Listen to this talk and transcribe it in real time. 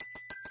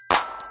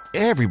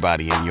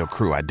Everybody in your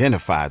crew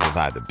identifies as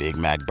either Big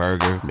Mac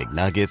Burger,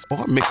 McNuggets,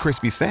 or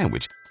McCrispy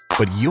Sandwich.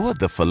 But you're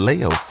the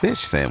Filet-O-Fish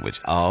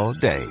Sandwich all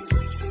day.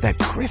 That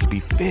crispy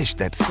fish,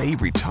 that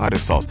savory tartar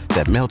sauce,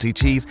 that melty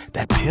cheese,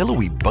 that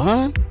pillowy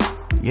bun.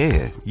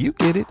 Yeah, you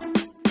get it.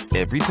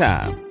 Every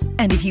time.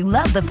 And if you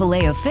love the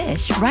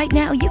Filet-O-Fish, right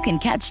now you can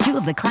catch two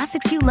of the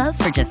classics you love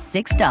for just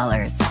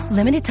 $6.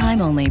 Limited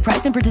time only.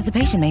 Price and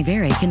participation may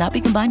vary. Cannot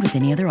be combined with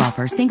any other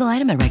offer. Single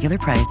item at regular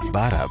price.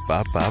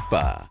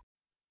 Ba-da-ba-ba-ba.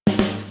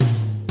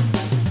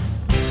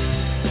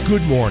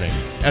 Good morning,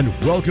 and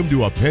welcome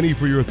to A Penny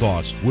for Your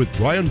Thoughts with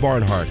Brian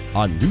Barnhart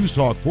on News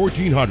Talk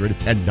 1400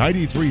 and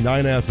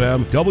 93.9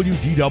 FM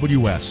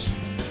WDWS.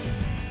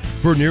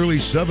 For nearly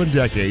 7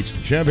 decades,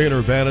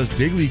 Champaign-Urbana's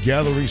daily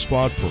gathering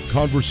spot for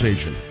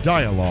conversation,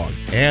 dialogue,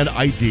 and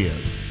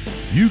ideas.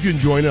 You can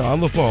join it on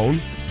the phone,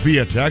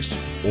 via text,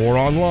 or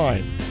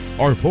online.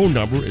 Our phone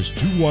number is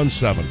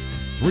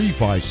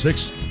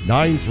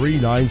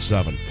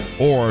 217-356-9397.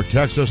 Or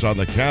text us on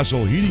the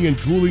Castle Heating and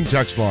Cooling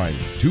text line,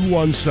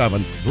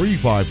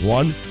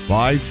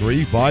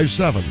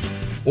 217-351-5357.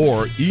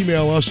 Or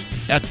email us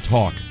at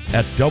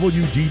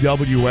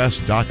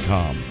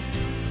talk@wdws.com.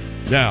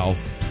 Now,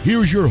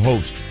 here's your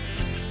host,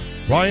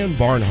 Brian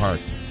Barnhart.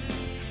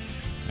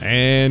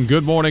 And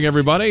good morning,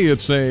 everybody.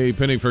 It's A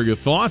Penny for Your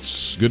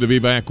Thoughts. Good to be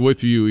back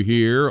with you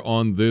here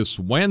on this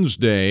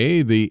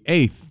Wednesday, the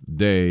 8th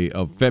day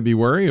of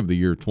February of the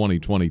year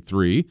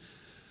 2023.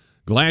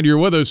 Glad you're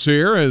with us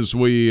here as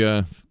we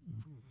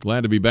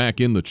glad to be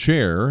back in the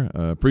chair.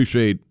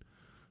 Appreciate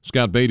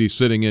Scott Beatty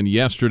sitting in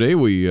yesterday.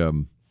 We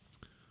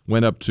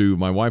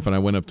my wife and I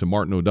went up to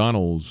Martin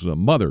O'Donnell's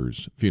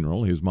mother's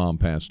funeral. His mom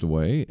passed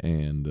away,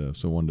 and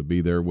so wanted to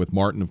be there with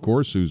Martin, of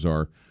course, who's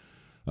our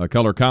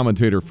color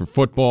commentator for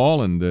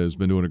football and has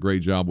been doing a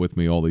great job with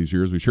me all these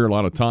years. We share a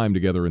lot of time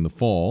together in the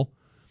fall,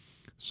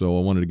 so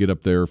I wanted to get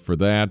up there for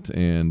that,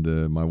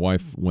 and my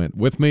wife went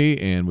with me,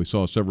 and we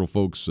saw several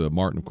folks,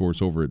 Martin, of course,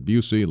 over at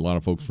Busey, a lot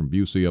of folks from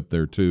Busey up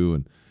there too,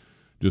 and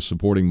just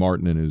supporting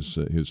Martin and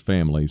his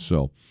family.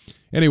 So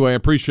anyway, I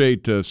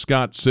appreciate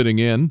Scott sitting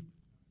in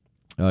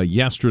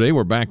yesterday.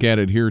 We're back at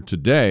it here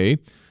today.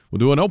 We'll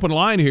do an open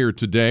line here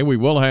today. We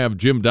will have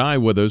Jim Dye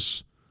with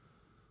us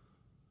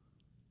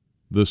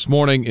this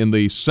morning in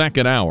the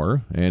second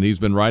hour, and he's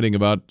been writing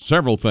about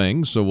several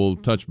things, so we'll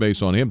touch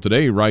base on him.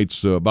 Today he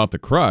writes about the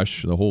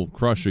Crush, the whole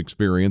Crush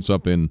experience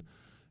up in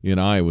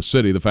Iowa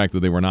City, the fact that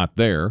they were not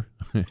there,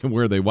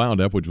 where they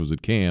wound up, which was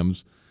at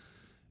Cam's.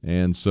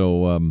 And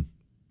so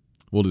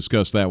we'll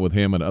discuss that with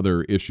him and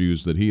other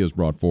issues that he has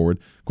brought forward.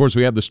 Of course,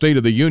 we had the State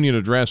of the Union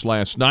address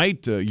last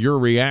night. Your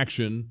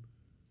reaction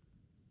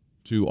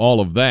to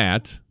all of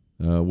that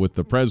with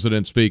the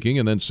president speaking,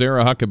 and then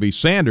Sarah Huckabee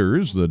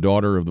Sanders, the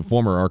daughter of the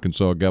former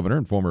Arkansas governor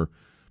and former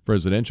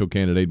presidential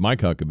candidate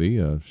Mike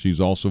Huckabee.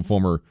 She's also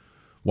former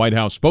White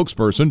House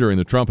spokesperson during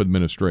the Trump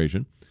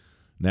administration.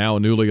 Now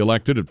newly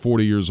elected at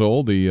 40 years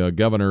old, the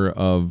governor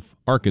of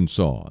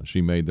Arkansas. She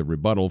made the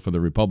rebuttal for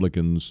the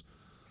Republicans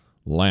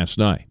last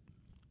night.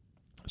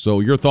 So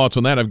your thoughts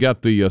on that? I've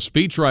got the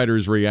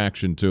speechwriter's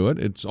reaction to it.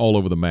 It's all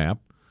over the map.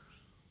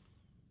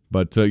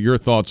 But your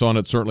thoughts on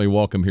it, certainly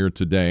welcome here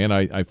today. And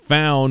I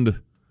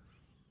found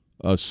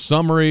a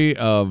summary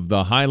of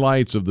the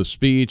highlights of the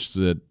speech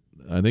that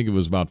I think it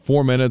was about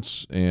 4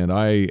 minutes, and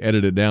I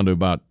edited it down to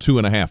about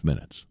 2.5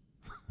 minutes.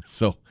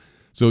 So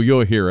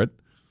you'll hear it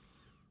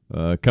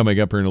coming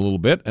up here in a little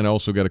bit. And I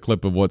also got a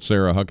clip of what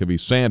Sarah Huckabee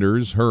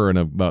Sanders, her in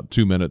about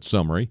 2-minute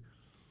summary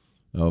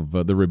of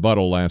the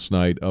rebuttal last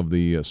night of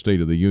the State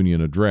of the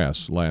Union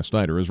address last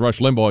night, or as Rush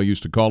Limbaugh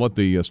used to call it,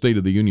 the State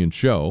of the Union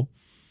show.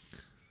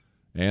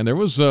 And there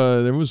was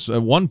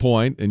at one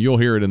point, and you'll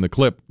hear it in the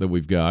clip that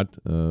we've got,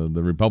 the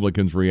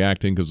Republicans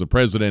reacting because the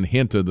president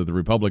hinted that the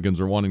Republicans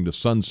are wanting to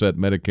sunset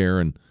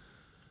Medicare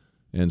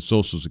and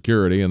Social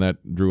Security, and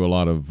that drew a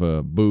lot of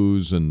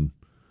boos and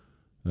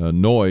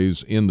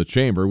noise in the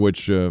chamber,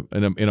 which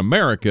in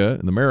America,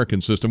 in the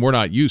American system, we're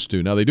not used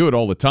to. Now, they do it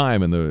all the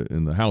time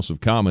in the House of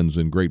Commons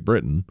in Great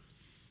Britain.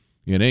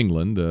 In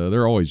England,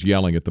 they're always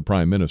yelling at the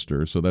prime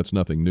minister, so that's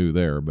nothing new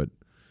there, but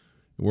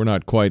we're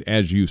not quite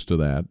as used to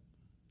that,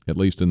 at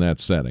least in that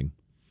setting.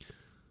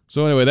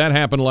 So anyway, that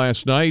happened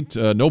last night.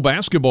 No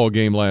basketball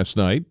game last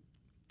night.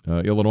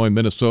 Illinois and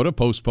Minnesota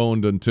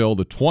postponed until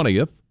the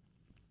 20th.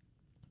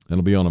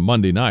 It'll be on a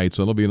Monday night,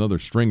 so there'll be another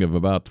string of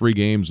about 3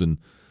 games in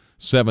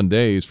 7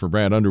 days for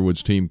Brad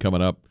Underwood's team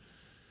coming up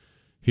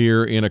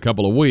here in a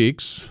couple of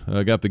weeks.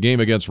 Got the game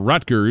against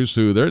Rutgers,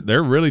 who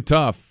they're really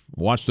tough.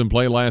 Watched them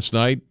play last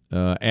night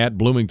at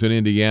Bloomington,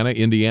 Indiana.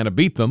 Indiana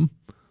beat them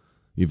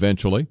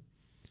eventually.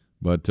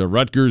 But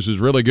Rutgers is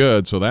really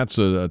good, so that's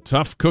a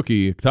tough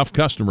cookie, tough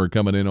customer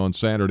coming in on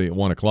Saturday at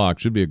 1 o'clock.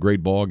 Should be a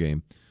great ball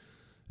game.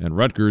 And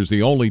Rutgers,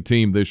 the only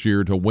team this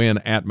year to win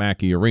at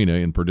Mackey Arena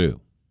in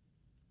Purdue.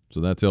 So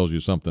that tells you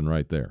something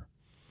right there.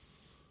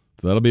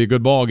 So that'll be a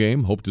good ball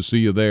game. Hope to see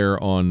you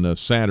there on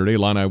Saturday.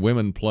 Illini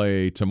women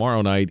play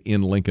tomorrow night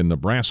in Lincoln,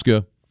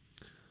 Nebraska.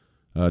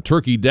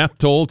 Turkey death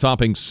toll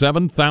topping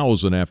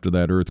 7,000 after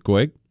that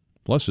earthquake.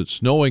 Plus, it's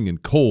snowing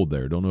and cold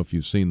there. Don't know if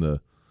you've seen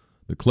the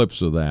the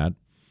clips of that.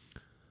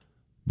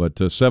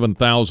 But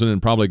 7,000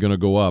 and probably going to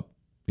go up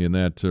in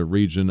that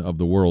region of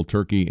the world,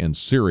 Turkey and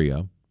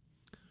Syria.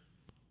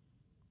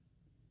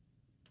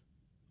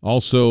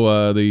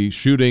 Also, the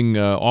shooting,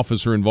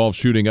 officer-involved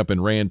shooting up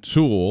in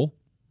Rantoul,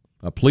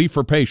 a plea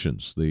for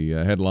patience, the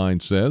headline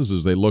says,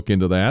 as they look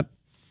into that.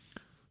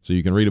 So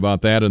you can read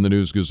about that in the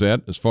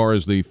News-Gazette. As far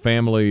as the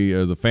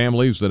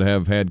families that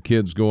have had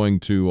kids going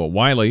to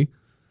Wiley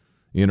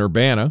in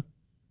Urbana,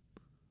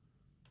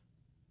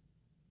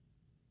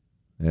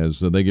 as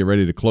they get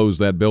ready to close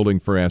that building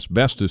for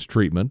asbestos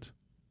treatment.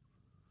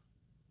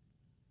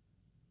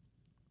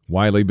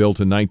 Wiley built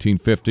in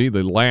 1950,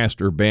 the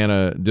last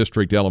Urbana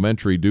District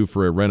Elementary due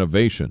for a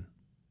renovation.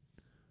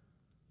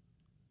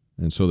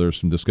 And so there's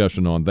some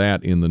discussion on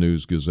that in the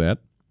News-Gazette.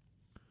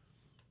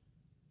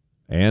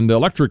 And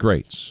electric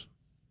rates.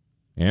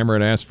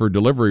 Ameren asked for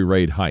delivery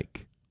rate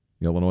hike.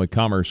 The Illinois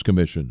Commerce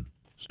Commission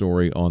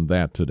story on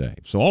that today.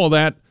 So all of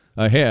that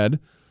ahead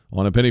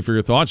on A Penny for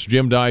Your Thoughts.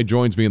 Jim Dye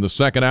joins me in the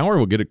second hour.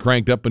 We'll get it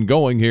cranked up and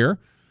going here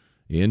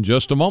in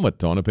just a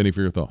moment on A Penny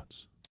for Your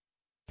Thoughts.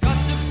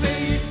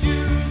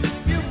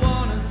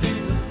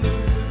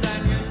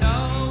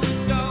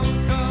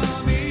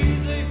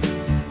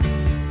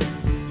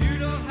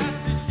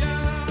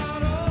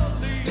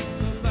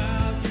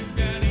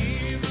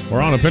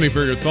 We're on A Penny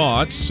for Your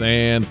Thoughts,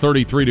 and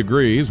 33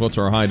 degrees. What's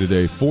our high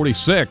today?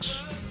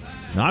 46.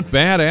 Not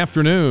bad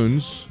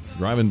afternoons.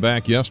 Driving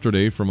back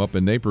yesterday from up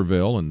in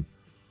Naperville and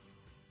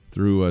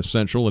through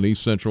central and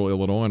east central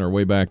Illinois on our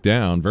way back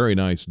down. Very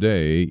nice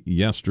day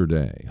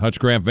yesterday.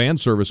 Hutchcraft Van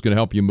Service can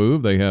help you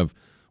move. They have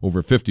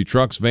over 50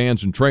 trucks,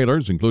 vans, and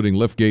trailers, including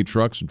liftgate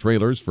trucks and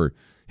trailers for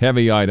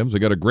heavy items. They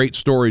got a great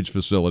storage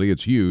facility.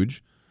 It's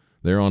huge.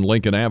 They're on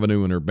Lincoln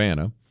Avenue in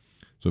Urbana.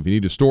 So if you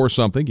need to store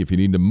something, if you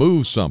need to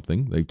move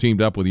something, they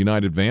teamed up with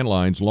United Van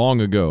Lines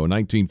long ago.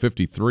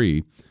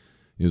 1953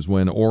 is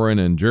when Orrin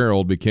and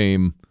Gerald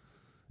became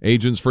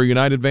agents for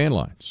United Van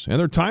Lines. And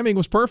their timing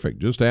was perfect.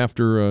 Just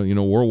after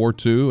World War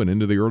II and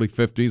into the early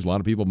 50s, a lot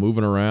of people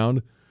moving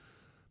around,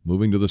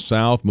 moving to the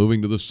South,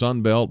 moving to the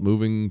Sun Belt,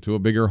 moving to a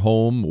bigger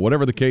home,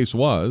 whatever the case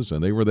was,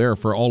 and they were there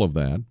for all of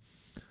that.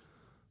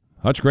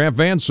 Hutchcraft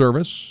Van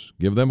Service,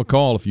 give them a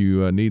call if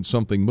you need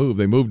something moved.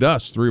 They moved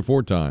us 3 or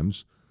 4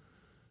 times.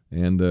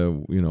 And,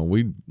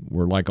 we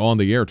were like on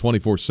the air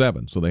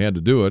 24/7, so they had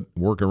to do it,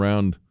 work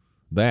around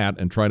that,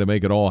 and try to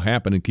make it all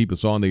happen and keep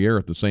us on the air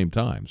at the same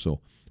time.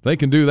 So if they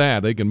can do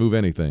that, they can move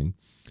anything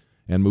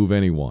and move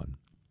anyone.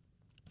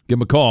 Give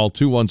them a call,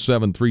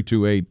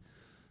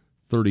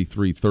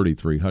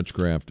 217-328-3333,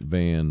 Hutchcraft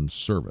Van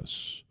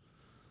Service.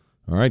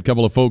 All right,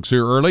 couple of folks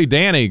here early.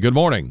 Danny, good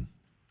morning.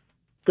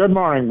 Good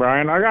morning,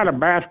 Brian. I got a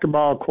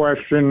basketball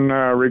question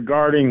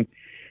regarding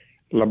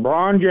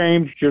LeBron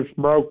James just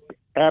broke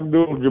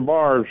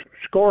Abdul-Jabbar's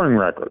scoring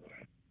record.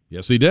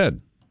 Yes, he did.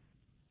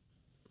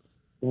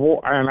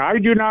 Well, and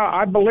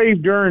I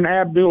believe during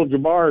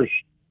Abdul-Jabbar's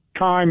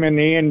time in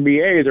the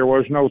NBA, there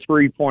was no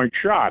three-point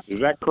shot.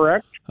 Is that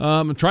correct?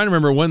 I'm trying to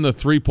remember when the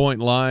three-point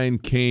line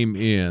came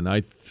in.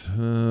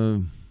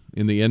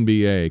 In the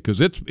NBA,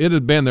 because it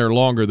had been there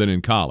longer than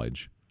in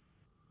college.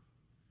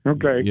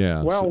 Okay.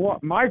 Yeah. Well,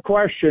 my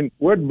question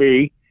would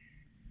be,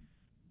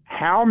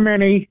 how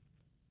many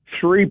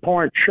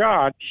three-point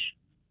shots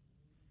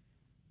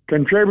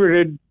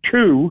contributed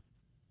to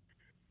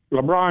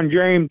LeBron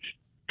James'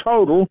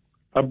 total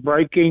of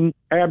breaking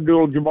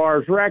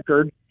Abdul-Jabbar's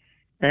record?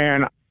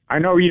 And I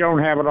know you don't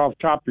have it off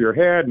the top of your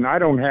head, and I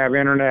don't have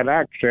internet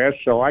access,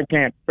 so I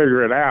can't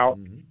figure it out.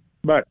 Mm-hmm.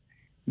 But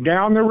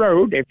down the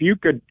road, if you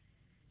could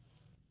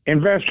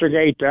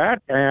investigate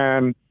that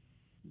and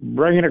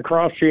bring it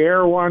across the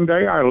air one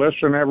day, I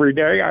listen every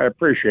day. I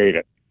appreciate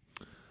it.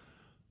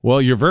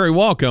 Well, you're very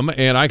welcome,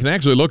 and I can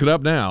actually look it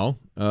up now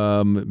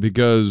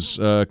because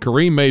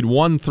Kareem made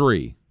 1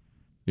 3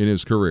 in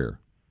his career.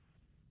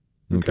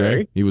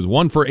 Okay. He was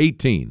 1 for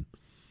 18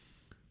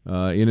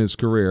 in his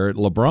career.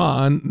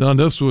 LeBron,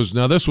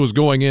 this was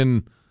going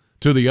in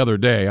to the other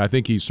day. I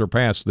think he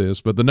surpassed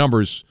this, but the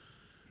numbers,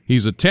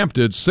 he's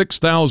attempted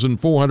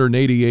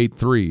 6,488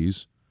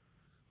 threes,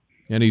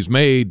 and he's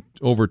made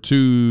over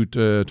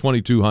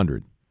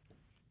 2,200.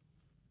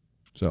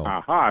 So,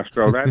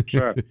 so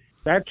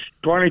that's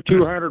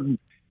 2,200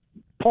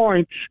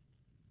 points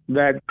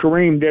that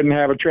Kareem didn't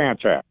have a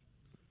chance at.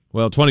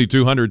 Well,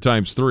 2,200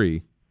 times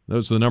 3.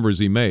 Those are the numbers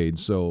he made.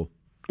 So,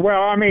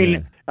 well, I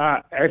mean,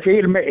 if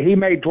he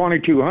made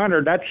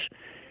 2,200,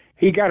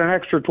 he got an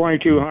extra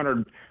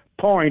 2,200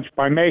 points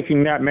by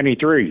making that many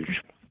threes.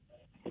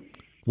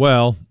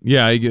 Well,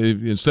 yeah,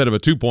 instead of a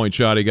 2-point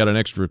shot, he got an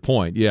extra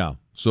point. Yeah,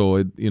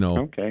 so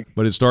okay.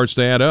 But it starts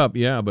to add up.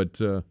 Yeah,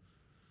 but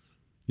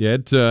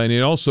and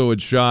he also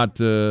had shot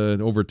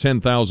over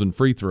 10,000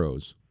 free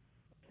throws.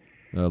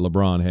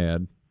 LeBron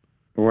had.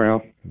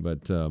 Well,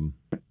 but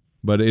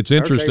it's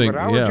interesting. Okay,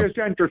 but I was just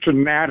interested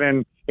in that,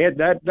 and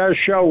that does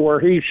show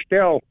where he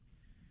still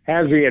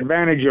has the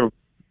advantage of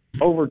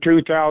over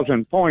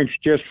 2,000 points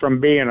just from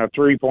being a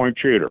 3-point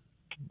shooter.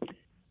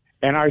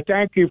 And I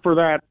thank you for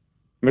that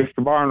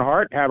Mr.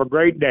 Barnhart, have a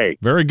great day.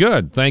 Very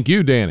good. Thank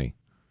you, Danny.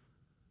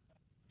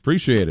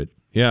 Appreciate it.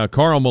 Yeah,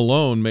 Karl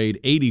Malone made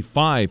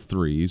 85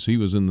 threes. He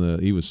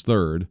was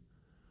third.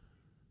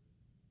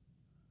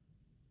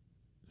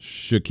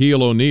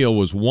 Shaquille O'Neal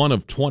was 1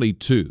 of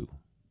 22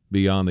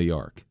 beyond the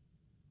arc.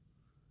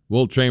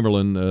 Wilt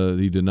Chamberlain,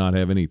 he did not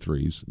have any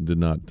threes. Did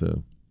not.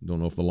 Don't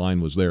know if the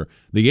line was there.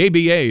 The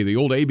ABA, the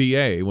old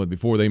ABA,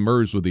 before they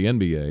merged with the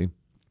NBA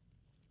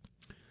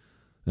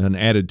and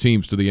added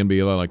teams to the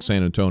NBA like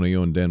San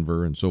Antonio and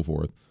Denver and so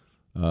forth.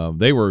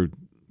 They were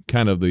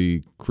kind of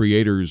the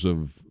creators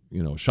of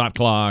shot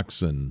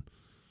clocks and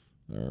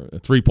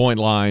 3-point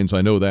lines.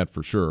 I know that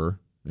for sure.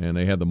 And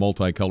they had the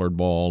multicolored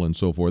ball and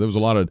so forth. There was a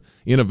lot of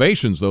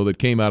innovations, though, that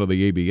came out of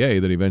the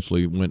ABA that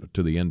eventually went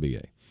to the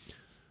NBA.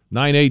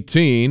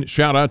 9:18,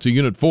 shout out to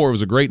Unit 4. It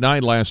was a great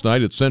night last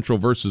night at Central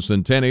versus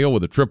Centennial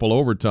with a triple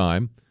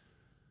overtime.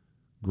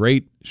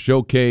 Great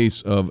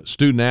showcase of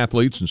student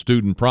athletes and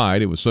student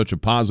pride. It was such a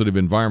positive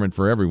environment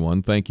for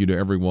everyone. Thank you to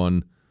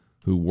everyone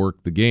who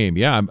worked the game.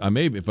 Yeah, I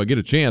may, if I get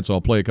a chance, I'll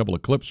play a couple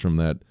of clips from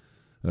that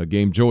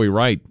game. Joey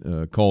Wright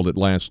called it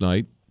last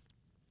night.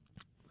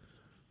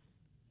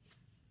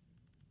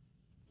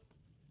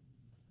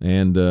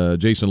 And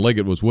Jason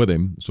Leggett was with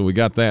him, so we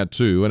got that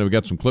too. And we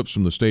got some clips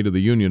from the State of the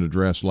Union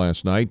address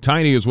last night.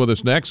 Tiny is with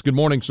us next. Good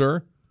morning,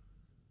 sir.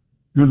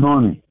 Good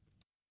morning.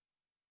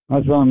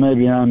 I thought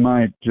maybe I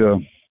might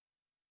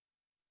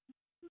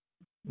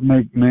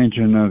make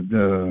mention of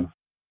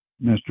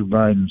Mr.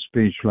 Biden's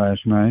speech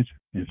last night,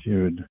 if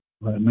you would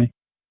let me.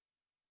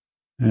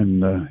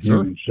 And sure.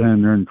 You can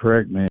stand there and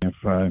correct me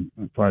if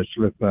I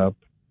slip up.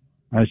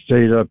 I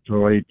stayed up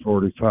till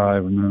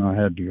 8:45, and then I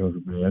had to go to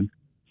bed.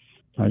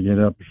 I get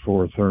up at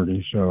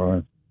 4:30,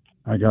 so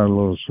I got a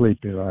little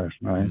sleepy last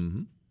night.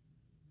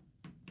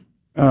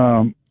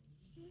 Mm-hmm.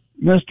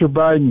 Mr.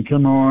 Biden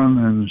come on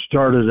and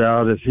started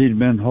out, if he'd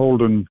been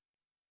holding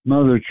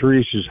Mother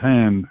Teresa's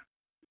hand,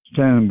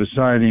 standing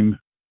beside him,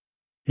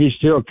 he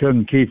still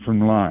couldn't keep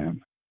from lying.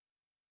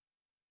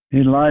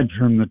 He lied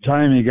from the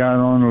time he got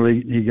on till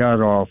he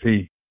got off.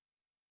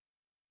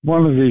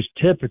 One of his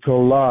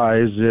typical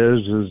lies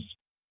is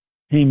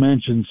he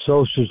mentioned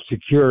Social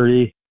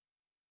Security,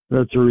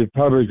 that the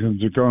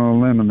Republicans are going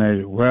to eliminate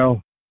it.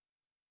 Well,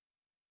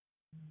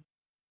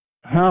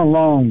 how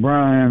long,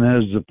 Brian,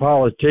 has the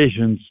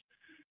politicians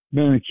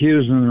been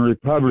accusing the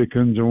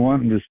Republicans of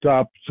wanting to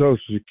stop Social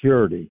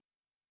Security?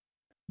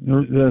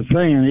 The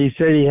thing, and he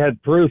said he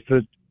had proof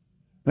that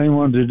they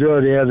wanted to do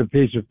it. He had a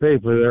piece of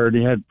paper there, and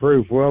he had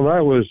proof. Well,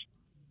 that was,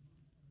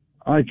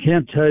 I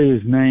can't tell you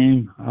his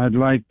name. I'd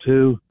like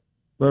to,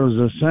 but it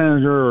was a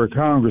senator or a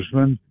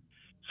congressman,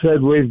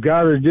 said we've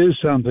got to do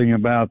something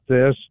about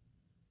this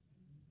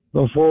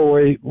before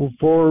it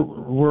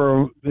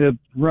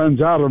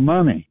runs out of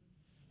money.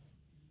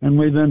 And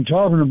we've been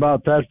talking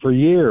about that for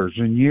years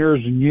and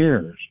years and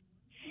years.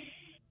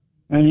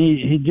 And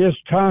he just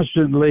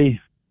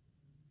constantly,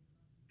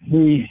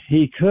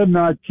 he could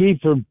not keep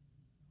from,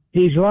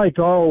 he's like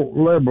all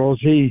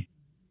liberals. He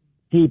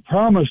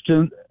promised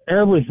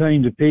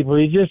everything to people.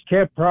 He just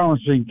kept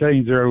promising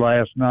things there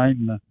last night,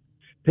 and the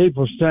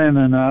people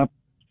standing up.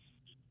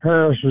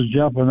 Harris was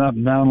jumping up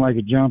and down like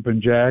a jumping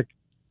jack.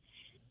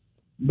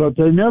 But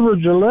they never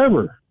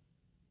deliver.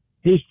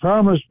 He's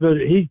promised, but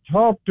he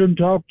talked and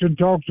talked and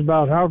talked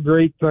about how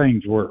great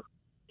things were.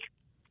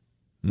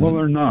 Mm-hmm. Well,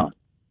 they're not.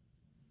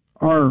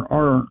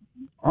 Our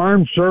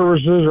armed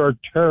services are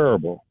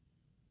terrible.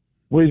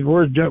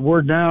 We're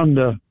down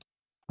to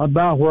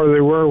about where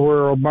they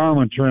where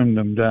Obama trimmed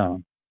them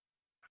down.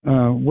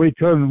 We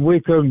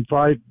couldn't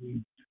fight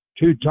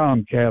 2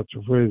 Tomcats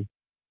if we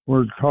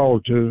were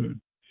called to,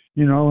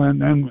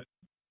 and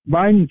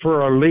Biden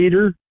for a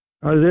leader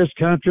of this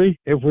country,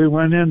 if we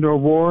went into a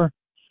war,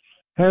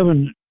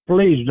 heaven,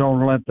 please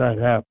don't let that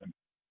happen.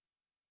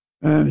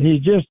 And he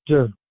just,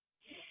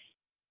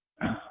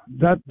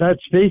 that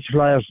speech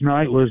last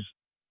night was,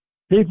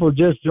 people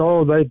just,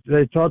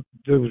 they thought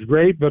it was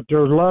great, but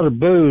there was a lot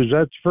of boos.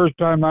 That's the first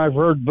time I've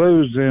heard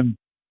boos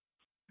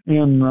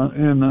in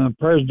a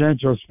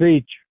presidential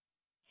speech.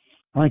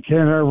 I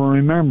can't ever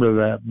remember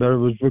that, but it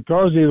was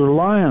because he was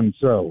lying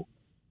so.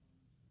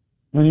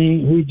 And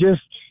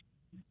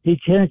he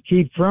can't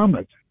keep from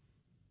it.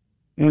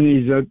 And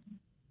he's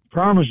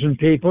promising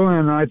people,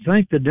 and I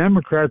think the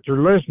Democrats are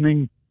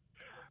listening.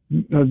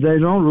 They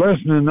don't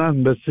listen to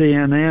nothing but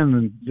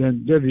CNN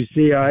and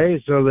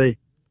WCIA, so they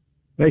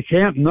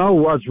can't know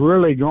what's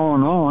really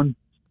going on.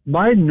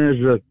 Biden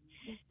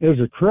is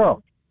a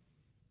crook.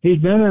 He's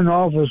been in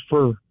office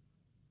for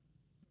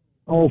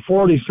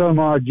 40 some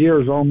odd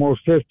years,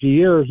 almost 50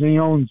 years, and he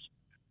owns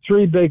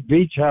 3 big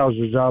beach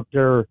houses out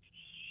there.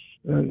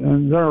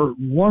 And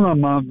one of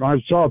them,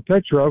 I saw a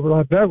picture of it.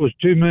 I bet it was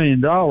 $2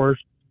 million. How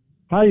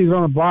are you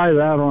going to buy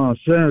that on a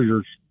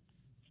senator's?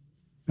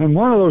 And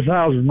one of those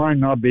houses might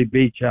not be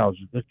beach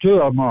houses, but 2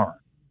 of them are.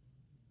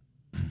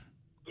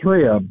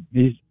 3 of them.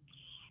 He's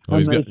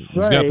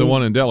got the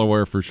one in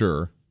Delaware for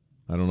sure.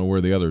 I don't know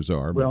where the others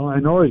are. Well, I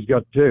know he's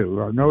got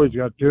 2.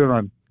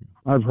 And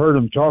I've heard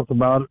him talk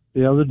about it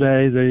the other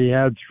day that he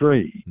had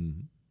 3.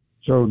 Mm-hmm.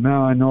 So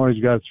now I know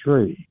he's got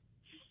 3.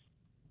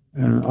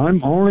 And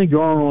I'm only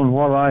going on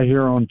what I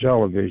hear on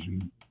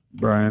television,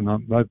 Brian.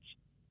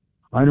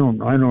 I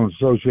don't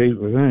associate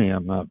with any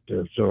of them out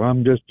there. So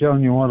I'm just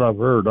telling you what I've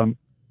heard. I'm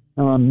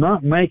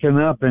not making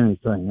up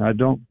anything. I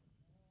don't.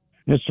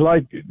 It's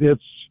like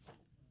it's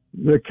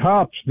the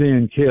cops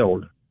being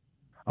killed.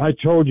 I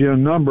told you a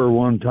number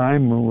one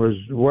time was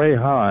way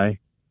high,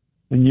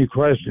 and you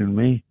questioned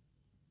me,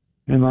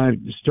 and I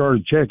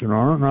started checking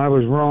on it, and I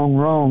was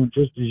wrong,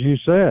 just as you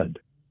said.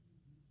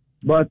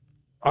 But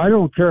I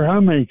don't care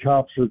how many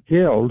cops are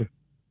killed.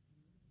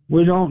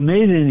 We don't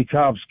need any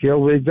cops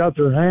killed. We've got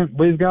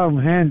them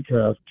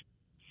handcuffed.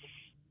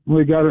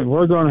 We're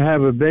going to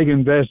have a big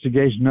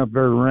investigation up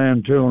there at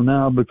Rantoul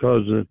now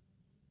because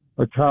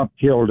a cop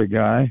killed a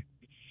guy.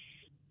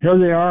 Here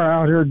they are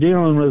out here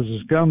dealing with the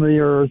scum of the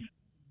earth.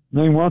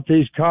 They want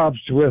these cops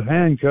with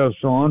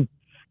handcuffs on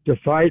to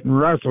fight and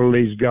wrestle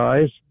these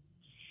guys.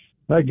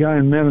 That guy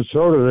in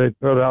Minnesota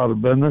they put out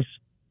of business.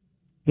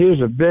 He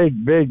was a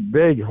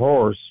big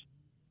horse.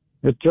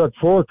 It took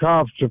 4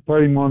 cops to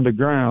put him on the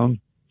ground.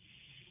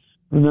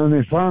 And then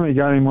they finally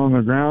got him on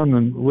the ground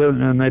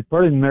and they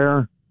put him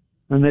there,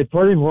 and they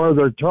put him where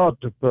they're taught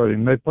to put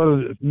him. They put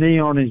a knee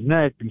on his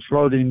neck and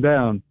slowed him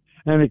down,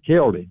 and it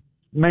killed him.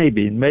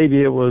 Maybe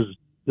it was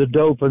the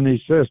dope in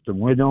his system.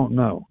 We don't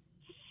know.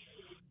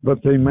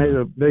 But they made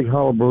a big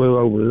hullabaloo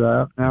over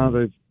that. Now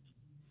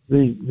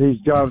these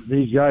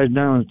guys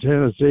down in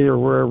Tennessee or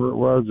wherever it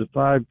was, the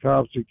 5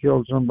 cops who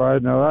killed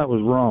somebody. Now that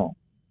was wrong.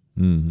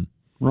 Mm-hmm.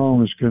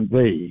 Wrong as can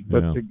be.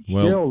 But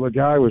still, the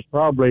guy was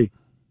probably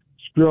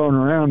screwing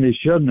around. He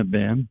shouldn't have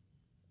been.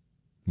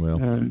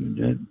 Well,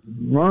 and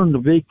learn to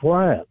be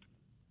quiet.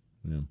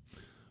 Yeah.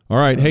 All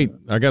right. Hey,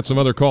 I got some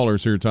other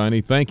callers here, Tiny.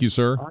 Thank you,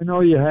 sir. I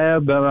know you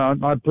have, but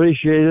I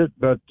appreciate it.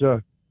 But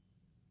Joe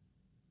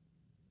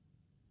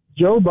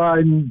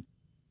Biden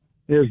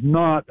is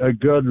not a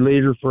good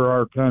leader for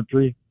our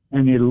country,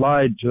 and he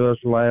lied to us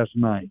last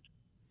night.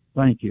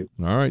 Thank you.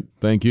 All right.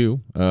 Thank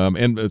you.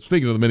 And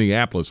speaking of the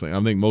Minneapolis thing,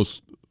 I think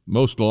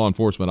most law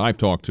enforcement I've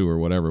talked to or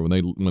whatever,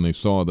 when they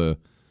saw the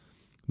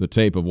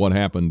tape of what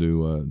happened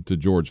to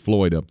George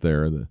Floyd up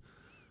there,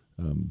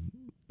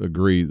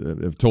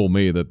 have told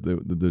me that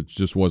it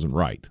just wasn't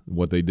right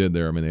what they did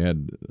there. I mean, they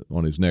had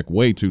on his neck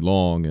way too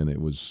long, and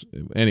it was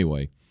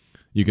anyway.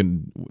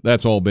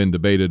 That's all been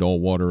debated,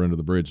 all water under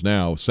the bridge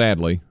now,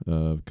 sadly,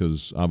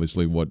 because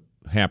obviously what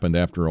happened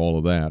after all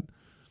of that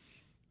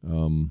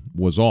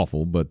was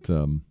awful. But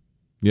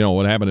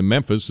what happened in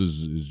Memphis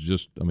is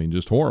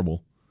just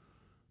horrible.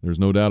 There's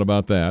no doubt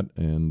about that.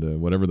 And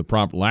whatever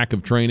the lack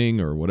of training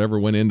or whatever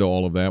went into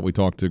all of that, we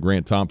talked to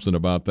Grant Thompson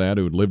about that,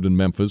 who had lived in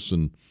Memphis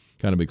and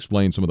kind of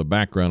explained some of the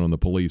background on the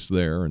police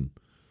there. And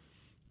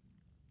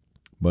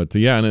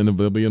then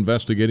they'll be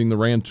investigating the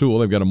Rantoul.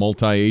 They've got a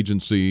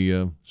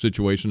multi-agency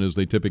situation, as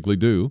they typically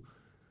do,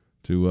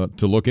 to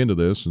look into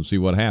this and see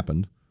what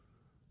happened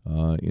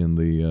in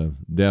the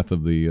death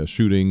of the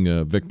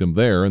shooting victim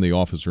there and the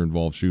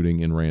officer-involved shooting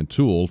in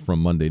Rantoul from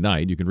Monday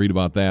night. You can read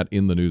about that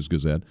in the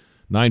News-Gazette.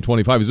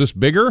 9:25. Is this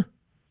Bigger?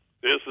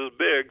 This is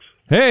Biggs.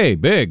 Hey,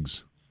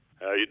 Biggs.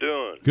 How you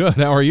doing? Good.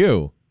 How are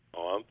you?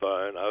 Oh, I'm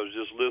fine. I was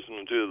just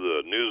listening to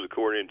the News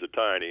According to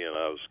Tiny, and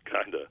I was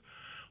kind of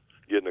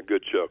getting a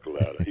good chuckle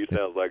out of it. He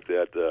sounds like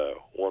that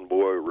one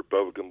boy,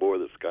 Republican boy,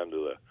 that's kind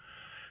of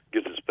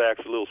gets his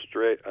facts a little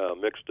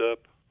mixed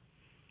up.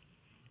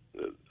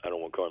 I don't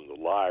want to call him the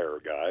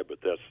liar guy,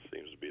 but that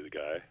seems to be the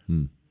guy.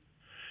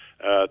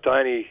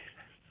 Tiny,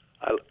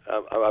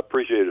 I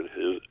appreciated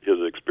his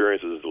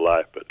experiences in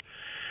life, but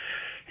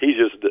he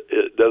just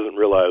doesn't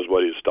realize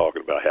what he's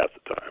talking about half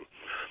the time.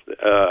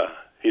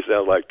 He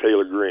sounds like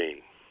Taylor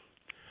Greene.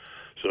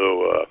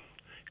 So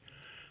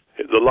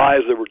the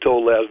lies that were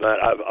told last night,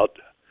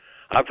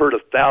 I've heard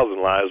 1,000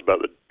 lies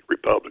about the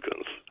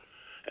Republicans.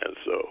 And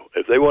so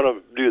if they want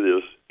to do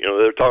this,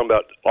 they're talking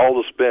about all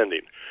the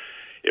spending.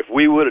 If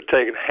we would have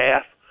taken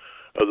half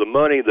of the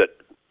money that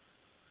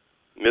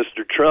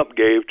Mr. Trump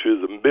gave to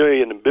the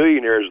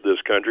billionaires of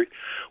this country,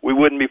 we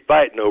wouldn't be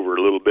fighting over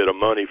a little bit of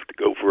money to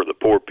go for the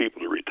poor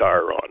people to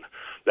retire on.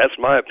 That's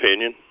my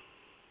opinion.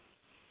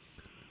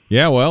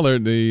 Yeah, well,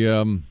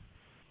 the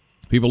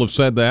people have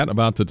said that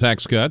about the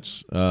tax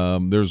cuts.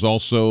 There's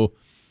also,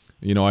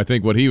 I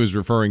think what he was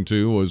referring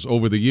to was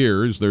over the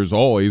years, there's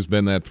always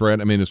been that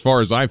threat. I mean, as far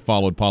as I've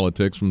followed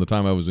politics from the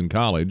time I was in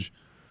college,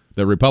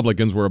 the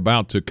Republicans were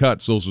about to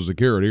cut Social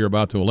Security or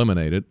about to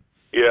eliminate it.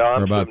 Yeah,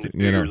 I'm 72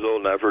 years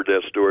old, and I've heard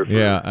that story for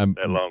that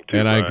long too.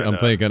 And I'm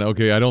thinking,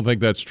 okay, I don't think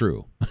that's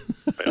true.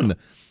 Yeah.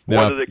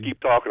 Why do they keep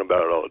talking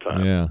about it all the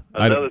time? Yeah.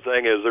 Another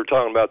thing is they're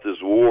talking about this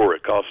war.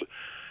 It costs.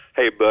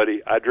 Hey,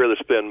 buddy, I'd rather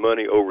spend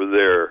money over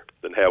there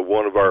than have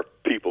one of our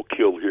people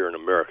killed here in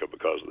America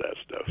because of that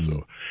stuff. Mm-hmm.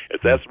 So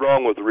if that's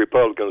wrong with the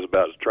Republicans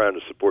about trying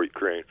to support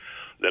Ukraine,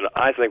 then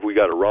I think we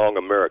got a wrong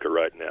America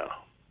right now.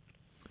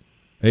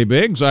 Hey,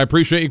 Biggs, I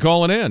appreciate you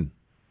calling in.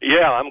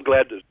 Yeah, I'm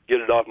glad to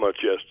get it off my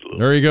chest a little.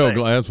 There you go.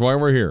 Thanks. That's why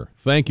we're here.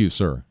 Thank you,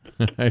 sir.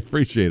 I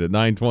appreciate it.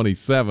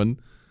 927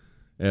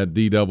 at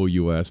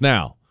DWS.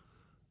 Now,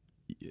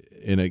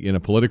 in a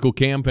political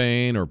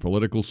campaign or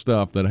political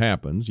stuff that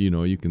happens,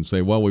 you can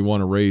say, well, we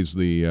want to raise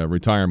the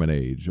retirement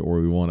age,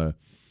 or we want to,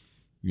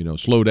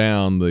 slow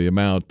down the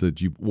amount that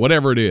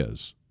whatever it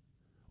is.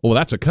 Oh,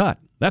 that's a cut.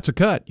 That's a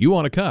cut. You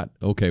want a cut.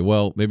 Okay,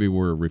 well, maybe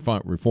we're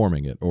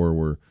reforming it,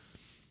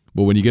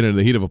 but when you get into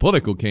the heat of a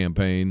political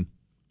campaign,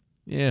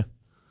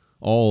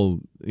 all,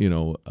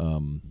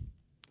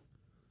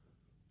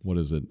 what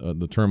is it?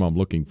 The term I'm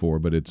looking for,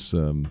 but it's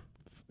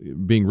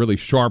being really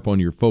sharp on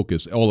your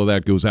focus. All of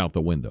that goes out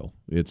the window.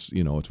 It's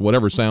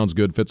whatever sounds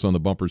good, fits on the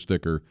bumper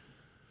sticker.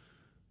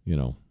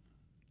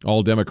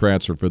 All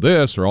Democrats are for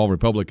this, or all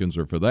Republicans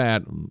are for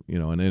that.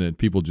 And then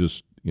people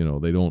just,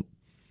 they don't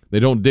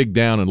dig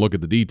down and look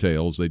at the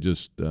details. They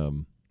just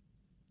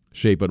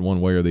shape it one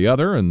way or the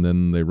other, and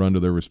then they run to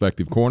their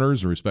respective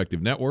corners or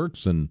respective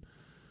networks, and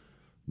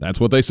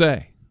that's what they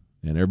say.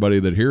 And everybody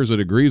that hears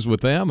it agrees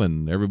with them,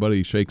 and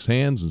everybody shakes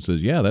hands and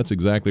says, yeah, that's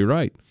exactly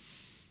right.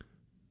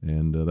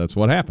 And that's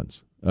what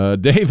happens.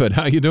 David,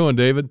 how you doing,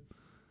 David?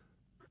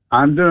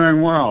 I'm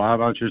doing well. How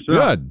about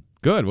yourself?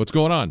 Good. What's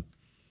going on?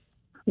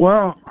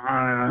 Well,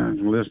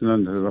 I'm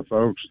listening to the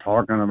folks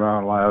talking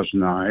about last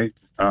night.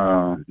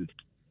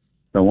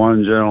 The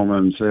one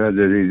gentleman said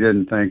that he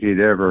didn't think he'd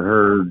ever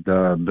heard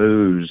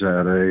boos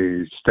at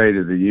a State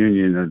of the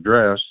Union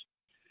address.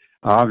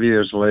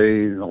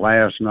 Obviously,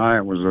 last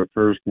night was the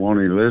first one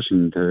he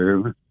listened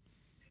to,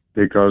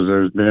 because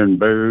there's been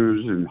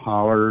boos and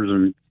hollers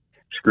and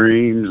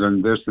screams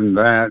and this and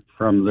that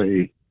from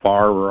the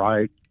far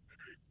right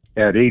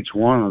at each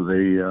one of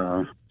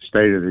the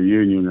State of the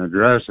Union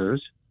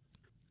addresses.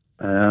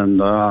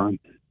 And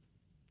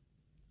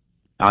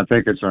I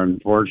think it's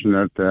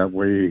unfortunate that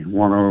we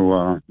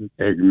want to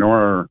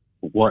ignore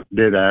what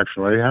did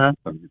actually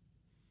happen.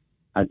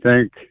 I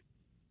think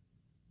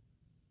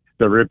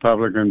the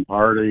Republican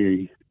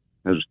Party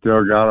has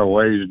still got a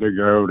ways to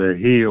go to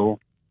heal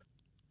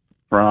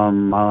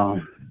from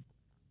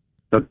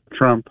the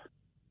Trump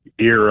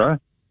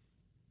era.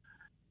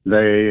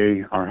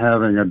 They are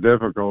having a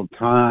difficult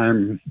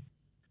time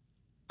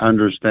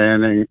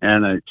understanding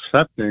and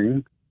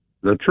accepting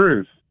the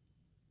truth.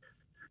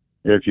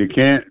 If you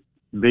can't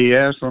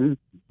BS them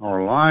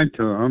or lie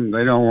to them,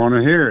 they don't want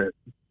to hear it.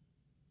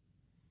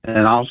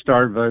 And I'll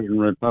start voting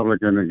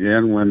Republican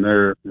again when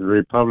the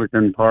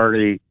Republican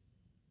Party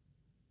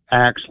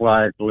acts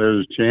like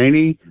Liz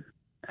Cheney,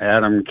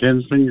 Adam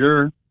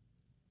Kinzinger,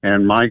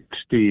 and Mike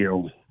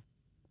Steele.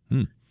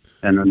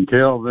 And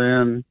until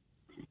then,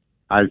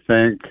 I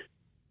think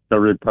the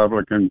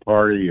Republican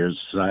Party is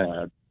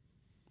sad.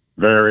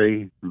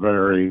 Very,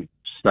 very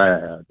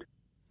sad.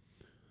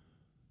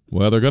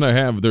 Well, they're going to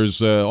have,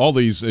 there's all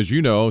these, as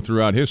you know,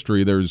 throughout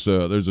history, there's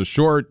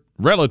a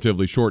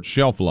relatively short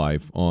shelf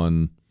life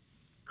on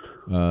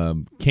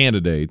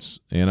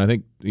candidates. And I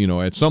think,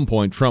 at some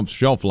point, Trump's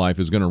shelf life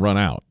is going to run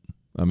out.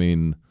 He's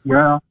going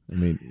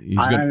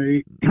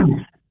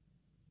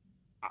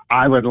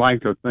I would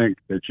like to think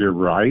that you're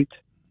right.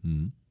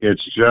 Mm-hmm.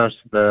 It's just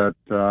that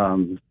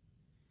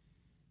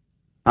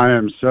I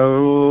am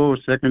so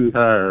sick and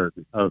tired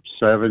of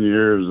 7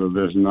 years of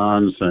this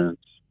nonsense.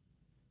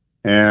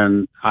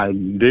 And I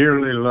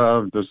dearly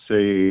love to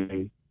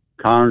see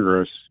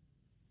Congress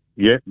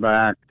get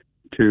back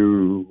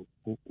to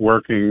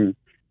working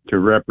to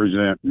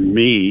represent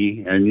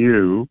me and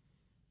you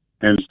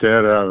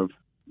instead of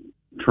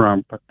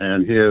Trump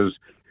and his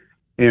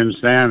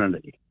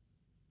insanity.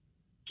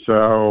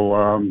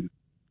 So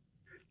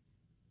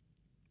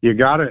you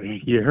got it.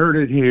 You heard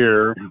it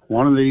here.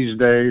 One of these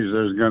days,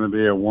 there's going to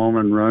be a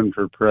woman run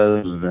for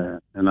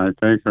president, and I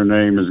think her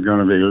name is going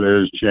to be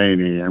Liz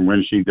Cheney. And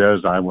when she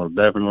does, I will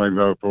definitely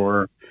vote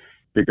for her,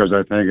 because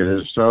I think it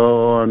is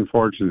so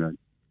unfortunate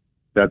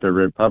that the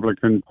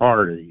Republican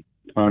Party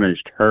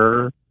punished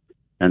her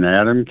and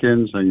Adam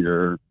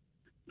Kinzinger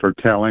for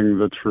telling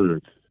the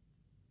truth.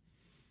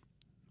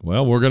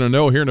 Well, we're going to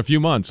know here in a few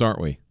months,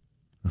 aren't we?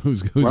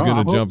 Who's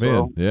going to jump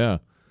in? Yeah.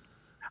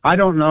 I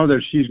don't know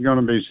that she's going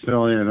to be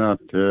silly enough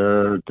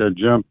to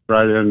jump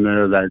right in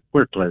there that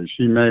quickly.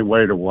 She may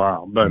wait a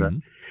while, but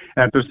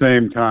at the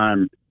same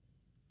time,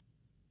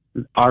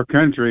 our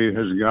country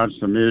has got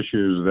some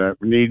issues that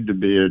need to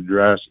be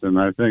addressed, and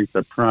I think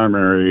the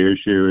primary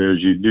issue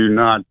is you do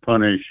not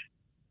punish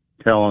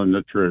telling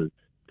the truth.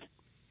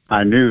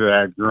 I knew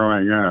that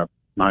growing up.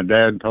 My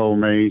dad told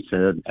me, he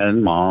said,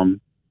 and Mom,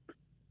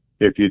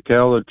 if you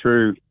tell the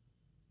truth,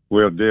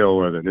 we'll deal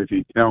with it. If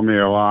you tell me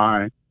a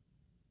lie,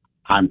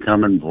 I'm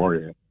coming for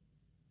you.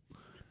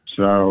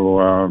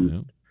 So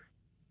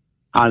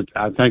I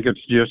think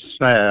it's just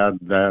sad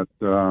that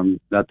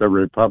that the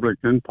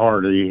Republican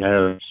Party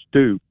has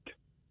stooped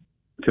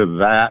to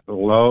that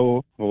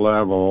low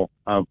level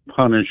of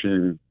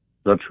punishing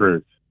the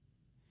truth.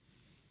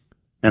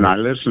 And I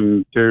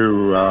listened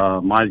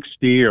to Mike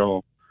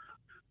Steele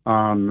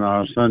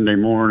on Sunday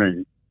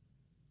morning,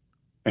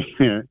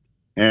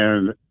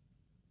 and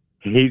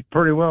he's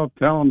pretty well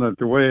telling it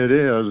the way it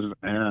is.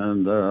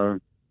 And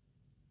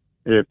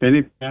if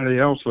anybody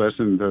else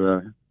listened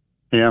to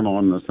him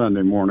on the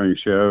Sunday morning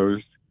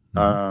shows,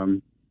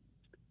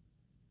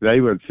 they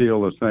would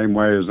feel the same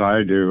way as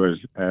I do. As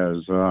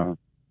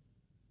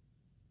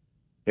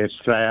it's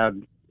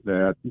sad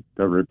that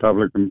the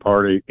Republican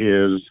Party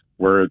is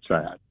where it's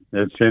at.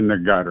 It's in the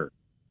gutter.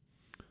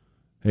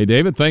 Hey,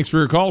 David, thanks for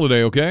your call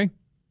today, okay?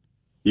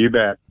 You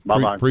bet.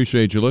 Bye-bye.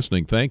 Appreciate you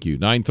listening. Thank you.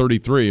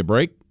 9:33, a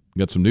break.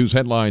 Got some news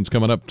headlines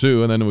coming up,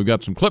 too, and then we've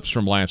got some clips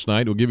from last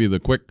night. We'll give you the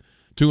quick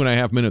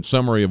 2.5-minute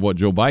summary of what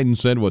Joe Biden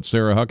said, what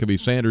Sarah Huckabee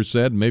Sanders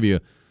said, maybe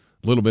a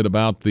little bit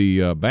about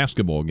the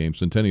basketball game,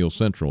 Centennial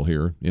Central,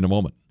 here in a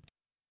moment.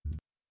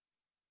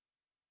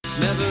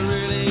 Never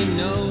really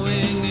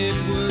knowing it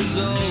was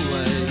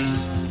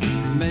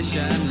always mesh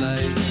and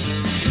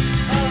lace.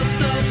 I'll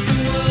stop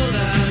the world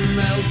and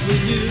melt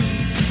with you.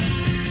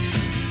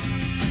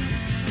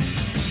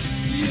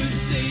 You've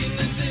seen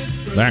the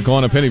difference. Back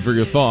on A Penny for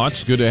Your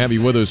Thoughts. Good to have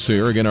you with us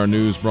here. Again, our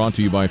news brought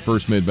to you by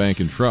First Mid Bank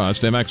and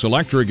Trust. MX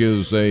Electric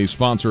is a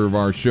sponsor of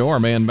our show. Our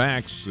man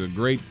Max,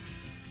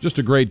 just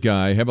a great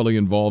guy, heavily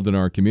involved in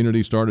our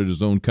community, started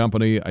his own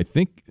company. I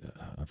think,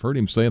 I've heard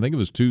him say, it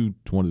was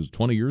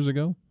 20 years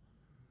ago.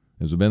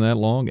 Has it been that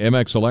long?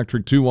 MX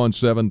Electric,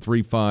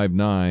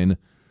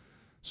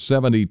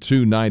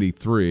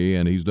 217-359-7293.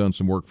 And he's done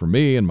some work for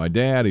me and my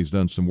dad. He's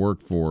done some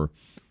work for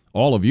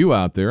all of you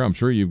out there. I'm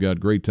sure you've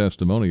got great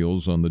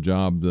testimonials on the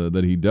job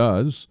that he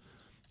does,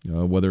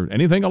 whether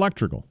anything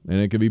electrical. And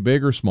it can be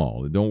big or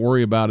small. Don't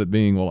worry about it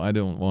being, well, I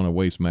don't want to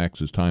waste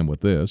Max's time with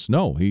this.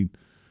 No, he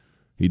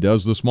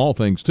does the small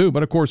things too.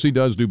 But, of course, he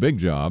does do big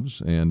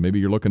jobs. And maybe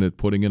you're looking at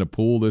putting in a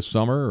pool this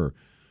summer or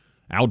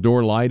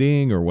outdoor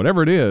lighting or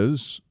whatever it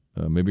is.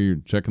 Maybe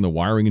you're checking the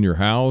wiring in your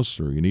house,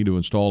 or you need to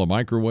install a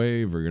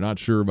microwave, or you're not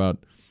sure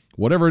about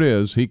whatever it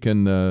is. He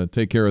can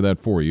take care of that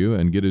for you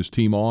and get his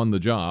team on the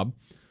job.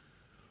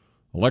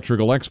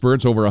 Electrical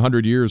experts, over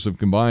 100 years of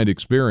combined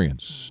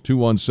experience.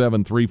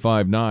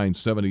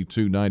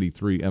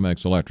 217-359-7293,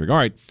 MX Electric. All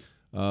right,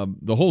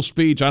 the whole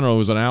speech, I don't know, it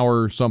was an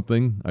hour or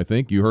something, I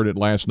think. You heard it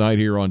last night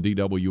here on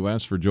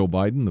DWS for Joe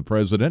Biden, the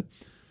president,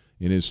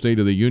 in his State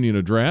of the Union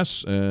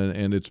address,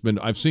 and it's been,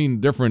 I've seen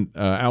different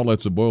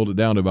outlets have boiled it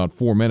down to about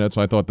 4 minutes.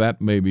 I thought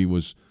that maybe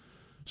was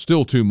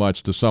still too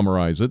much to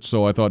summarize it,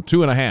 so I thought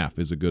 2.5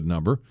 is a good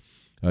number,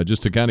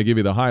 just to kind of give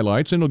you the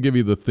highlights, and it'll give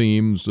you the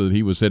themes that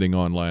he was hitting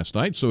on last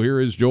night. So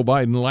here is Joe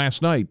Biden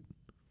last night.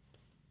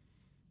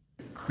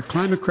 The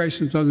climate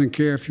crisis doesn't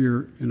care if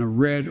you're in a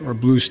red or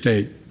blue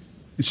state.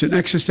 It's an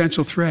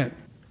existential threat.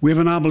 We have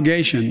an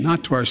obligation,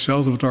 not to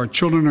ourselves, but to our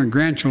children and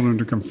grandchildren,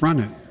 to confront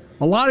it.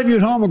 A lot of you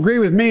at home agree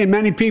with me and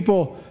many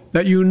people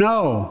that you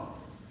know.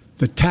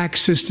 The tax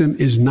system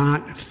is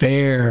not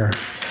fair.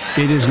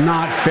 It is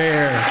not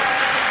fair.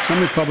 Some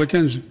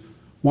Republicans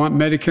want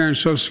Medicare and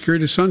Social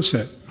Security to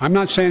sunset. I'm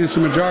not saying it's a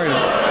majority.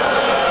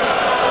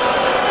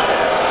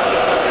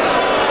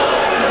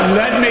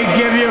 Let me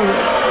give you,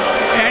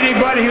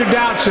 anybody who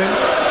doubts it,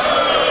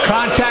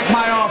 contact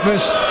my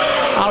office.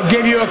 I'll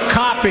give you a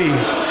copy.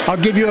 I'll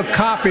give you a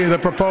copy of the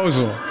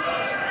proposal.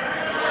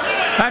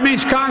 That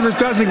means Congress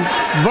doesn't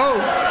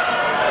vote.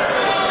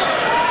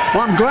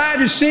 Well, I'm glad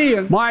to see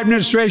it. My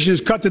administration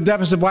has cut the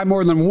deficit by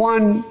more than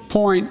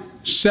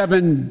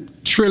 $1.7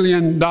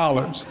 trillion,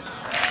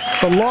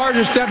 the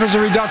largest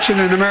deficit reduction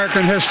in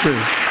American history.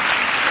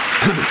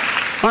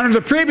 Under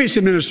the previous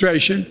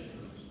administration,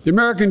 the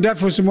American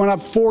deficit went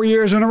up 4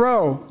 years in a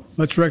row.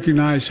 Let's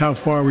recognize how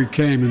far we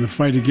came in the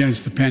fight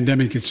against the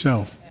pandemic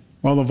itself.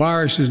 While the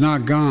virus is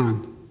not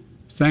gone,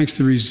 thanks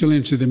to the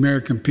resilience of the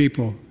American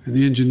people and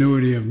the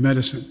ingenuity of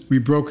medicine,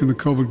 we've broken the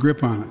COVID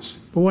grip on us.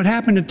 But what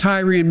happened to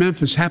Tyree and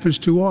Memphis happens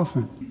too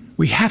often.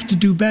 We have to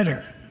do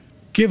better.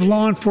 Give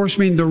law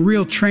enforcement the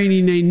real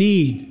training they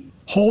need.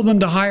 Hold them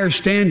to higher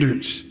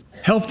standards.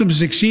 Help them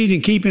succeed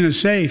in keeping us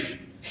safe.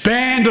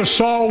 Ban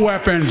assault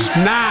weapons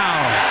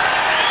now.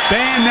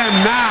 Ban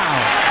them now.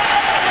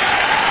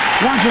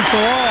 Once and for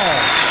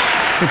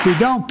all. If we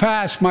don't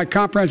pass my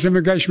comprehensive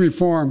immigration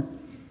reform,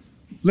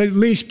 at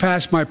least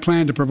pass my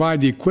plan to provide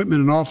the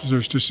equipment and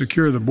officers to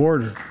secure the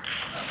border.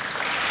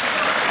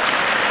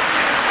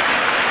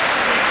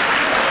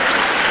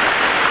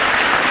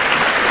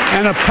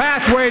 And a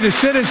pathway to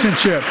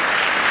citizenship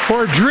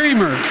for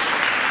dreamers,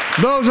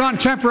 those on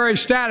temporary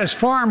status,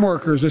 farm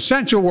workers,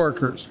 essential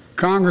workers.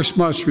 Congress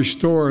must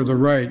restore the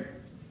right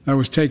that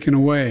was taken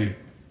away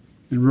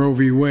in Roe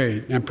v.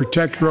 Wade and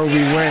protect Roe v.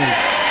 Wade.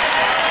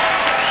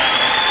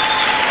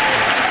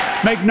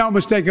 Make no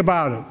mistake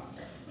about it.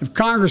 If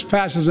Congress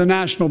passes a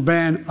national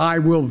ban, I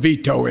will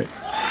veto it.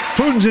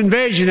 Putin's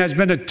invasion has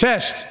been a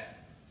test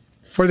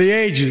for the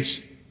ages,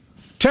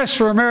 a test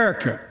for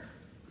America,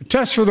 a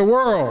test for the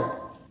world.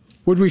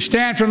 Would we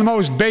stand for the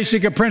most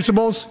basic of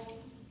principles?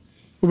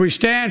 Would we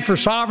stand for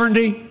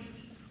sovereignty? Would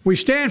we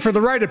stand for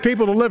the right of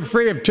people to live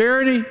free of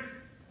tyranny?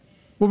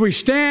 Would we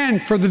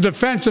stand for the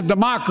defense of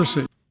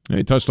democracy?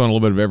 He touched on a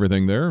little bit of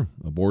everything there: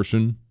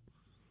 abortion,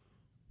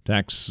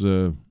 taxes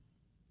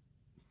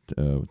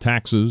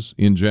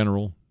in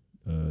general,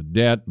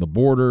 debt, the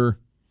border,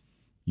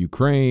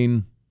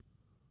 Ukraine,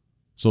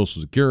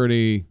 Social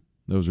Security.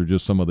 Those are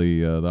just some of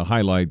the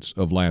highlights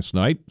of last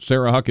night.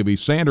 Sarah Huckabee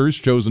Sanders,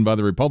 chosen by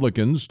the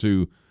Republicans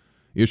to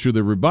issue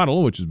the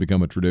rebuttal, which has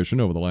become a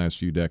tradition over the last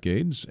few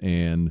decades.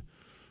 And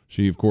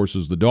she, of course,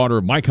 is the daughter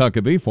of Mike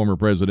Huckabee, former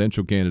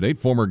presidential candidate,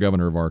 former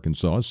governor of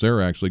Arkansas.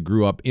 Sarah actually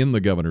grew up in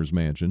the governor's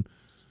mansion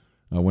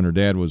when her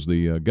dad was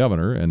the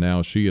governor, and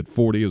now she, at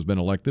 40, has been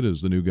elected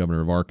as the new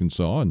governor of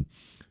Arkansas. And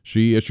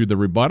she issued the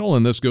rebuttal,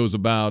 and this goes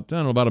about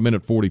a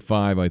minute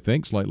 45, I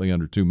think, slightly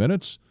under 2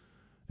 minutes.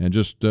 And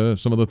just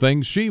some of the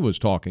things she was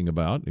talking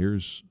about.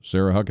 Here's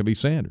Sarah Huckabee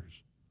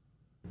Sanders.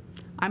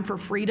 I'm for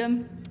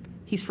freedom.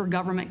 He's for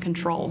government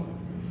control.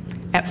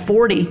 At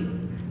 40,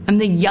 I'm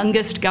the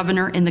youngest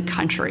governor in the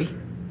country.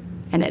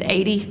 And at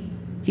 80,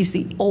 he's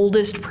the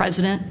oldest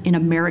president in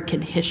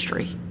American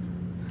history.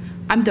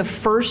 I'm the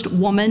first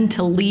woman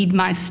to lead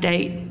my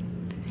state.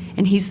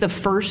 And he's the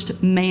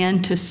first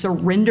man to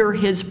surrender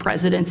his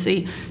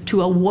presidency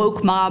to a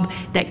woke mob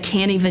that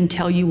can't even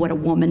tell you what a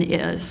woman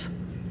is.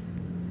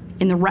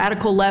 In the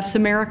radical left's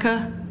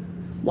America,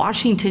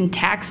 Washington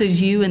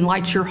taxes you and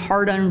lights your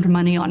hard-earned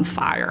money on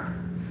fire.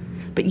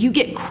 But you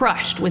get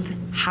crushed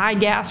with high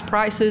gas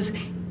prices,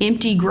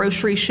 empty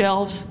grocery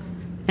shelves,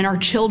 and our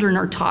children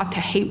are taught to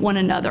hate one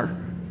another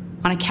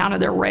on account of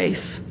their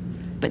race,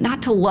 but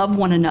not to love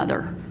one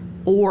another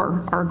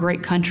or our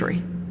great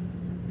country.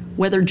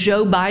 Whether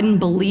Joe Biden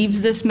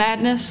believes this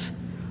madness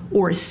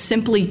or is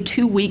simply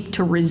too weak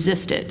to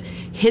resist it,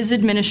 his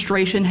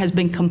administration has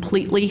been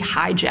completely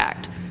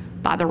hijacked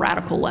by the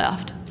radical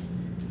left.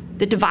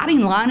 The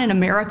dividing line in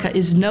America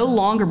is no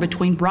longer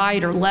between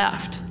right or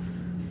left.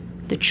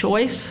 The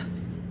choice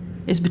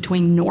is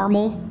between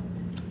normal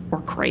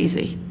or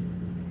crazy.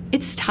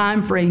 It's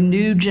time for a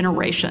new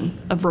generation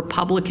of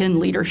Republican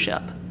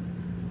leadership.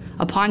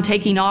 Upon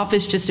taking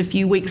office just a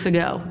few weeks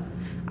ago,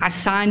 I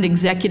signed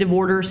executive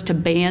orders to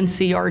ban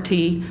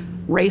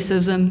CRT,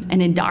 racism,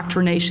 and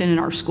indoctrination in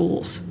our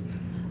schools,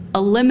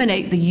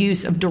 eliminate the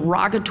use of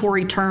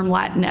derogatory term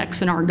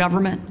Latinx in our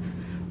government,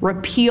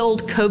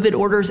 repealed COVID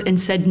orders, and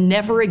said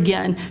never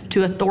again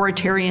to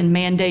authoritarian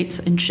mandates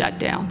and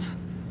shutdowns.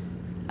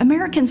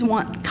 Americans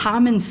want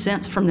common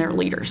sense from their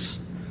leaders.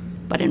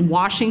 But in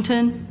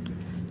Washington,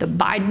 the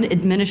Biden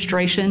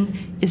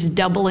administration is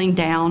doubling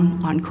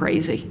down on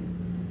crazy.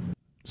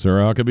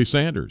 Sarah Huckabee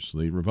Sanders,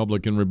 the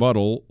Republican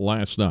rebuttal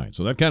last night.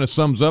 So that kind of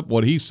sums up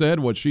what he said,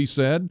 what she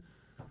said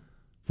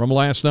from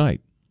last night.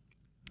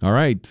 All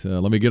right,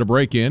 let me get a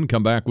break in,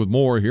 come back with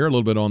more here, a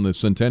little bit on the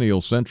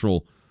Centennial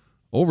Central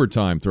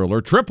overtime thriller,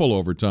 triple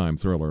overtime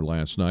thriller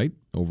last night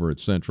over at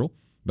Central.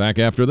 Back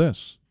after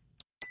this.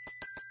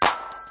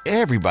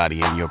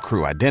 Everybody in your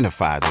crew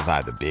identifies as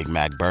either Big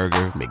Mac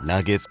Burger,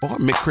 McNuggets, or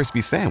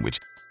McCrispy Sandwich.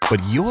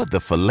 But you're the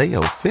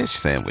Filet-O-Fish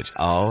Sandwich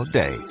all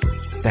day.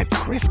 That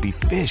crispy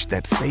fish,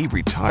 that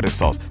savory tartar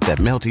sauce, that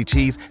melty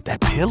cheese,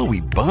 that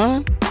pillowy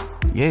bun.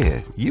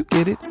 Yeah, you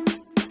get it.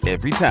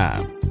 Every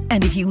time.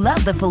 And if you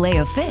love the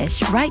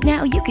Filet-O-Fish, right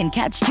now you can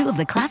catch two of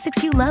the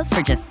classics you love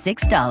for just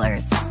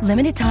 $6.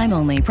 Limited time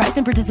only. Price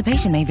and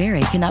participation may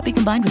vary. Cannot be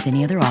combined with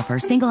any other offer.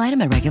 Single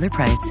item at regular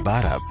price.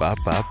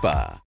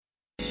 Ba-da-ba-ba-ba.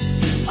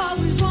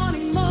 Always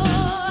wanting more.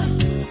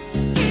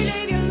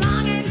 Feeling you're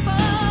longing for.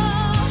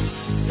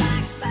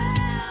 Black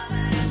velvet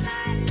and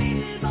that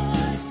little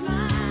boy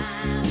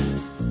smile.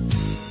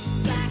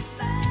 Black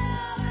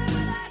velvet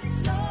with that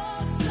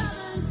slow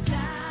southern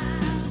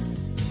style.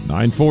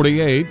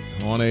 9:48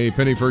 on a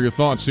penny for your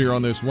thoughts here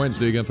on this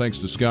Wednesday. Again, thanks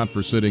to Scott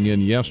for sitting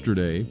in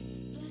yesterday.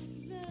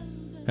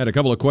 Had a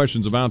couple of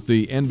questions about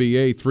the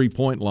NBA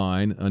three-point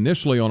line.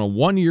 Initially, on a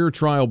one-year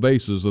trial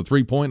basis, the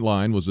three-point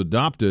line was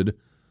adopted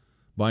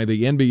by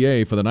the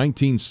NBA for the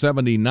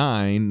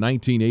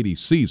 1979-1980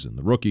 season,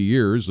 the rookie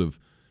years of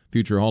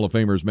future Hall of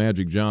Famers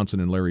Magic Johnson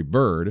and Larry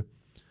Bird.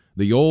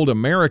 The old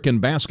American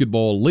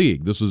Basketball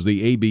League, this is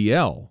the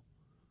ABL,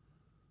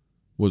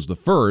 was the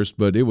first,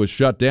 but it was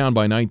shut down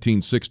by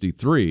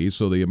 1963,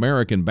 so the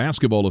American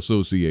Basketball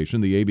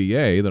Association, the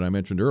ABA, that I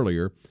mentioned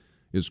earlier,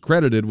 is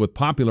credited with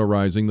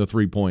popularizing the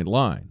three-point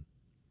line.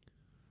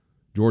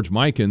 George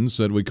Mikan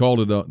said we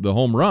called it the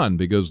home run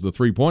because the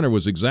three-pointer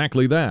was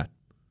exactly that.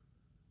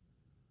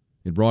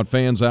 It brought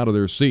fans out of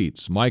their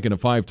seats. Mikan, a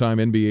five-time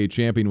NBA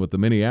champion with the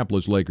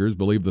Minneapolis Lakers,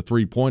 believed the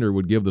three-pointer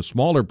would give the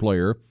smaller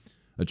player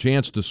a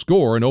chance to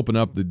score and open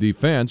up the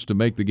defense to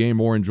make the game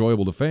more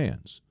enjoyable to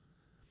fans.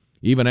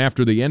 Even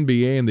after the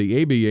NBA and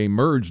the ABA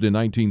merged in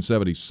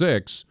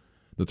 1976,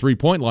 the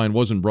three-point line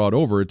wasn't brought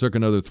over. It took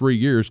another 3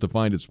 years to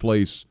find its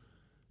place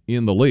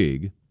in the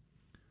league.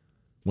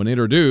 When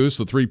introduced,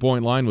 the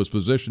three-point line was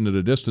positioned at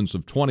a distance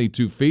of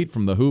 22 feet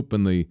from the hoop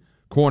in the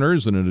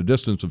corners and at a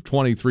distance of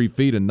 23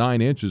 feet and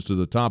 9 inches to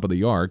the top of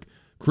the arc.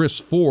 Chris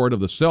Ford of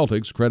the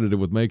Celtics, credited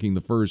with making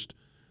the first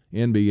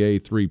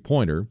NBA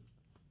three-pointer.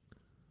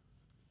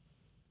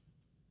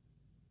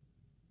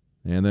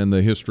 And then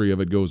the history of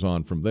it goes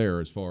on from there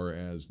as far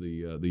as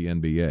the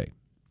NBA.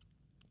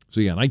 So,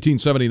 yeah,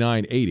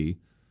 1979-80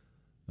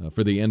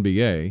 for the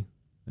NBA,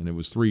 And it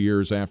was 3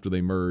 years after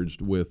they merged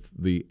with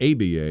the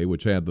ABA,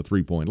 which had the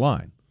three-point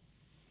line.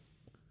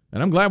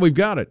 And I'm glad we've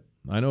got it.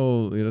 I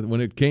know, when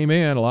it came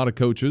in, a lot of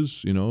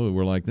coaches,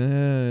 were like,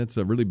 it's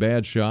a really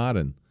bad shot.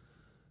 And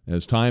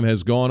as time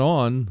has gone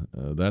on,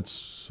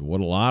 that's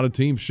what a lot of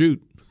teams shoot.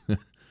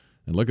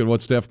 And look at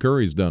what Steph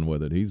Curry's done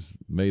with it. He's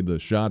made the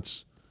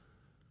shots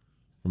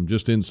from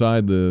just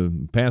inside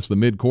past the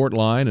midcourt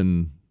line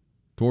and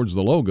towards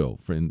the logo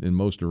in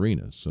most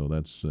arenas. So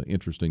that's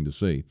interesting to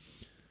see.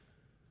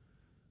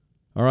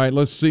 All right,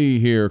 let's see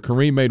here.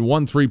 Kareem made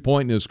 1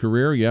 3-point in his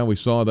career. Yeah, we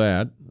saw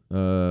that.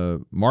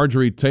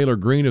 Marjorie Taylor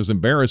Greene is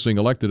embarrassing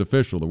elected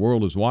official. The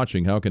world is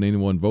watching. How can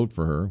anyone vote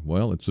for her?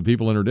 Well, it's the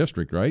people in her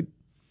district, right,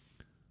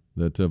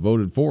 that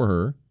voted for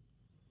her.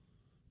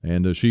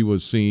 And she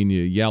was seen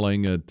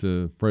yelling at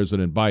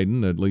President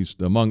Biden, at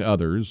least among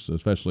others,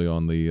 especially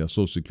on the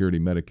Social Security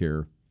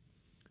Medicare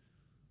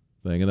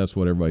thing. And that's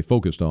what everybody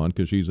focused on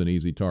because she's an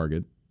easy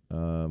target.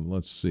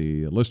 Let's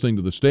see. Listening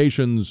to the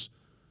station's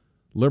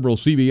liberal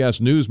CBS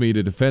News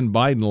media defend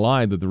Biden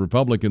lied that the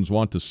Republicans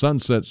want to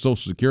sunset Social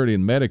Security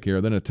and Medicare,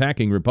 then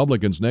attacking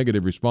Republicans'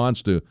 negative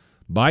response to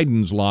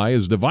Biden's lie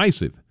is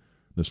divisive,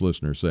 this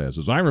listener says.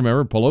 As I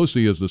remember,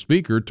 Pelosi, as the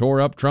speaker, tore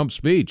up Trump's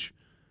speech.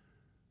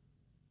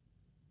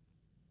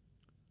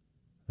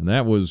 And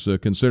that was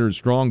considered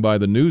strong by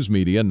the news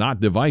media,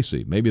 not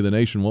divisive. Maybe the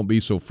nation won't be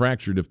so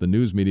fractured if the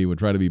news media would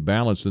try to be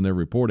balanced in their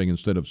reporting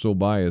instead of so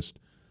biased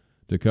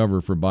to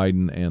cover for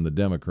Biden and the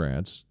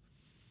Democrats.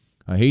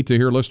 I hate to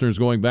hear listeners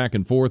going back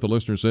and forth. The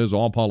listener says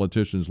all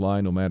politicians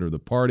lie no matter the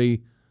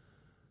party.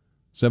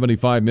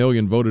 75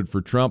 million voted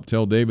for Trump.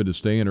 Tell David to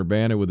stay in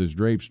Urbana with his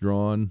drapes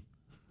drawn.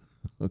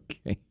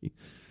 Okay.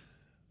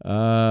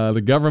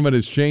 The government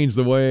has changed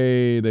the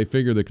way they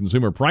figure the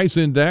consumer price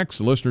index.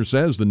 The listener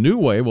says the new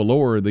way will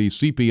lower the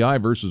CPI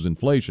versus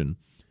inflation.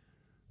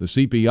 The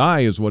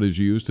CPI is what is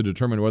used to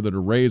determine whether to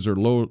raise or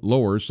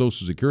lower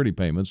Social Security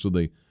payments, so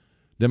the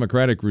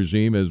Democratic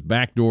regime has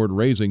backdoored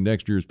raising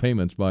next year's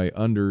payments by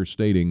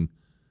understating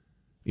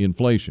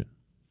inflation.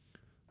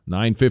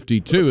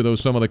 9:52, those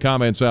are some of the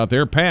comments out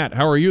there. Pat,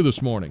 how are you this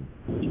morning?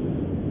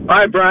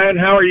 Hi, Brian.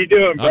 How are you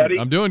doing, buddy?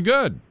 I'm doing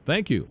good.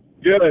 Thank you.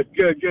 Good.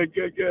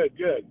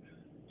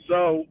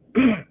 So,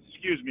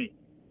 excuse me.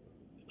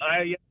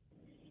 I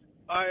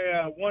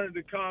wanted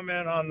to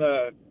comment on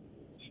the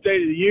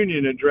State of the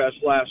Union address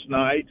last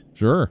night.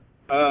 Sure.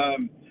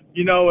 I'm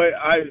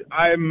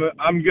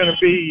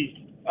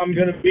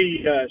going to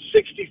be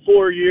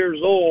 64 years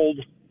old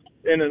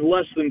in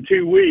less than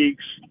 2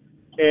 weeks,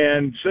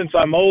 and since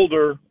I'm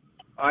older,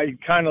 I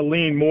kind of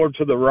lean more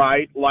to the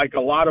right, like a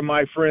lot of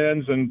my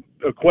friends and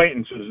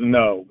acquaintances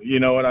know. You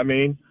know what I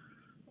mean?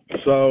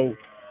 So,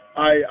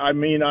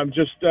 I'm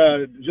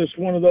just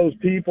one of those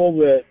people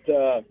that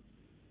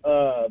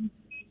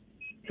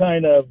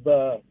kind of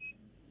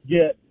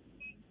get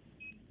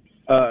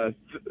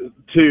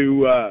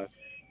to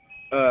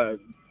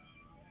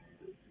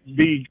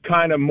be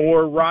kind of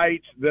more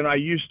right than I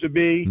used to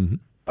be.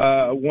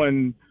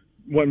 Mm-hmm.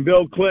 When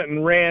Bill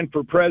Clinton ran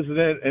for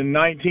president in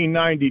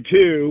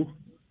 1992,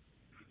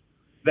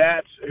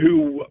 that's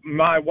who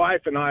my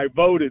wife and I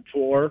voted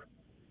for,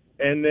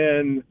 and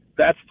then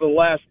that's the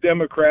last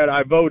Democrat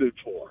I voted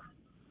for.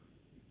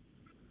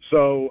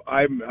 So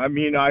I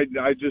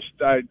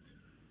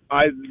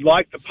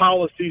like the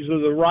policies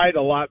of the right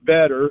a lot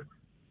better,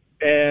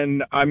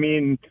 and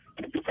Liz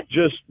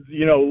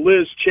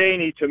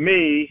Cheney to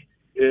me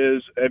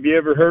is, have you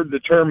ever heard the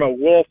term a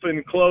wolf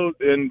in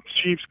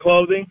sheep's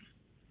clothing?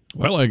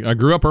 Well, I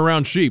grew up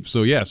around sheep,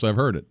 so yes, I've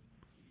heard it.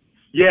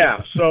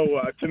 Yeah,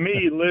 so to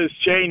me, Liz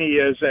Cheney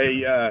is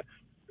a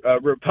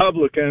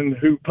Republican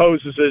who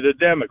poses as a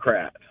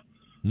Democrat.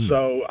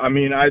 So,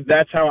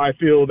 that's how I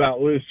feel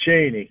about Liz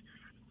Cheney.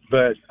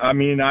 But,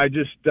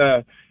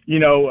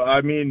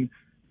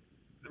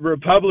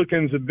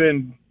 Republicans have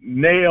been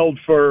nailed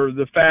for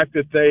the fact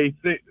that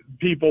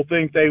people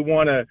think they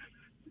want to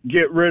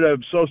get rid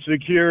of Social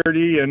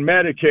Security and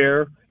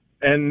Medicare,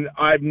 and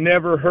I've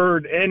never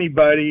heard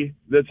anybody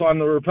that's on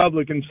the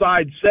Republican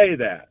side say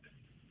that.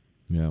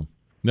 Yeah.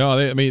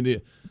 No,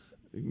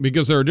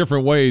 because there are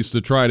different ways to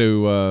try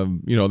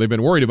to, they've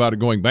been worried about it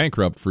going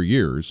bankrupt for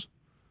years,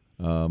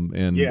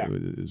 and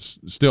it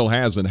still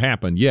hasn't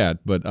happened yet.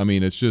 But,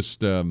 it's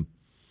just,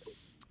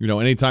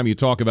 anytime you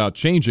talk about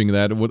changing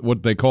that,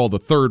 what they call the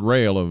third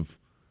rail of,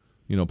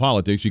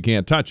 politics, you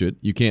can't touch it.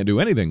 You can't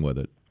do anything with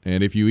it.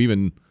 And if you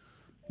even,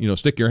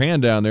 stick your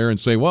hand down there and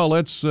say, well,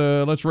 let's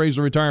raise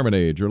the retirement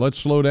age, or let's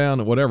slow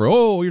down, whatever.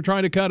 Oh, you're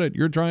trying to cut it.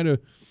 You're trying to,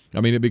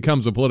 it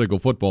becomes a political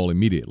football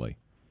immediately.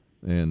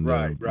 And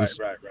right.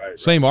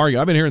 Same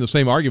argument. I've been hearing the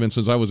same argument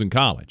since I was in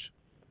college.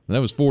 And that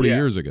was 40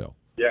 years ago.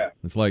 Yeah.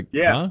 It's like,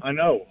 yeah, huh? I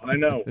know.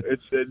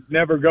 It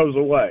never goes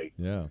away.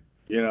 Yeah.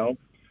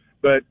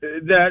 But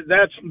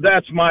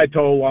that's my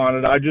toll on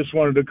it. I just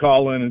wanted to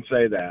call in and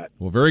say that.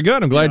 Well, very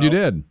good. I'm glad you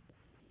did.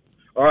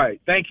 All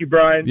right. Thank you,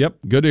 Brian. Yep.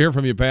 Good to hear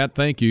from you, Pat.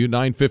 Thank you.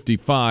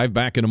 9:55.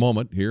 Back in a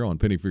moment here on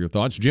Penny for Your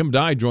Thoughts. Jim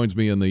Dye joins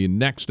me in the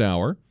next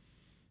hour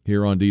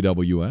here on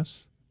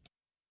DWS.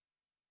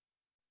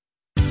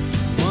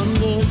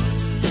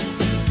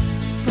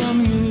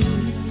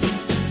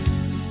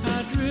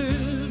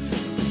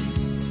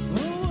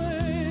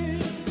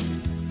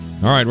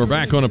 All right, we're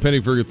back on A Penny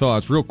for Your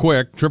Thoughts. Real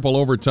quick, triple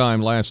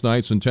overtime last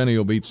night.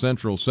 Centennial beat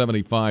Central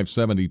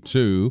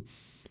 75-72.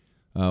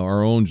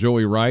 Our own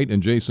Joey Wright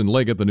and Jason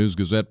Liggett, the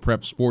News-Gazette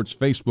Prep Sports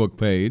Facebook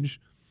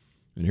page.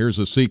 And here's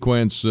a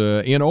sequence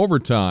in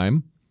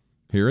overtime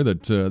here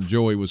that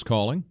Joey was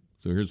calling.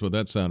 So here's what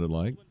that sounded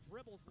like.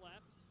 Dribbles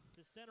left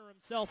to center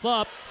himself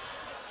up.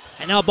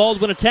 And now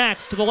Baldwin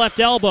attacks to the left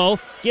elbow.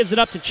 Gives it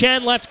up to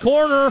Chen, left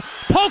corner.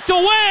 Poked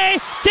away.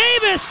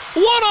 Davis,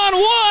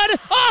 one-on-one.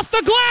 Off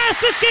the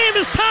glass. This game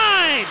is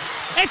tied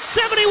at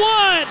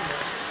 71.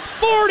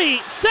 40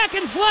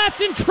 seconds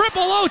left in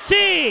triple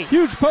OT.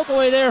 Huge poke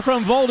away there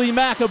from Voldy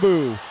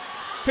Macaboo.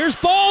 Here's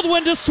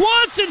Baldwin to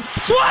Swanson.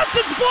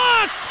 Swanson's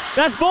blocked.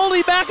 That's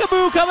Voldy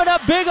Macaboo coming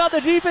up big on the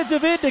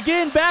defensive end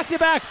again.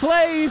 Back-to-back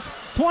plays.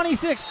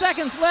 26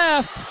 seconds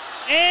left.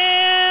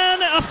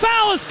 And a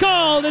foul is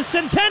called as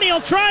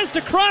Centennial tries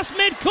to cross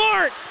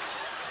midcourt.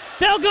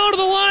 They'll go to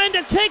the line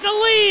to take a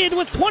lead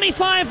with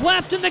 25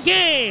 left in the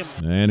game.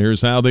 And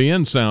here's how the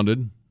end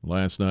sounded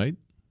last night.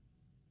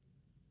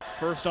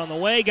 First on the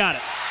way, got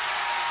it.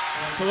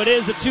 So it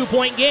is a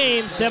 2-point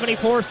game,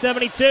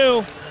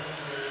 74-72.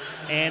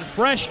 And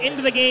fresh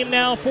into the game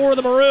now for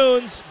the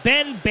Maroons,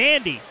 Ben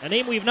Bandy, a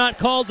name we've not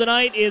called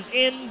tonight, is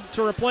in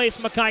to replace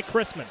Makai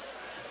Chrisman.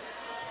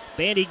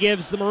 Bandy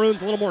gives the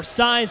Maroons a little more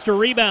size to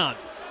rebound.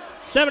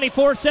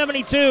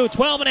 74-72,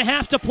 12 and a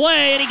half to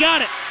play, and he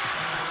got it.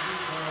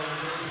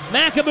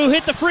 Macaboo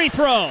hit the free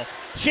throw.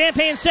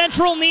 Champaign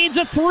Central needs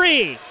a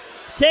three.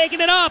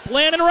 Taking it up,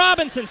 Landon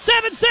Robinson.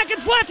 7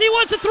 seconds left, he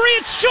wants a three,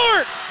 it's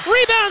short.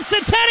 Rebound,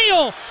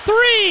 Centennial.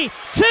 3,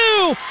 2,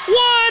 1,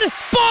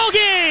 ball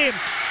game.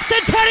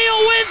 Centennial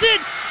wins it.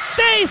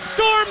 They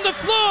storm the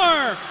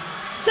floor.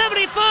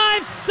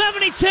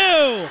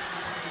 75-72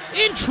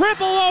 in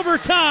triple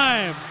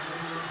overtime.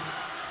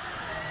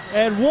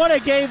 And what a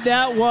game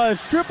that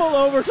was. Triple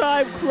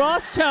overtime,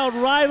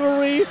 crosstown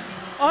rivalry.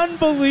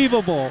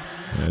 Unbelievable.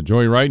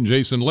 Joey Wright and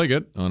Jason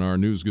Liggett on our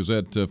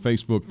News-Gazette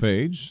Facebook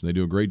page. They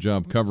do a great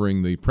job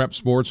covering the prep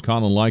sports.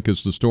 Colin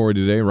Likas, the story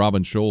today.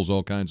 Robin Scholes,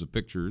 all kinds of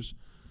pictures.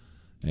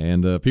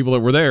 And people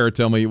that were there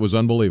tell me it was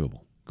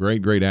unbelievable.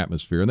 Great, great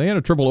atmosphere. And they had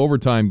a triple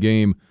overtime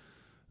game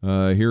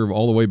here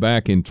all the way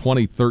back in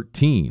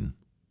 2013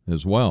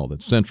 as well.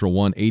 That Central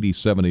won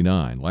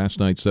 80-79. Last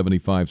night,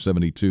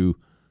 75-72,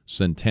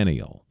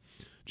 Centennial.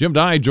 Jim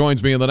Dye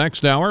joins me in the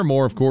next hour.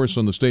 More, of course,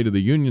 on the State of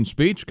the Union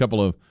speech. A couple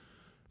of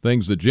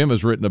things that Jim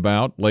has written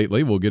about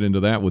lately. We'll get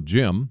into that with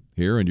Jim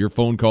here. And your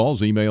phone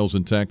calls, emails,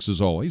 and texts as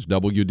always.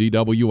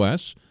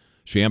 WDWS,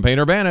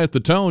 Champaign-Urbana at the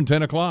Tone,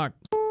 10 o'clock.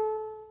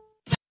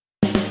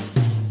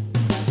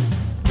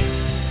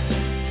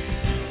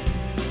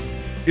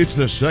 It's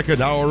the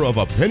second hour of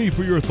A Penny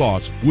for Your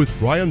Thoughts with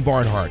Brian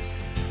Barnhart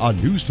on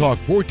News Talk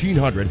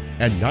 1400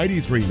 and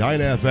 93.9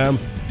 FM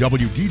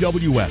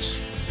WDWS.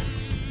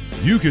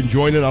 You can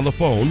join in on the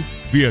phone,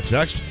 via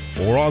text,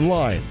 or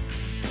online.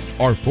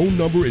 Our phone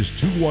number is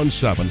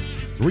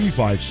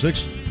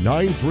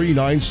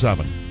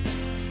 217-356-9397.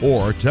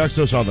 Or text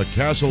us on the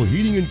Castle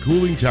Heating and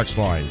Cooling text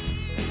line,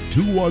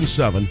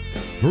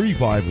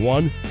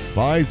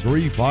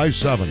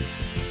 217-351-5357.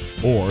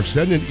 Or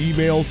send an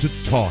email to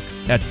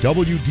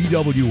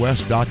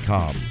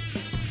talk@wdws.com.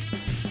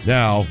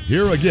 Now,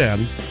 here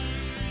again,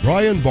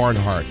 Brian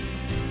Barnhart.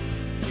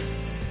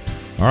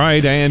 All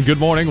right, and good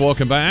morning.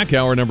 Welcome back.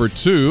 Hour number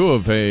 2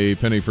 of A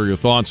Penny for Your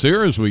Thoughts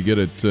here as we get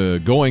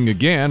it going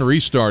again,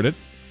 restart it.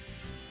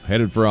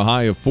 Headed for a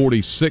high of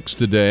 46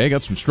 today.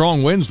 Got some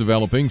strong winds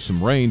developing,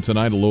 some rain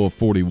tonight, a low of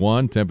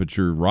 41.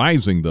 Temperature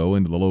rising, though,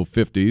 into the low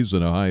 50s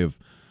and a high of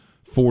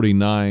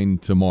 49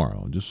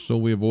 tomorrow. Just so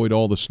we avoid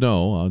all the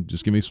snow,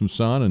 just give me some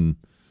sun and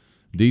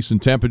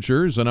decent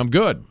temperatures, and I'm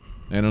good.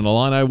 And in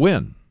Illini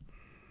win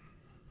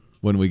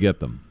when we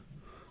get them.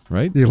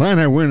 Right? The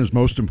Illini win is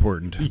most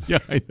important. Yeah,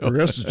 I know. The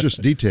rest is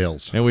just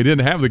details. And we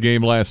didn't have the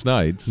game last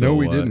night. So, no,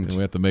 we didn't. We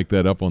have to make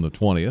that up on the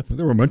 20th.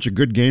 There were a bunch of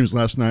good games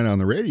last night on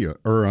the radio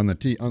or on the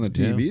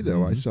TV. Yeah. Though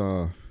Mm-hmm. I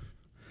saw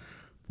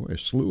a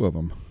slew of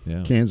them.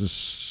 Yeah. Kansas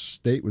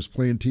State was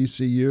playing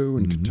TCU,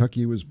 and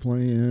Kentucky was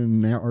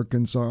playing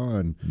Arkansas,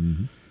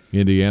 and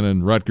Indiana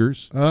and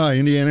Rutgers.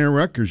 Indiana and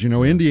Rutgers. You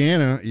know,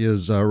 Indiana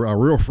is a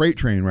real freight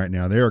train right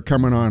now. They are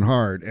coming on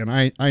hard, and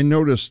I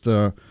noticed.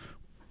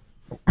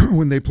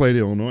 When they played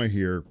Illinois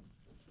here,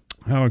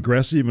 how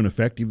aggressive and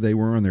effective they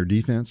were on their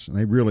defense. And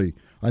they really,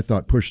 I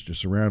thought, pushed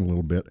us around a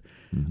little bit,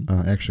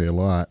 actually a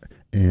lot.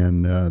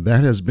 And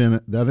that has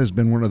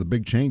been one of the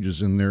big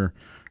changes in their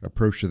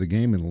approach to the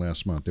game in the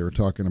last month. They were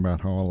talking about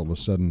how all of a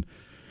sudden,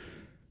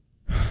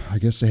 I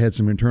guess they had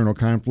some internal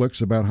conflicts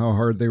about how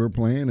hard they were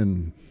playing,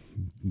 and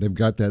they've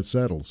got that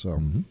settled.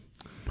 So.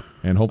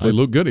 And hopefully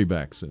Luke Goody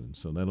back soon,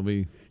 so that'll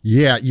be...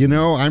 Yeah, you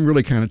know, I'm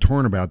really kind of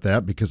torn about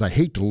that because I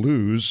hate to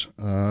lose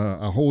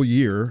a whole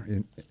year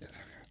in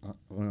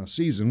a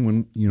season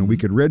when, you know, we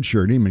could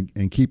redshirt him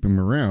and keep him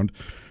around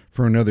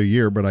for another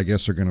year, but I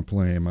guess they're going to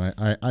play him.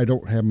 I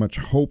don't have much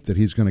hope that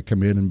he's going to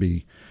come in and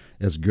be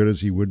as good as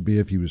he would be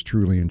if he was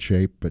truly in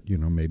shape, but, you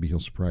know, maybe he'll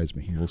surprise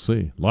me. We'll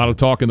see. A lot of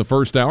talk in the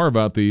first hour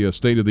about the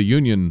State of the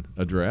Union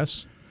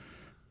address.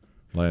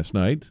 last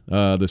night.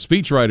 The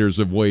speechwriters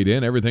have weighed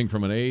in, everything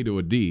from an A to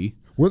a D.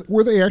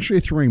 Were they actually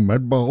throwing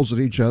mud balls at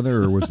each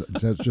other, or was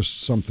that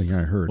just something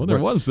I heard? Well, there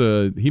was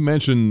he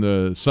mentioned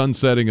the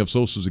sunsetting of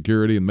Social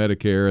Security and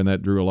Medicare, and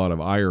that drew a lot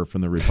of ire from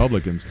the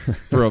Republicans.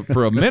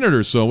 for a minute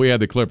or so, we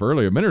had the clip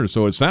earlier, a minute or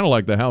so, it sounded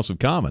like the House of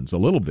Commons a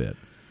little bit.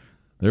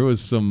 There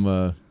was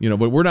some,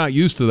 but we're not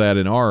used to that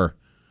in our,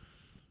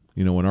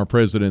 when our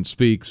president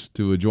speaks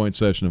to a joint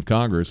session of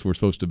Congress, we're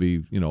supposed to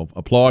be,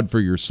 applaud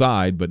for your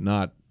side, but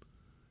not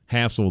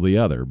hassle the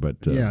other.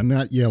 But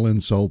not yell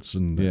insults,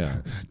 and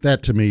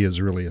that to me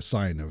is really a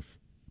sign of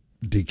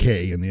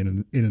decay in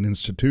an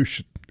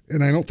institution,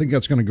 and I don't think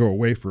that's going to go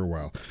away for a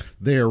while.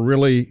 They are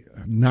really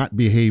not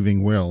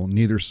behaving well,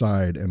 neither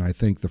side, and I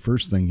think the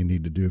first thing you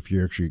need to do if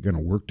you're actually going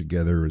to work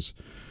together is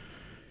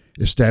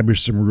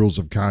establish some rules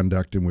of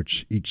conduct in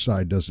which each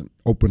side doesn't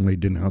openly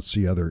denounce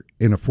the other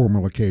in a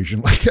formal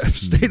occasion like a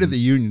State of the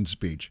Union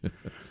speech.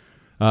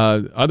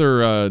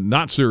 Other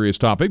not serious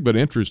topic, but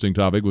interesting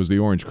topic was the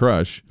Orange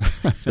Crush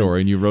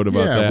story, and you wrote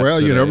about that. Well,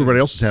 everybody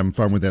else is having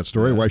fun with that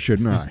story. Why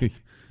shouldn't I?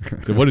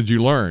 So what did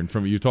you learn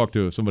from it? You talked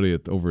to somebody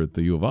over at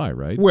the U of I,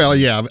 right?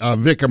 Well,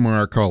 Vic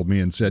Amar called me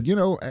and said,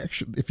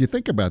 actually, if you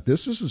think about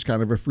this is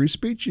kind of a free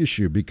speech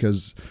issue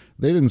because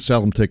they didn't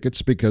sell them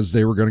tickets because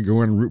they were going to go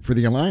and root for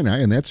the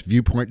Illini, and that's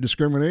viewpoint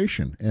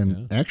discrimination.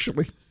 And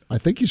actually, I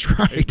think he's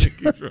right.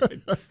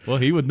 Well,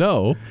 he would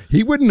know.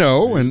 He would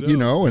know, and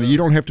you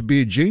don't have to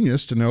be a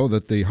genius to know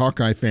that the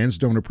Hawkeye fans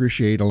don't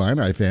appreciate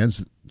Illini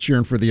fans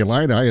cheering for the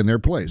Illini in their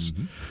place.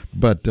 Mm-hmm.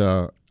 But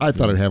I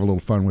thought I'd have a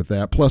little fun with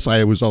that. Plus,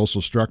 I was also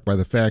struck by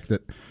the fact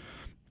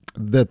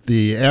that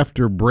the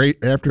after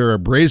a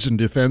brazen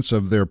defense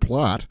of their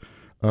plot,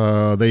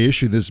 they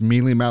issued this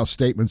mealy-mouthed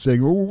statement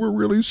saying, "Oh, we're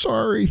really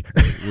sorry.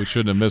 We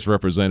shouldn't have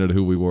misrepresented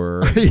who we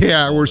were."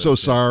 We're so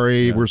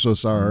sorry. Yeah. We're so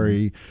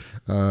sorry.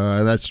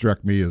 That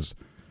struck me as,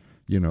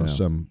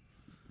 some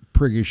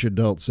priggish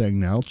adult saying,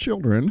 "Now,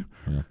 children."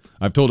 Yeah.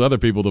 I've told other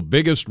people the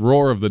biggest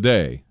roar of the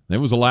day. It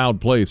was a loud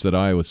place at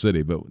Iowa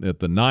City, but at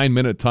the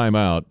 9-minute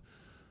timeout,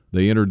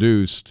 they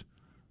introduced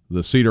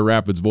the Cedar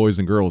Rapids Boys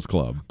and Girls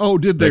Club. Oh,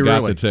 did they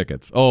got really? The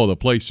tickets. Oh, the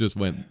place just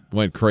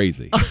went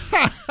crazy.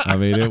 I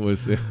mean, it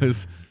was.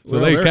 So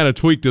they kind of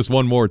tweaked us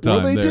one more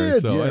time. Well, they there.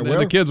 did. So, and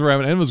the kids were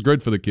having, and it was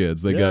good for the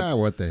kids. They got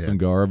what they some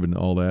garb and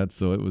all that,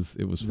 so it was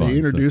fun. They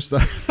introduced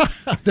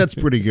that's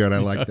pretty good. I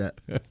like that.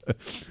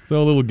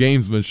 So a little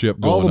gamesmanship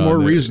going on. All the more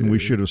there. reason we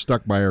should have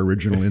stuck by our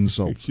original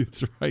insults.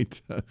 That's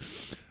right.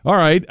 All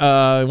right,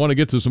 I want to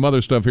get to some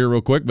other stuff here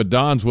real quick, but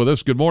Don's with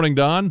us. Good morning,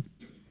 Don.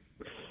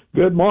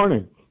 Good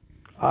morning.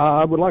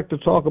 I would like to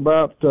talk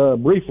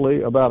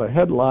briefly about a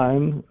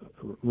headline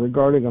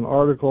regarding an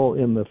article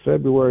in the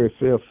February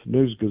 5th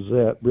News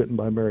Gazette written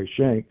by Mary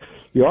Shank.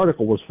 The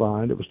article was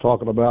fine. It was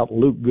talking about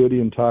Luke Goody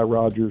and Ty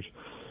Rogers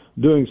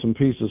doing some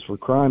pieces for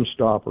Crime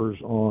Stoppers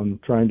on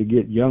trying to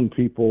get young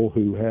people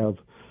who have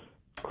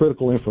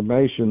critical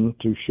information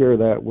to share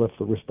that with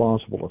the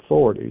responsible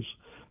authorities,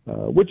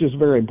 which is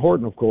very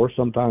important, of course.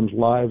 Sometimes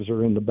lives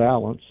are in the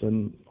balance,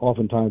 and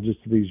oftentimes it's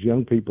these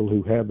young people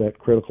who have that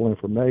critical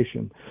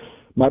information.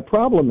 My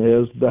problem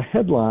is the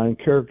headline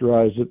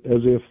characterized it as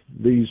if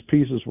these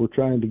pieces were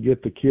trying to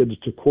get the kids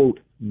to,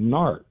 quote,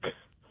 narc.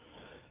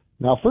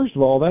 Now, first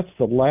of all, that's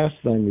the last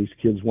thing these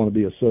kids want to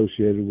be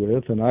associated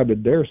with, and I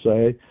would dare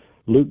say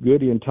Luke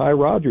Goody and Ty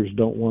Rogers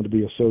don't want to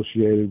be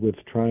associated with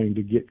trying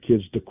to get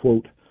kids to,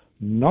 quote,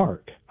 narc.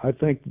 I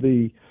think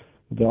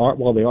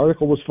while the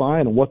article was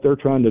fine and what they're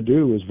trying to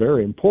do is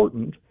very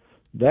important,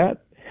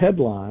 that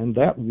headline,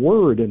 that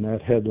word in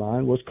that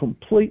headline was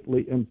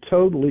completely and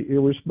totally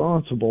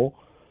irresponsible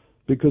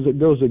because it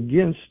goes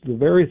against the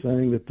very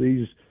thing that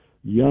these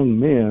young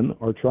men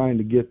are trying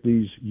to get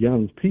these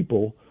young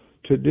people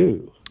to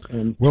do.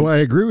 And well, I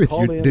agree with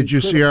you. Did you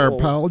see our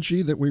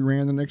apology that we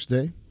ran the next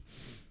day?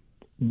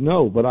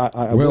 No, but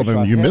I well, wish then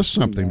I you had missed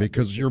seen something that.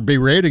 because you're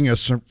berating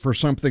us for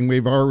something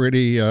we've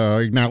already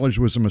acknowledged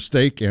was a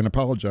mistake and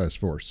apologized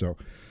for. So,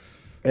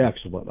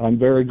 excellent. I'm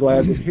very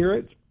glad to hear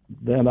it.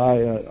 Then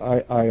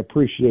I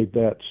appreciate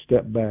that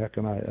step back,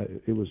 and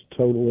it was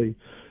totally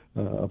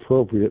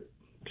appropriate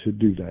to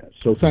do that.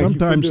 So thank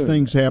sometimes you for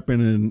doing things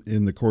happen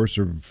in the course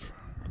of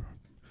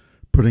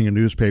putting a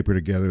newspaper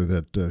together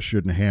that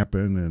shouldn't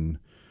happen, and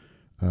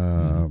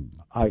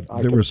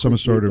there was some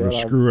sort of a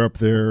screw up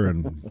there,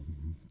 and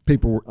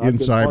people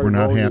inside were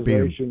not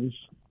happy.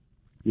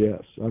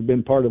 Yes, I've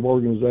been part of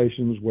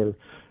organizations where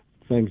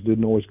things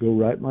didn't always go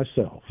right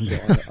myself. So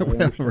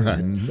I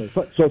understand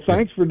that. So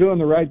thanks for doing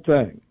the right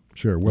thing.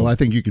 Sure. Well, I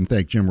think you can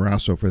thank Jim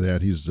Rosso for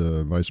that. He's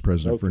the vice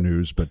president for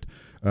news, but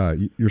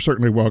you're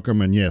certainly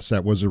welcome. And yes,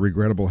 that was a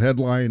regrettable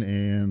headline,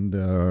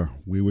 and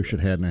we wish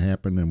it hadn't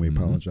happened, and we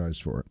apologize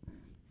for it.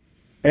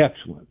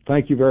 Excellent.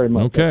 Thank you very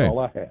much. Okay. That's all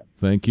I had.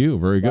 Thank you.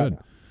 Very good.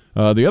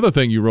 The other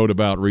thing you wrote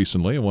about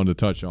recently I wanted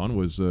to touch on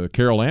was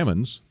Carol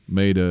Ammons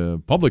made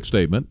a public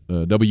statement,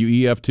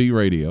 WEFT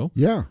radio,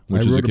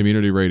 which is a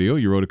community radio.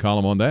 You wrote a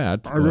column on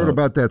that. I wrote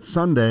about that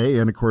Sunday,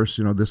 and of course,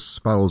 this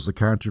follows the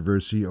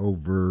controversy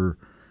over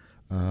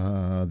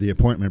the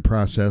appointment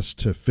process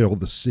to fill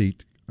the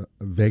seat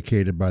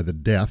vacated by the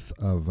death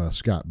of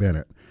Scott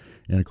Bennett.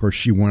 And, of course,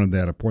 she wanted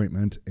that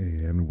appointment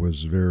and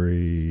was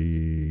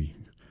very,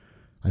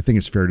 I think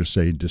it's fair to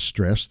say,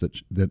 distressed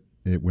that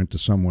it went to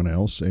someone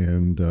else.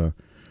 And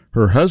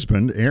her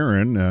husband,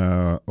 Aaron,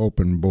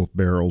 opened both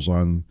barrels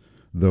on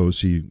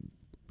those he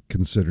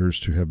considers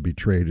to have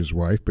betrayed his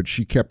wife, but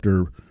she kept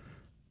her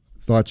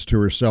thoughts to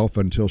herself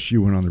until she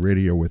went on the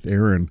radio with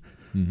Aaron.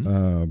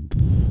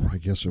 I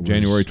guess it was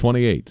January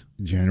 28th.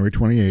 January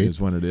 28th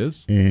is when it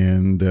is.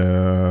 And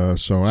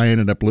so I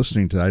ended up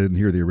listening to, I didn't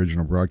hear the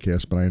original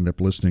broadcast, but I ended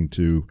up listening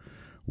to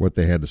what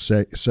they had to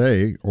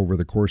say over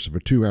the course of a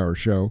 2-hour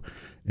show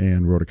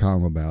and wrote a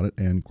column about it.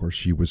 And, of course,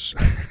 she was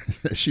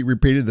she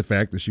repeated the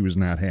fact that she was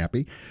not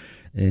happy.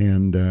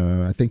 And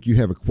I think you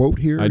have a quote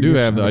here. I do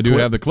have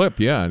the clip.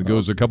 Yeah, it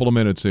goes a couple of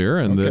minutes here,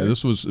 and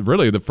this was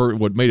really the first.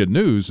 What made it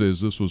news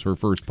is this was her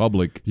first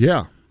public.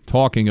 Yeah.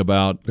 Talking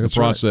about That's the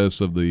process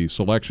of the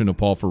selection of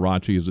Paul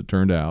Faraci, as it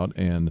turned out,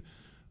 and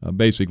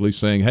basically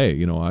saying,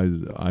 "Hey,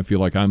 I feel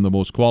like I'm the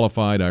most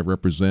qualified. I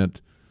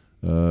represent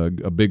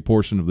a big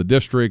portion of the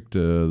district,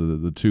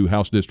 the 2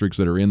 House districts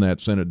that are in that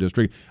Senate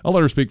district." I'll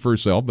let her speak for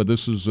herself, but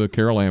this is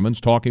Carol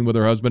Ammons talking with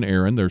her husband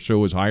Aaron. Their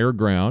show is Higher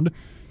Ground.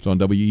 It's on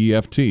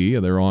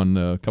WEFT. They're on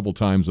a couple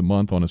times a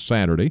month on a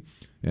Saturday.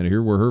 And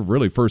here were her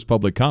really first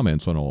public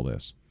comments on all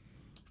this.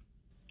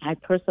 I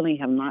personally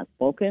have not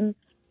spoken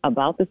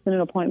about the Senate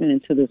appointment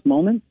until this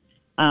moment.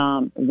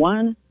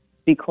 One,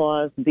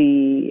 because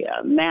the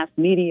mass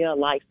media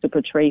likes to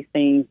portray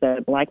things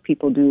that Black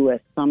people do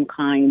as some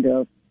kind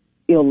of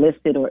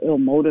ill-listed or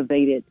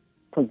ill-motivated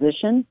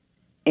position.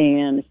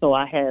 And so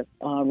I have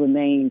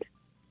remained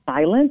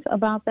silent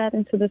about that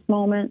until this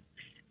moment.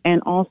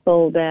 And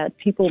also that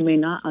people may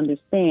not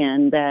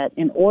understand that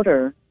in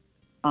order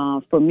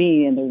for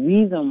me, and the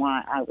reason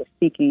why I was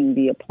seeking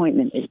the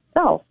appointment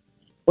itself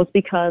was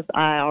because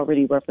I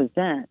already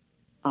represent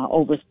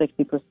over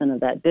 60%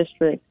 of that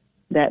district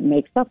that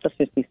makes up the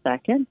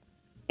 52nd.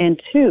 And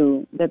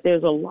 2, that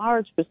there's a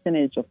large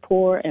percentage of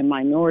poor and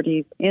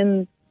minorities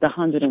in the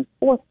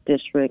 104th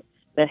district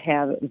that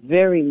have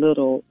very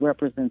little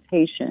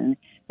representation.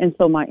 And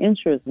so my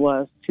interest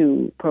was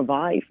to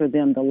provide for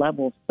them the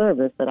level of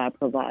service that I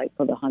provide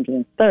for the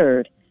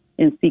 103rd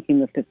in seeking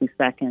the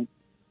 52nd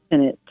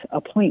Senate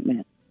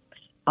appointment.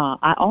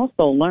 I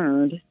also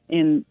learned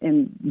in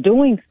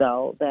doing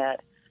so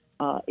that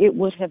it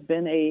would have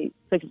been a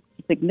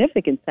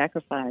significant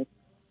sacrifice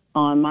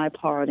on my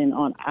part and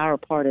on our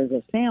part as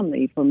a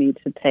family for me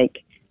to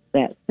take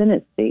that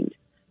Senate seat.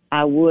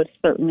 I would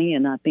certainly,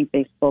 and I think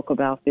they spoke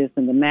about this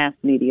in the mass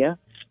media,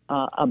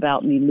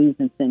 about me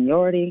losing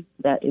seniority.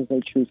 That is a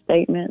true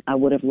statement. I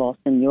would have lost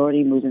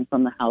seniority moving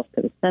from the House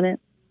to the Senate.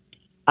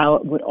 I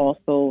would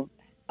also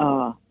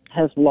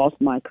have lost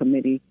my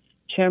committee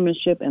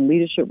chairmanship and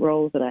leadership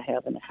roles that I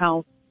have in the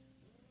House.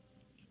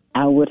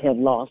 I would have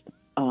lost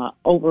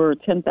over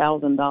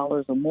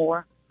 $10,000 or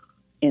more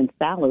in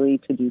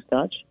salary to do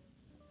such.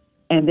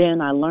 And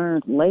then I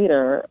learned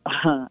later,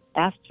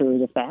 after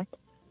the fact,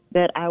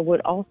 that I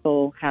would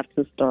also have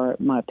to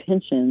start my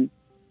pension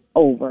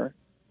over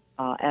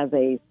as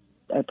a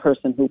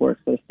person who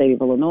works for the state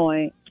of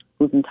Illinois,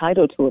 who's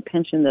entitled to a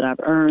pension that I've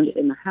earned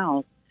in the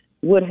House,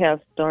 would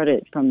have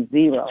started from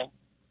zero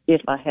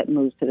if I had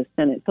moved to the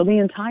Senate. So the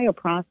entire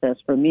process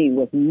for me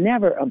was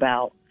never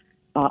about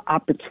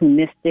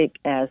opportunistic,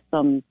 as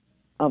some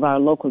of our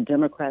local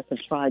Democrats have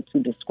tried to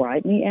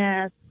describe me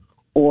as,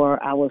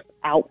 or I was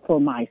out for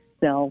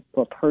myself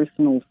for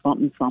personal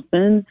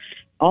something.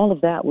 All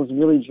of that was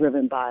really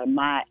driven by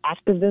my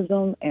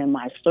activism and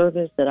my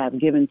service that I've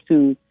given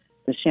to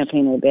the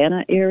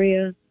Champaign-Urbana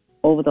area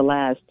over the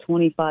last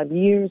 25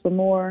 years or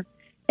more,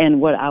 and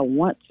what I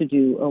want to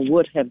do or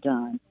would have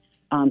done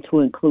to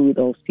include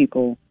those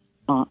people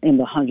in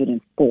the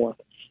 104th.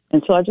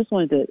 And so I just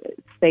wanted to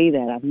say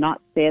that. I've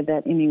not said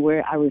that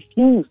anywhere. I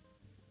refuse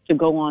to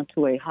go on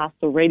to a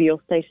hostile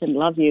radio station.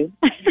 Love you.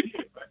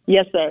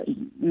 Yes, sir.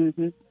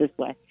 This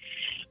way.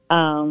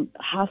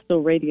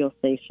 Hostile radio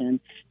station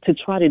to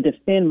try to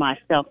defend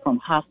myself from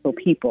hostile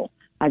people.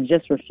 I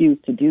just refuse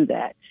to do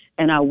that.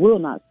 And I will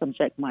not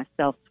subject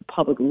myself to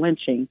public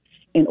lynching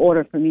in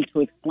order for me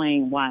to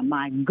explain why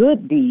my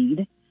good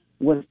deed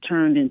was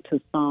turned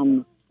into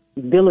some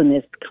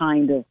villainous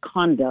kind of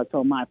conduct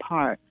on my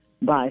part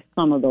by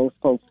some of those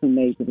folks who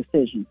made the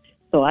decision.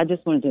 So I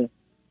just wanted to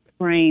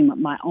frame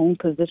my own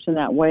position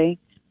that way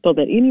so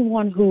that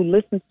anyone who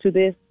listens to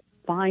this,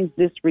 finds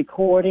this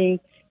recording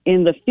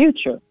in the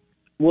future,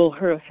 will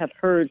have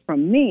heard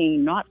from me,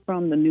 not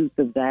from the News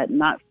Gazette,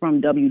 not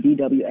from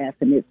WDWS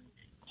and its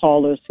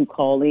callers who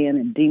call in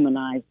and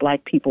demonize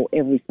Black people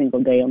every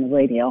single day on the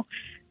radio.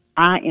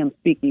 I am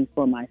speaking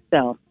for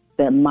myself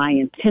that my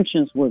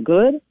intentions were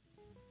good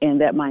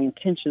and that my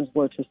intentions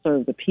were to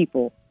serve the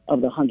people of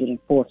the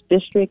 104th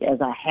District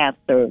as I have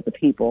served the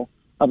people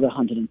of the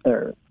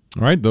 103rd.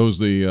 All right, those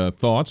the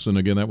thoughts, and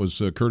again, that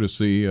was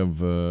courtesy of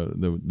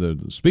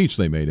the speech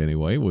they made.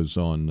 Anyway, was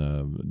on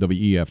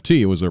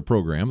WEFT. It was their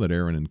program that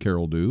Aaron and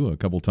Carol do a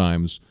couple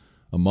times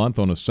a month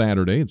on a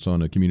Saturday. It's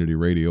on a community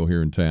radio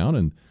here in town,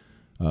 and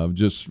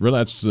Just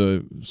that's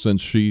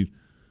since she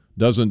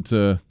doesn't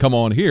come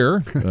on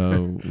here,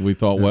 we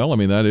thought, well, I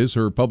mean, that is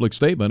her public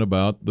statement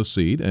about the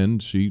seat,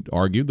 and she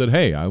argued that,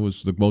 hey, I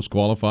was the most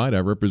qualified. I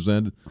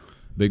represent a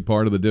big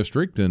part of the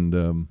district,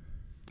 and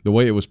the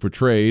way it was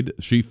portrayed,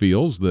 she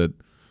feels that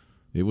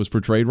it was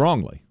portrayed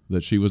wrongly,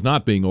 that she was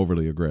not being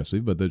overly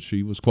aggressive, but that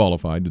she was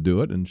qualified to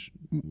do it. And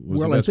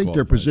well, I think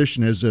their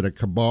position is that a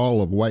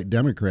cabal of white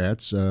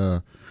Democrats,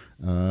 led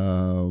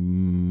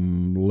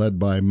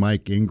by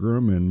Mike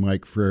Ingram and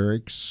Mike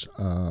Frerichs,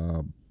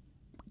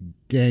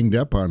 ganged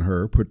up on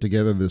her, put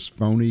together this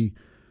phony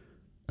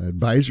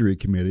advisory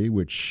committee,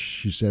 which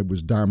she said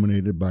was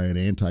dominated by an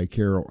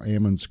anti-Carol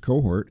Ammons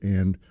cohort,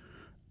 and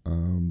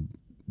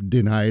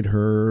denied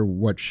her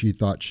what she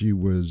thought she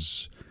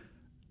was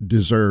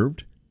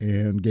deserved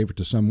and gave it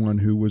to someone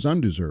who was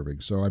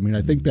undeserving. So, I mean,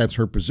 I think that's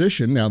her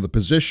position. Now, the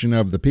position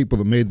of the people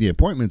that made the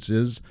appointments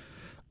is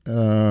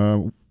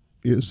that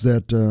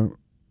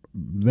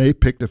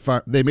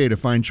they made a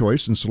fine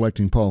choice in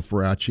selecting Paul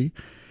Faraci,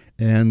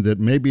 and that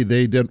maybe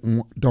they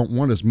don't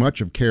want as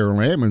much of Carol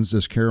Ammons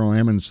as Carol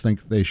Ammons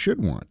think they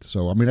should want.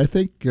 So, I mean, I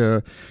think,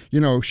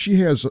 she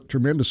has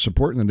tremendous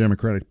support in the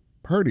Democratic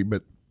Party,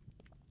 but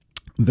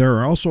there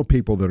are also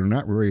people that are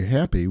not very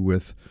happy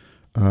with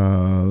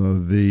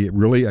the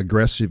really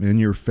aggressive,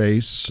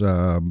 in-your-face,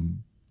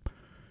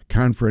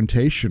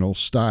 confrontational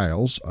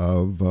styles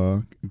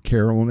of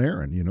Carol and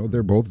Aaron.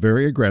 They're both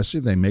very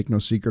aggressive. They make no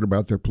secret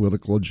about their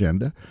political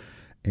agenda,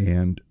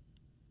 and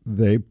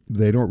they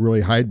don't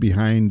really hide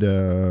behind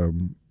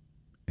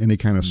any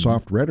kind of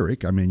soft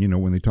rhetoric. I mean,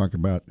 when they talk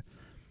about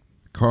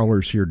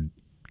callers here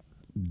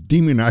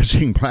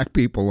demonizing black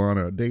people on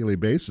a daily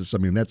basis, I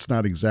mean, that's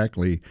not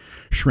exactly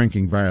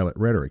shrinking violet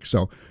rhetoric.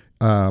 So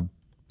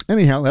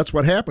anyhow, that's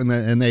what happened,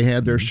 and they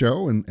had their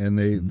show, and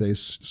they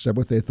said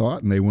what they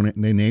thought, and they went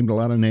and they named a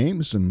lot of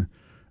names, and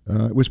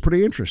it was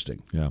pretty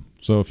interesting. Yeah.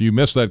 So if you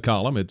missed that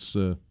column, it's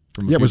from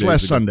it was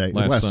last ago. Sunday.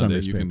 Last Sunday,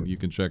 you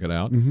can check it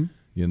out in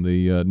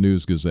the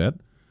News Gazette.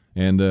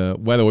 And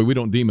by the way, we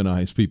don't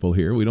demonize people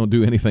here. We don't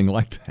do anything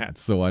like that.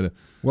 So I don't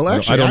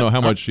know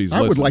how much she's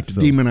listened. I would like to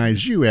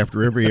demonize you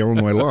after every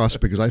Illinois loss,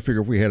 because I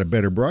figure if we had a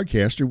better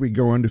broadcaster, we'd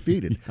go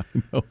undefeated. Yeah,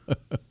 I know.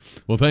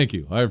 Well, thank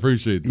you. I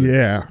appreciate that.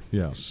 Yeah.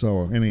 Yeah.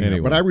 So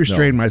anyway, but I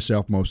restrain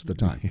myself most of the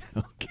time.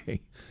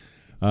 Okay.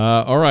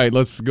 All right,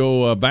 let's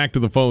go back to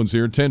the phones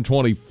here.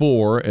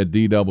 1024 at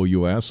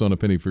DWS on A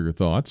Penny for Your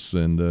Thoughts.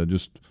 And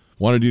just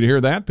wanted you to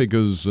hear that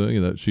because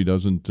she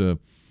doesn't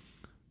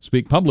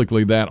speak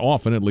publicly that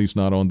often, at least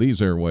not on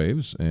these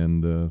airwaves,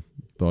 and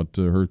thought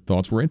her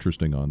thoughts were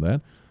interesting on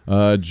that.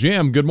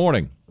 Jim, good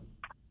morning.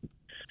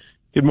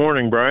 Good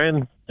morning,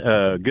 Brian.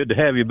 Good to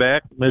have you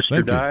back,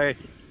 Mr. Dye.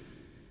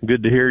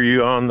 Good to hear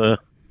you on the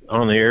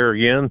air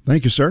again.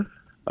 Thank you, sir.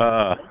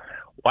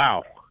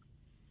 Wow.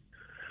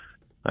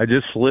 I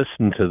just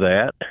listened to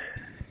that.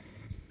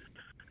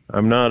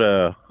 I'm not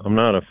a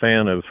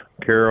fan of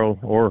Carol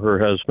or her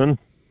husband,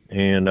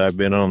 and I've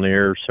been on the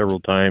air several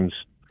times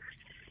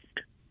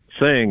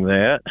saying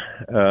that.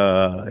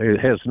 It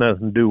has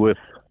nothing to do with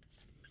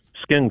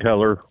skin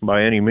color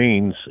by any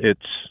means.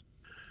 It's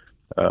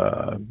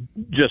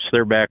just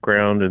their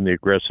background and the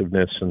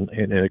aggressiveness and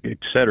et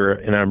cetera.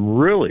 And I'm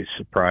really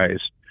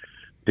surprised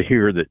to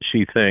hear that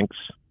she thinks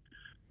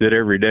that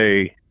every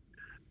day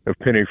of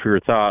Penny for Your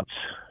Thoughts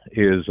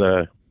is,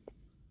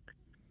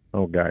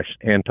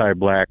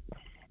 anti-black.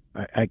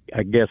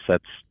 I guess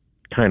that's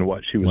kind of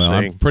what she was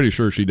saying. I'm pretty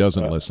sure she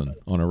doesn't listen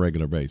on a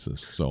regular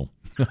basis. So,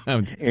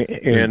 I've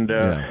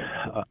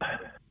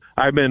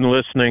been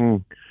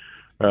listening.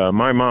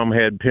 My mom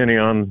had Penny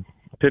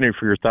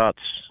for Your Thoughts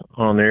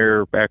on the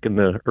air back in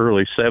the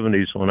early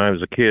 70s when I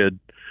was a kid,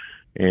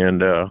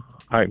 and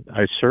I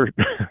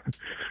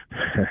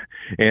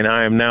and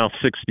I am now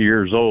 60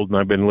 years old, and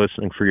I've been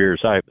listening for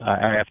years. I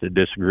have to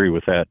disagree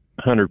with that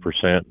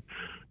 100%.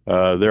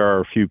 There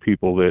are a few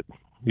people that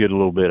get a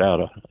little bit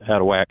out of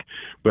whack,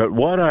 but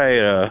what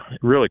I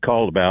really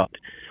called about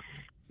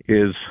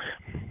is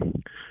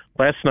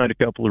last night a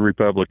couple of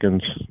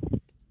Republicans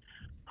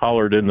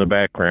hollered in the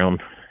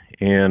background,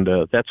 and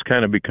that's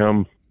kind of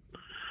become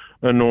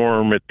a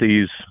norm at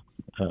these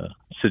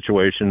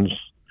situations.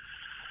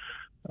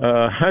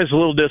 I was a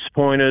little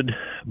disappointed,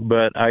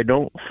 but I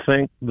don't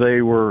think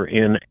they were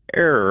in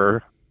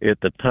error at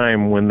the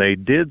time when they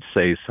did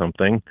say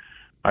something.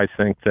 I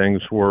think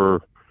things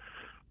were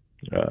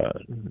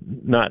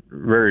not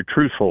very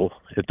truthful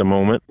at the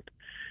moment.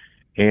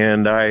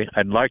 And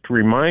I'd like to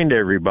remind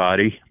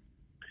everybody,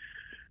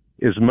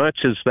 as much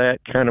as that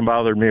kind of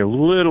bothered me a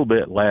little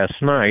bit last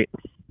night,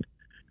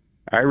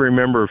 I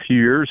remember a few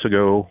years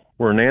ago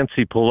where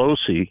Nancy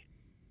Pelosi,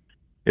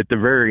 at the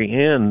very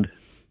end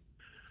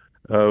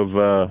of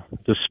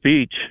the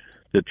speech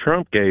that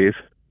Trump gave,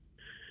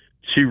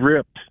 she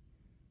ripped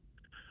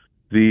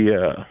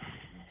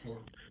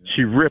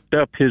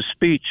up his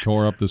speech.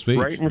 Tore up the speech.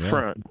 Right in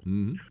front.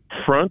 Mm-hmm.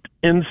 Front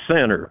and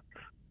center.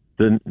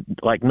 The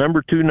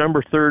number 2,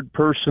 number 3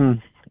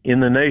 person in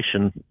the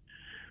nation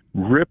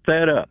ripped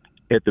that up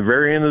at the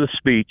very end of the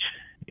speech.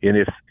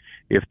 And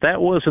If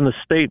that wasn't a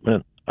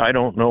statement, I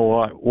don't know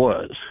what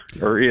was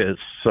or is.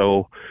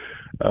 So,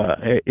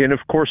 and of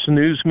course, the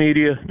news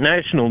media,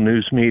 national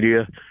news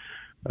media,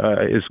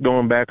 is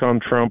going back on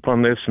Trump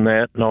on this and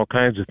that and all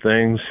kinds of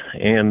things.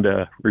 And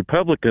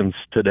Republicans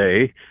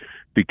today,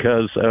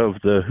 because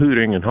of the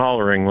hooting and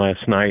hollering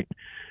last night,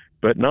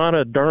 but not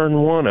a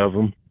darn one of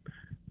them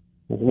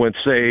would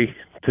say,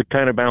 to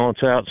kind of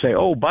balance out, say,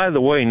 oh, by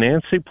the way,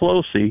 Nancy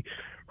Pelosi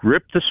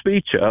ripped the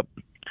speech up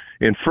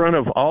in front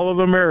of all of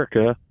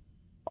America,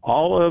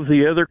 all of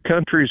the other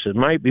countries that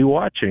might be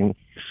watching.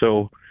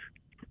 So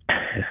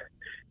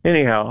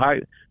anyhow,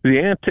 the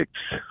antics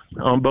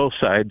on both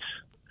sides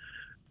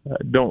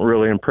don't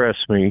really impress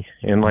me.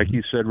 And like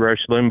you said, Rush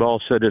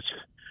Limbaugh said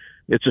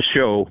it's a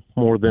show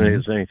more than it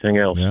is anything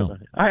else. Yeah.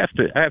 I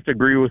have to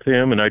agree with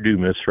him, and I do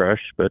miss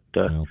Rush, but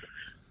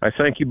I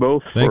thank you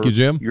both Thank for you,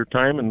 Jim. your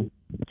time and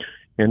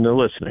the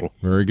listening.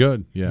 Very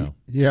good. Yeah.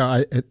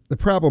 Yeah, the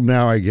problem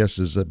now, I guess,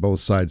 is that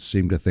both sides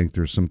seem to think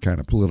there's some kind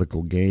of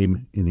political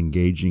game in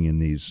engaging in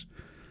these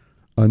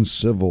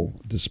uncivil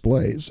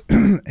displays.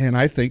 And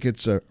I think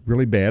it's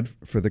really bad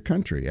for the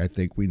country. I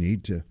think we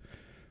need to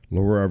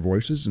lower our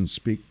voices and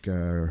speak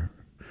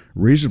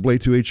reasonably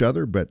to each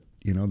other, but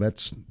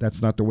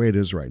that's not the way it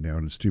is right now,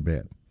 and it's too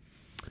bad.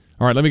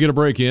 All right, let me get a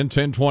break in.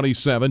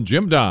 10:27.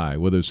 Jim Dye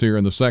with us here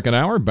in the second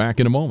hour. Back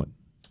in a moment.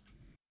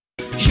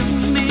 Show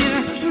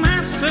me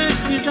my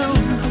circuit,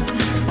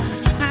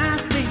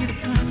 I pay the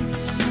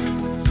price.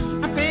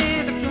 I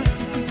pay the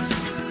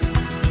price.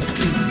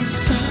 Do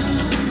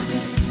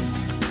something.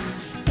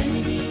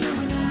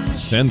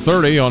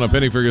 10:30 on A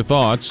Penny for Your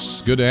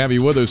Thoughts. Good to have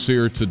you with us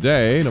here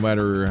today. No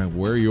matter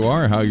where you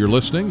are, how you're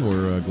listening,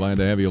 we're glad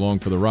to have you along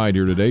for the ride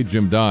here today.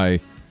 Jim Dye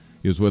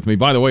is with me.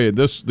 By the way,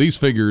 these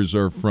figures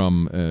are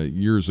from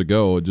years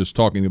ago, just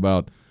talking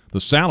about the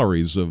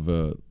salaries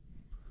of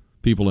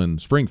people in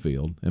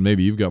Springfield, and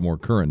maybe you've got more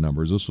current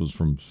numbers. This was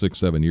from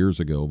 6-7 years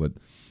ago, but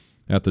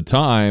at the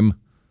time,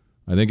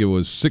 I think it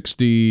was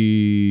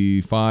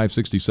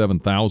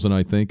 67,000.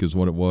 I think is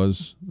what it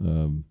was.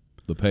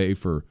 The pay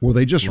for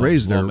they just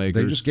raised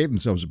lawmakers. They just gave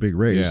themselves a big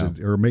raise. Yeah.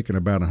 They're making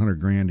about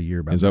 $100,000 a year.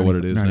 About is that what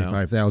it is now?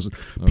 95,000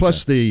 Okay.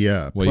 plus the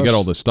you plus, got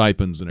all the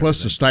stipends and plus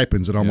everything. the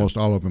stipends that almost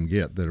all of them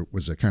get. That it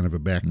was a kind of a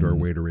backdoor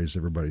way to raise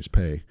everybody's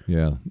pay.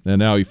 Yeah, and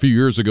now a few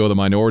years ago, the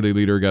minority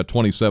leader got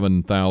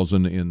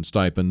 $27,000 in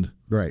stipend,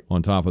 right,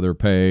 on top of their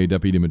pay.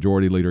 Deputy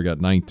majority leader got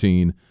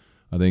 $19,000.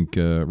 I think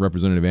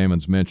Representative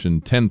Ammons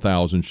mentioned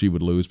 $10,000 she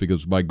would lose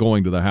because by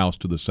going to the House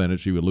to the Senate,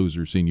 she would lose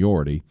her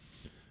seniority.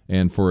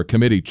 And for a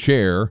committee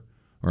chair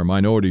or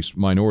minority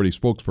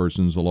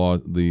spokespersons,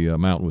 the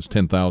amount was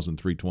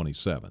 $10,327.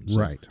 So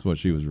right, that's what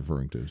she was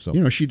referring to.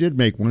 So she did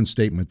make one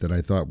statement that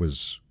I thought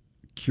was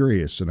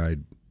curious, and I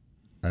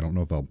don't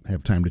know if I'll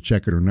have time to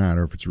check it or not,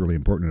 or if it's really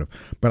important enough.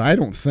 But I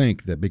don't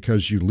think that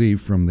because you leave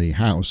from the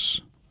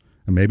House,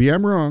 and maybe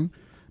I'm wrong,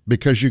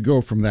 because you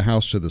go from the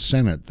House to the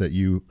Senate that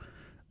you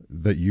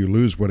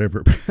lose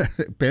whatever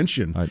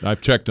pension.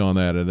 I've checked on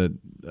that, and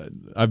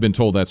I've been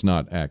told that's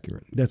not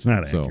accurate. That's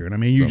not accurate. I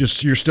mean,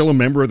 you're still a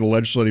member of the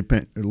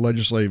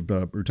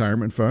legislative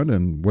retirement fund,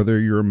 and whether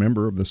you're a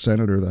member of the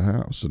Senate or the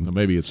House, and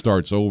maybe it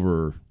starts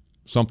over.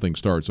 Something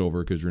starts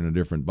over because you're in a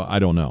different. But I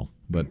don't know.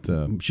 But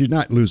she's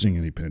not losing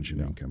any pension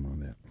income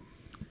on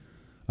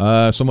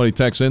that. Somebody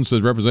texts in,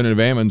 says Representative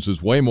Ammons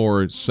is way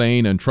more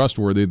sane and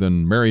trustworthy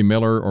than Mary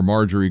Miller or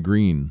Marjorie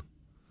Greene.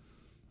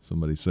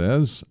 Somebody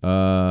says.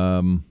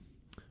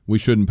 We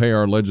shouldn't pay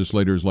our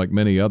legislators like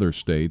many other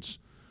states.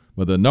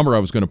 But the number I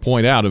was going to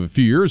point out of a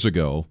few years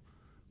ago,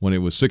 when it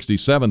was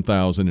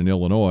 $67,000 in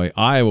Illinois,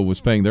 Iowa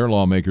was paying their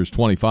lawmakers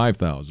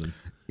 $25,000.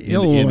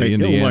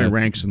 Illinois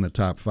ranks in the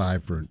top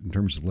 5 in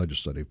terms of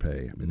legislative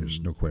pay. I mean, there's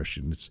no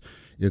question.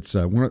 It's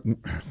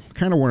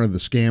kind of one of the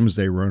scams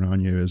they run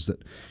on you is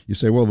that you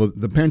say, well,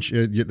 the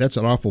pension, that's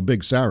an awful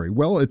big salary.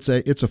 Well, it's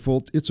a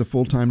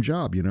full-time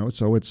job,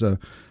 So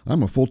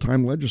I'm a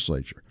full-time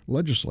legislator.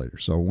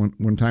 So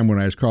one time when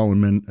I was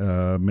calling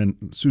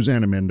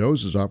Susanna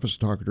Mendoza's office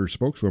talking to her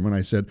spokeswoman,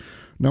 I said,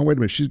 no, wait a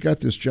minute, she's got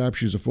this job.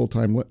 She's a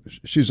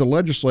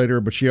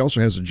legislator, but she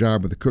also has a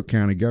job with the Cook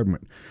County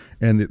government.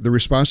 And the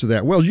response to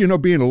that, well,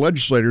 being a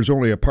legislator is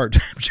only a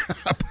part-time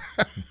job.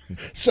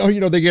 So,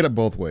 they get it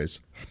both ways.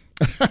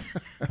 All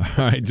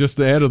right, just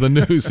ahead of the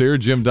news here,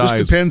 Jim Dye.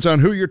 This depends on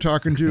who you're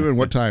talking to and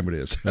what time it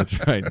is. That's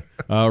right.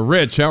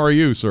 Rich, how are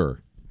you, sir?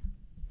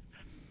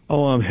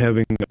 Oh, I'm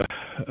having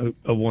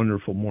a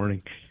wonderful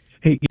morning.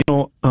 Hey,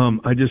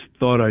 I just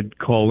thought I'd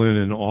call in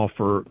and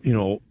offer,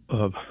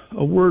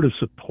 a word of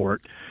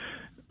support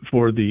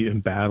for the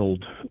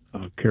embattled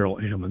Carol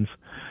Ammons.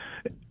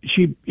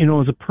 She,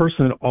 is a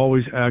person that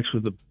always acts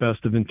with the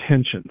best of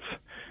intentions,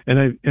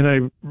 and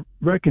I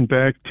reckon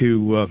back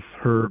to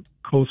her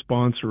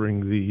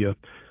co-sponsoring the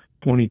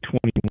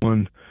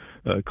 2021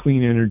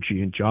 Clean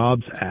Energy and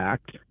Jobs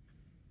Act,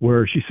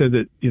 where she said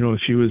that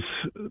she was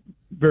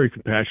very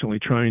compassionately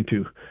trying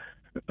to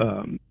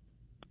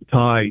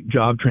tie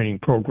job training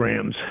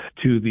programs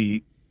to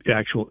the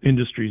actual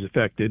industries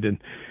affected,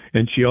 and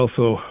she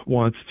also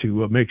wants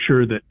to make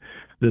sure that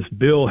this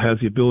bill has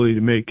the ability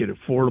to make it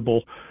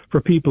affordable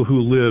for people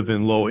who live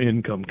in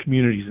low-income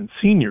communities and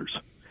seniors.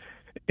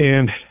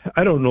 And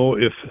I don't know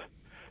if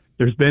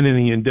there's been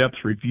any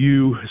in-depth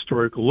review,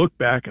 historical look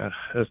back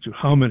as to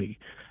how many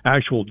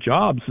actual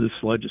jobs this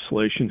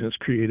legislation has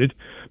created.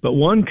 But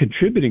one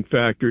contributing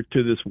factor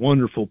to this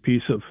wonderful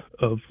piece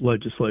of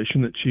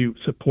legislation that she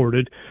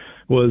supported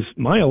was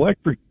my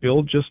electric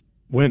bill just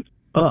went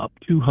up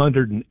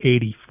 284%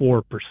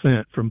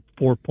 from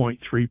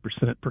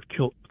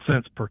 4.3%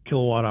 cents per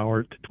kilowatt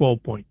hour to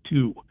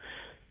 12.2.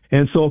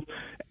 And so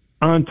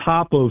on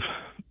top of,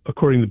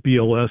 according to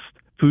BLS,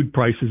 food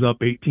prices up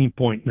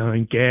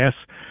 18.9, gas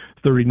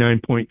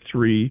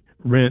 39.3,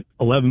 rent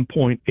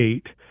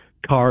 11.8,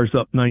 cars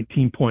up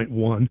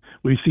 19.1.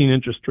 We've seen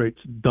interest rates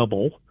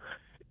double.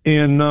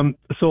 And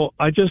so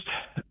I just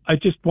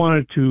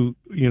wanted to,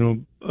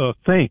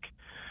 thank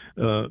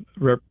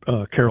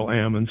Carol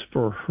Ammons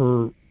for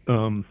her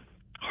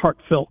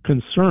heartfelt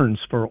concerns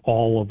for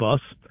all of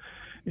us,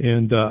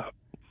 and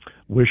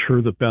wish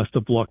her the best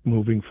of luck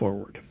moving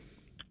forward.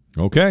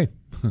 Okay.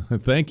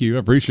 Thank you. I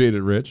appreciate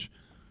it, Rich.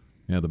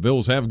 Yeah, the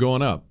bills have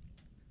gone up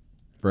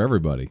for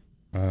everybody.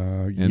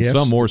 And yes,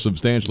 some more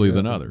substantially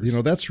than others.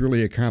 That's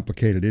really a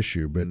complicated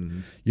issue. But,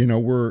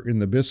 we're in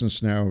the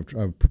business now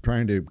of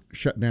trying to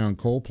shut down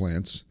coal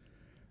plants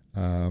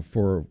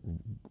for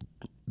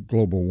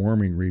global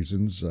warming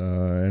reasons,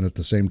 and at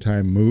the same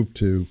time move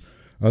to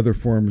other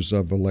forms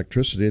of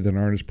electricity that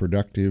aren't as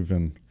productive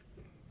and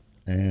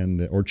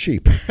or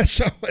cheap.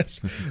 So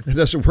it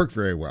doesn't work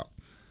very well.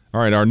 All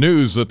right, our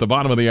news at the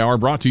bottom of the hour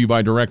brought to you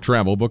by Direct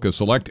Travel. Book a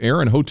select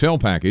air and hotel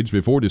package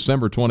before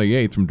December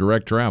 28th from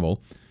Direct Travel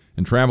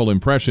and Travel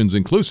Impressions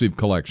Inclusive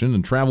Collection,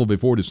 and travel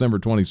before December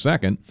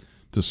 22nd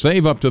to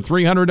save up to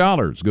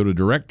 $300. Go to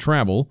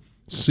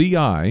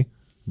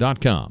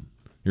directtravelci.com.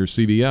 Here's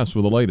CBS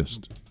with the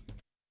latest.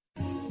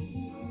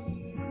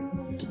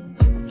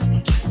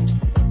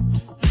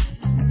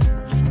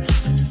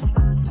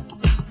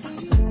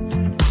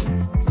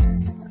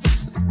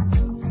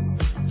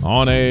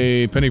 On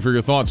a Penny for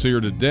Your Thoughts here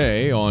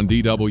today on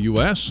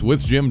DWS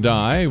with Jim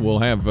Dye, we'll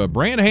have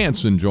Brant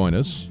Hansen join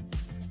us.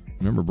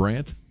 Remember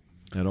Brant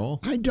at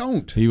all? I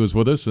don't. He was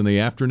with us in the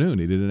afternoon.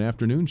 He did an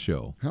afternoon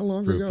show. How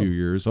long for ago? A few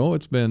years. Oh,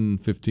 it's been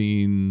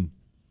 15,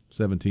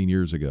 17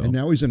 years ago. And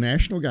now he's a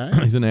national guy?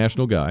 He's a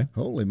national guy.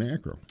 Holy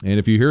mackerel. And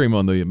if you hear him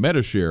on the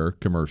MetaShare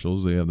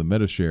commercials, they have the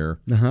MetaShare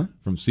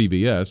from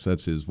CBS.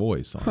 That's his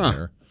voice on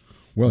there.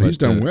 Well, he's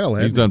done well,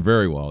 hasn't He's done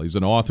very well. He's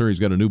an author. He's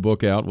got a new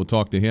book out. We'll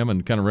talk to him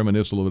and kind of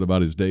reminisce a little bit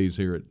about his days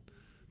here at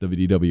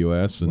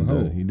WDWS.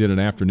 And he did an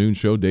afternoon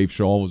show. Dave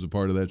Shaw was a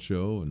part of that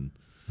show, and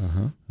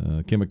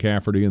Kim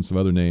McCafferty and some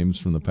other names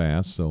from the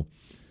past. So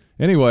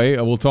anyway,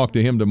 we'll talk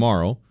to him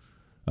tomorrow.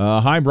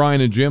 Hi, Brian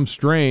and Jim.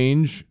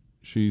 Strange,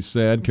 she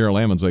said, Carol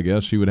Ammons, I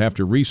guess, she would have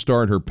to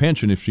restart her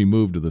pension if she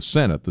moved to the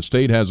Senate. The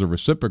state has a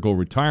reciprocal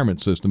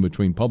retirement system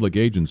between public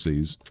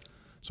agencies,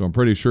 so I'm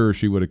pretty sure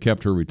she would have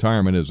kept her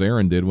retirement as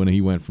Aaron did when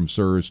he went from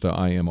SERS to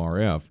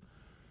IMRF.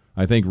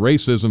 I think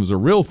racism is a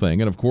real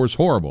thing and, of course,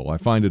 horrible. I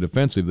find it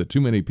offensive that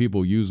too many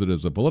people use it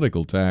as a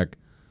political attack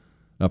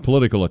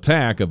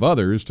of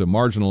others to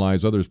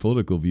marginalize others'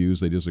 political views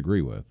they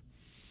disagree with.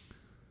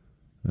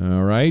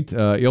 All right.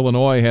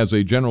 Illinois has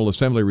a General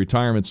Assembly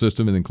retirement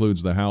system that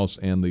includes the House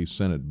and the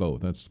Senate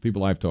both. That's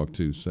people I've talked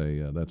to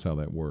say that's how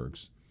that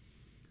works.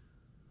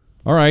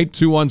 All right,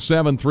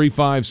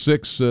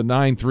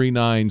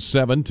 217-356-9397,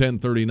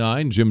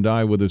 1039. Jim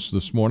Dye with us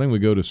this morning. We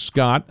go to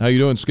Scott. How you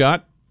doing,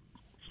 Scott?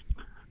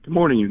 Good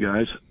morning, you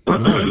guys.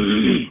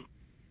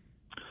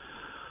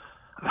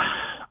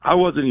 I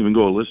wasn't even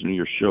going to listen to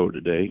your show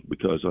today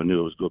because I knew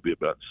it was going to be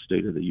about the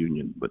State of the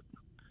Union, but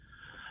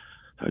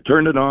I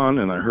turned it on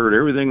and I heard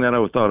everything that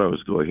I thought I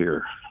was going to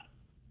hear.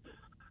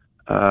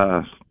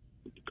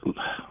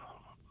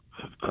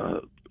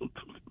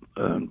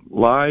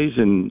 Lies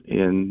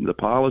in the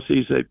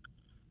policies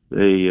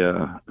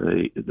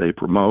they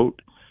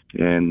promote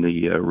and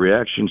the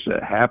reactions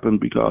that happen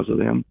because of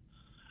them.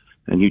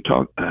 And you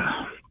talk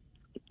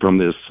from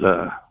this.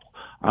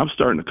 I'm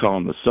starting to call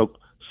them the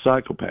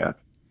psychopath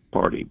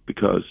party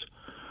because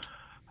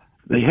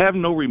they have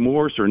no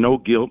remorse or no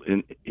guilt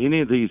in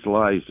any of these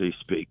lies they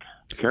speak.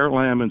 Carol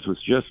Ammons was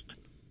just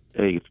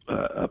a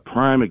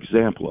prime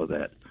example of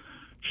that.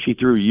 She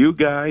threw you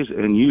guys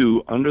and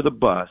you under the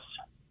bus,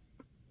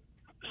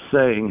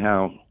 saying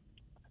how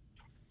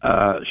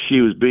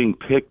she was being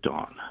picked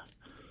on.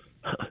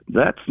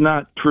 That's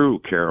not true,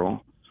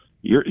 Carol.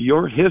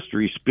 Your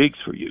history speaks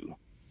for you.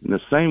 In the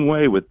same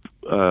way with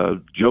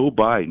Joe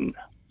Biden,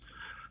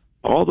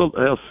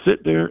 they'll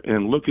sit there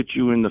and look at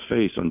you in the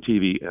face on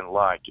TV and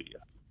lie to you.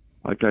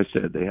 Like I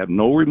said, they have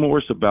no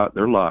remorse about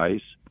their lies.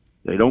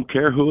 They don't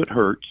care who it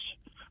hurts.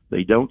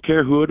 They don't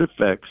care who it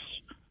affects.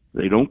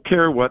 They don't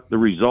care what the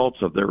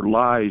results of their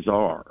lies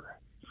are.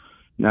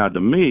 Now, to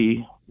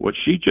me, what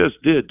she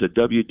just did to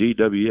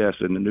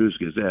WDWS and the News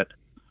Gazette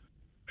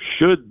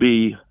should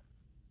be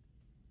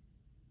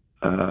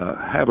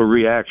have a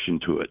reaction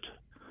to it.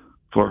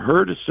 For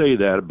her to say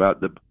that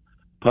about the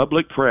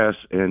public press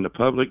and the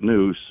public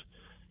news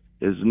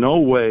is no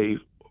way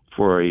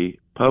for a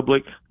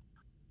public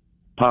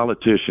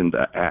politician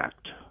to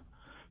act.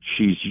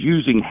 She's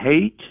using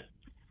hate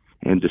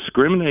and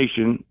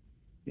discrimination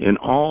in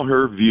all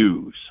her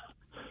views.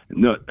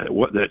 No,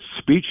 what that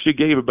speech she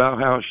gave about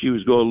how she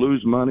was going to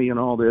lose money and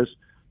all this,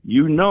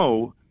 you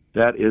know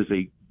that is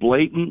a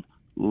blatant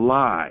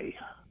lie.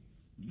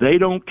 They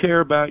don't care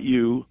about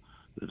you.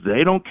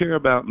 They don't care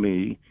about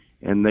me.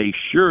 And they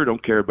sure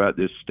don't care about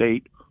this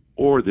state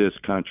or this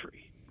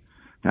country.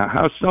 Now,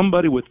 how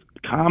somebody with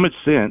common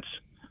sense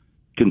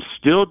can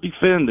still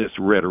defend this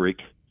rhetoric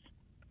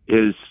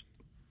is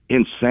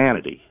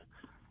insanity.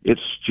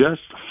 It's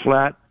just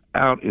flat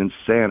out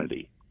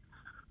insanity.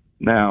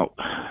 Now,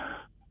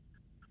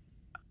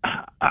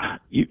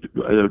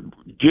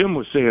 Jim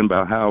was saying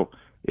about how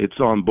it's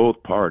on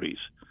both parties.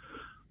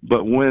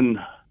 But when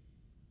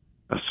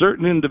a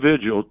certain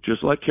individual,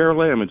 just like Carol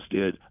Ammons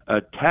did,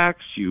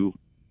 attacks you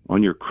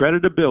on your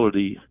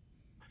credibility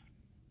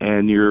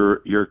and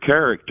your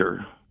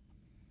character,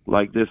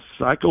 like this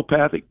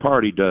psychopathic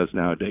party does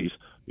nowadays,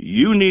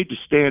 you need to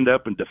stand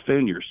up and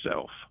defend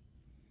yourself.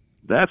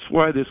 That's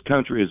why this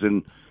country is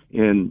in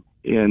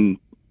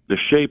the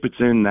shape it's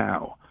in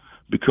now,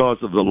 because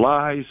of the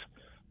lies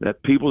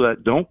that people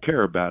that don't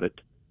care about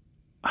it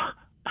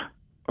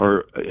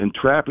are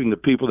entrapping the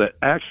people that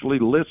actually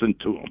listen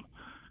to them.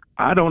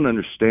 I don't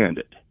understand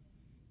it.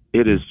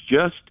 It is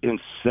just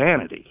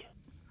insanity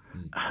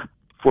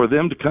for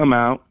them to come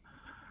out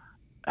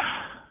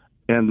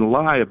and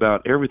lie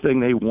about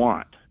everything they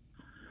want.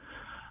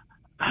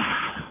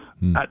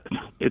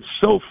 It's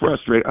so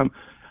frustrating.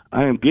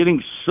 I am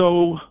getting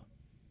so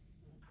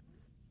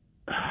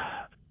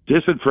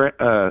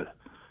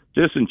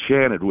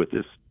disenchanted with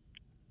this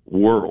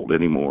world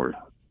anymore.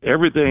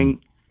 Everything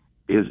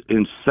is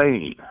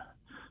insane.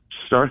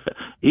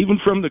 Even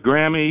from the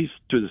Grammys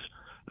to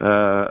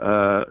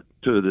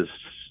the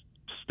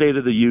State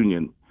of the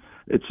Union.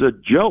 It's a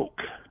joke.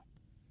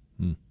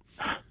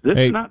 This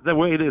is not the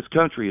way this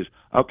country is.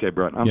 Okay,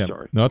 Brett, I'm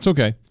sorry. No, it's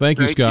okay. Thank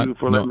you, Scott. Thank you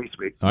for letting me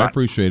speak. I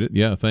appreciate it.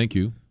 Yeah, thank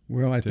you.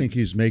 Well, I think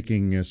he's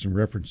making some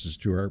references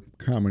to our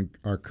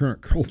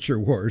current culture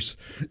wars,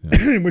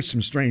 in which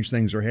some strange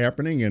things are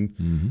happening,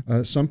 and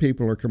some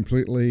people are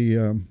completely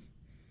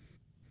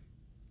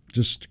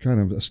just kind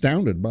of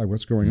astounded by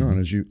what's going on,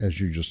 as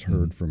you just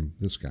heard from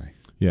this guy.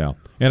 Yeah,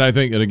 and I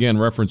think, and again,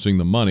 referencing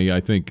the money, I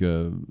think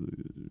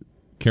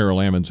Carol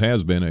Ammons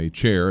has been a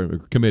chair, a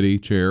committee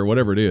chair,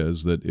 whatever it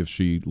is, that if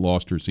she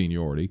lost her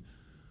seniority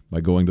by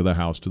going to the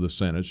House to the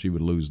Senate, she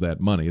would lose that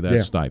money,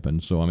 that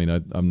stipend. So, I mean, I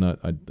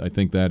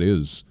think that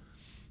is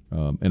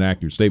an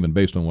accurate statement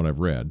based on what I've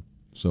read.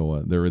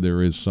 So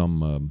there is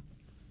some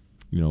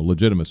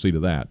legitimacy to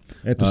that.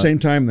 At the same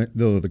time,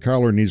 the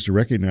caller needs to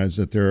recognize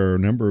that there are a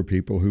number of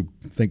people who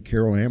think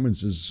Carol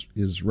Ammons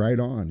is right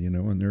on,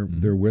 and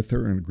they're with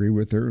her and agree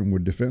with her and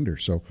would defend her.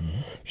 So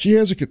she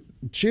has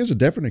a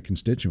definite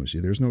constituency.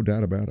 There's no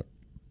doubt about it.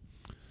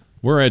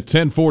 We're at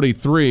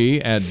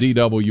 10:43 at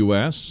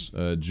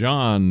DWS.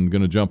 John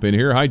going to jump in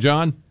here. Hi,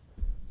 John.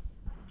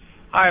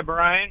 Hi,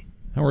 Brian.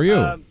 How are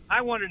you? I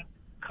wanted to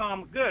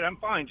good. I'm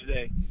fine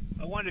today.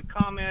 I wanted to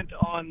comment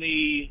on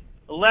the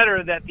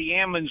letter that the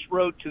Ammons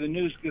wrote to the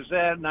News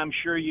Gazette, and I'm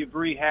sure you've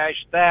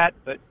rehashed that,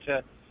 but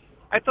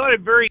I thought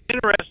it very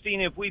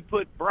interesting if we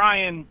put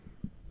Brian,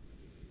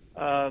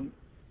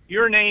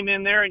 your name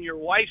in there and your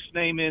wife's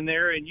name in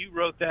there, and you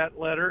wrote that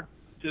letter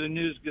to the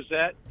News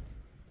Gazette.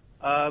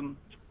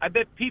 I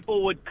bet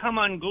people would come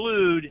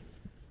unglued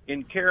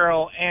in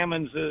Carol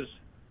Ammons'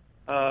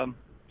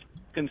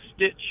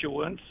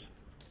 constituents.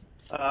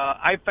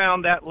 I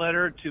found that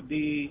letter to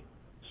be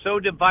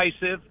so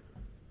divisive,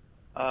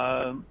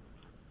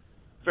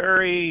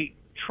 very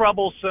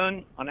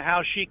troublesome on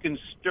how she can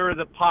stir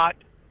the pot.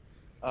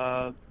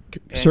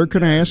 Sir,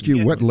 can I ask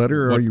you what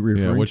letter are you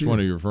referring to? Which one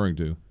are you referring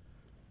to?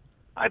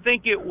 I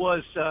think it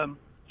was,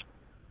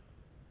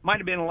 might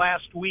have been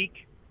last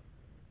week.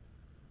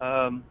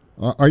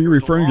 Are you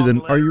referring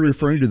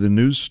to the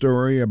news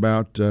story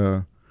about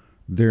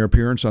their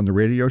appearance on the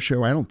radio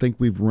show? I don't think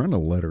we've run a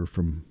letter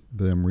from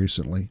them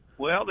recently.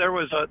 Well, there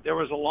was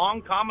a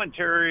long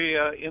commentary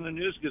in the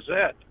News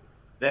Gazette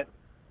that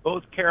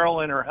both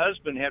Carol and her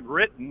husband had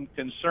written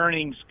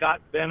concerning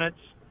Scott Bennett's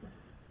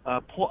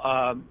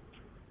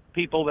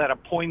people that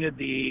appointed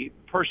the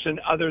person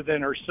other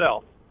than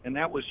herself, and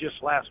that was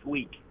just last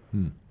week.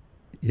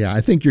 Yeah,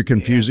 I think you're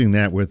confusing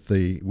that with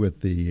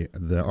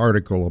the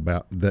article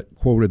about that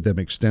quoted them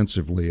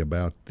extensively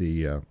about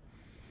the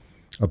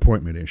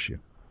appointment issue.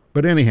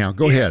 But anyhow,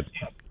 go ahead.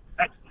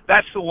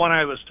 That's the one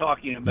I was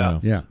talking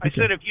about. Yeah. I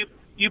said if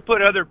you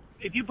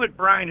put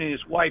Brian and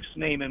his wife's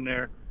name in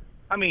there,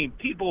 I mean,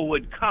 people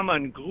would come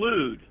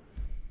unglued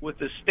with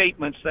the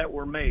statements that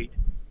were made,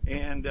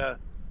 and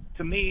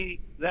to me,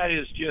 that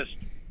is just,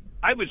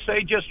 I would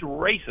say, just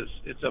racist.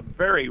 It's a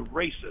very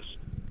racist.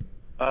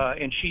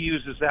 And she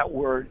uses that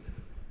word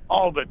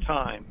all the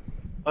time.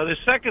 The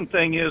second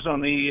thing is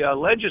on the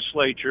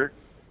legislature,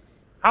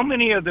 how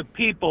many of the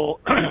people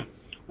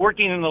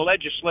working in the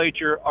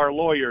legislature are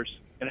lawyers,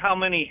 and how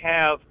many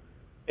have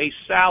a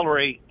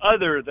salary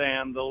other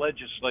than the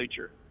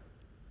legislature?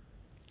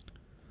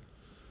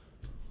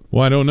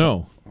 Well, I don't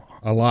know.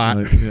 A lot.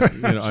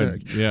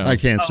 I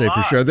can't say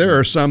for sure. There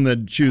are some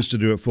that choose to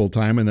do it full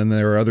time, and then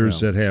there are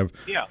others that have.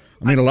 Yeah.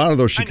 I mean, a lot of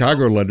those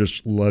Chicago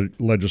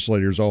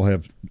legislators all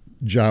have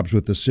jobs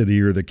with the city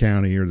or the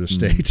county or the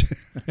state.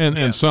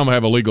 And some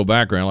have a legal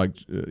background,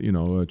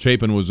 like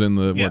Chapin was in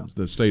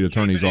the state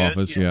attorney's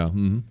office. Yeah.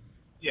 Mm-hmm.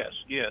 Yes.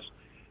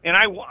 And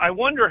I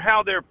wonder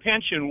how their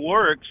pension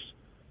works.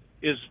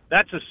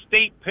 That's a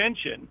state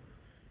pension?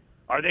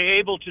 Are they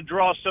able to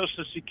draw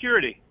Social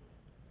Security?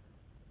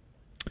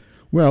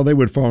 Well, they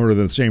would fall under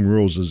the same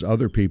rules as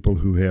other people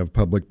who have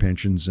public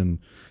pensions and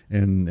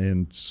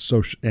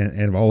social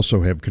and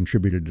also have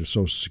contributed to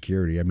Social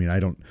Security. I mean, I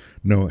don't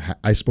know.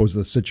 I suppose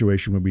the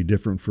situation would be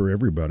different for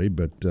everybody,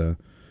 but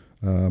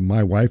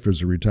my wife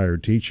is a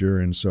retired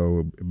teacher,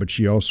 but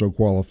she also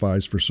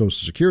qualifies for Social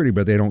Security,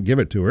 but they don't give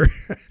it to her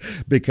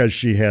because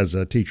she has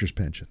a teacher's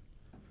pension.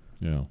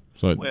 Yeah.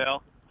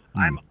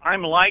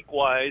 I'm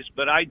likewise,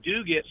 but I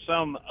do get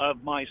some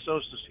of my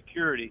Social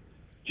Security,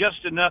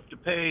 just enough to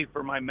pay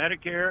for my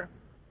Medicare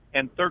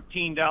and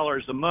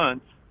 $13 a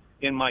month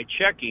in my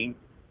checking,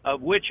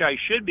 of which I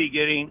should be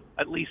getting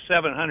at least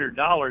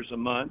 $700 a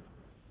month.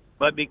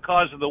 But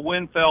because of the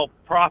windfall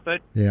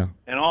profit and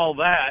all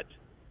that,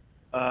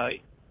 and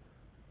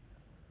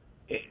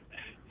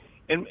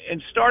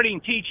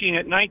starting teaching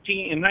in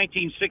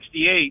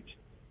 1968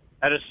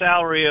 at a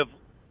salary of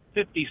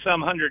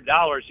 $50-some hundred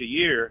a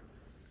year,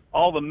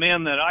 all the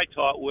men that I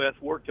taught with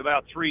worked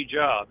about 3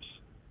 jobs.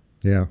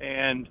 Yeah.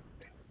 And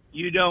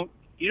you don't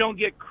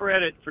get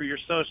credit for your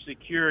Social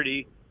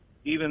Security,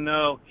 even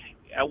though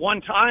at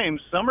one time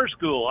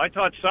I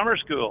taught summer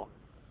school.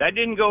 That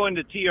didn't go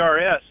into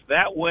TRS.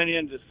 That went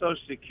into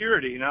Social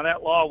Security. Now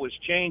that law was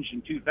changed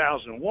in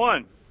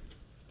 2001.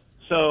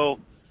 So,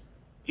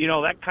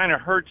 that kind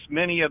of hurts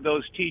many of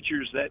those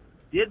teachers that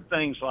did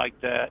things like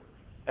that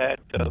at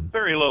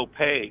very low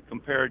pay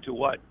compared to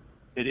what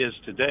it is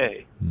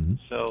today. Mm-hmm.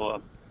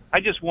 So I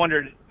just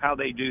wondered how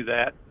they do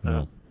that.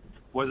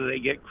 Whether they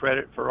get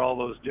credit for all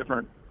those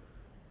different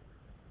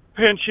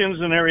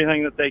pensions and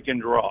everything that they can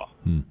draw.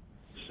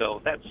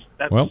 So that's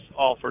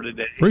all for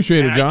today.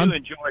 Appreciate it, John.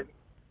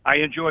 I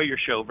enjoy your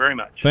show very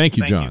much. Thank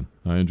you, John.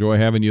 I enjoy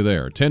having you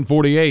there.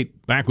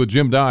 10:48, back with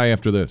Jim Dye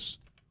after this.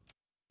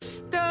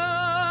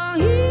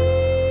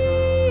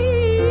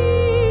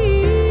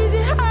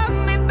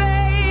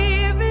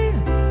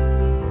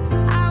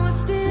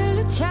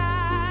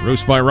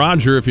 Roofs by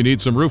Roger, if you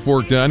need some roof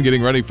work done,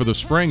 getting ready for the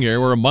spring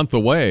here. We're a month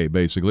away,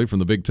 basically, from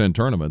the Big Ten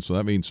tournament, so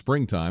that means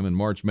springtime and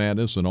March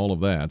Madness and all of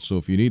that. So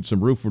if you need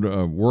some roof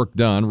work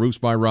done, Roofs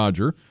by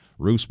Roger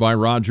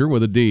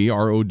with a D,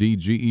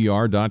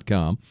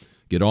 RODGER.com.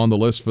 Get on the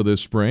list for this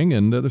spring,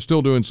 and they're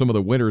still doing some of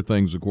the winter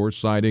things, of course,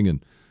 siding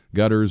and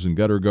gutters and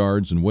gutter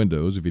guards and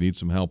windows. If you need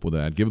some help with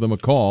that, give them a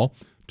call,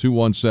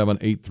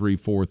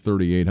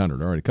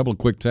 217-834-3800. All right, a couple of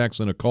quick texts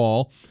and a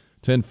call,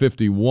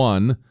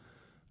 1051.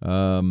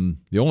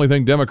 The only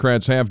thing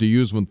Democrats have to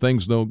use when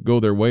things don't go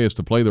their way is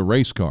to play the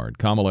race card.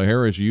 Kamala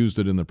Harris used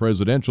it in the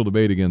presidential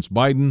debate against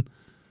Biden.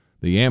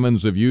 The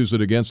Ammons have used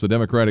it against the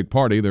Democratic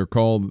Party. They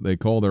call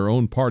their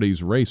own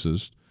parties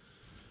racist.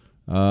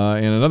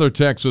 And another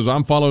text says,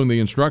 I'm following the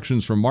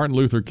instructions from Martin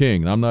Luther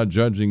King. I'm not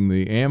judging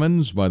the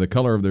Ammons by the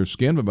color of their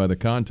skin, but by the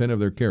content of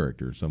their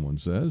character, someone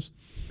says.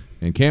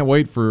 And can't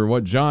wait for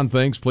what John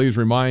thinks. Please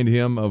remind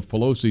him of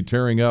Pelosi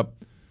tearing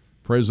up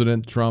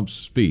President Trump's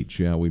speech.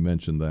 Yeah, we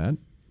mentioned that.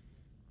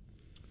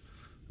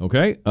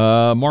 Okay,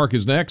 Mark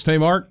is next. Hey,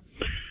 Mark.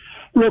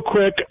 Real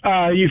quick,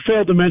 you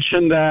failed to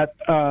mention that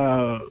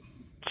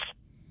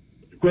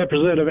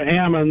Representative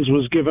Ammons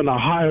was given a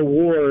high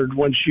award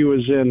when she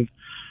was in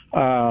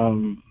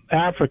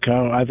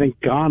Africa, I think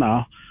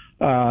Ghana.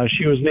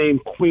 She was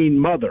named Queen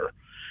Mother.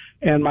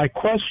 And my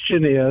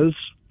question is,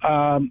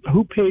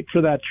 who paid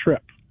for that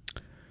trip?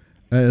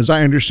 As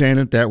I understand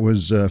it, that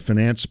was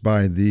financed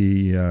by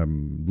the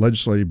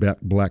Legislative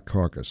Black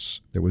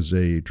Caucus. There was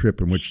a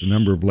trip in which a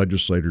number of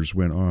legislators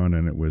went on,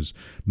 and it was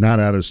not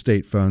out of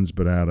state funds,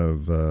 but out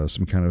of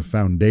some kind of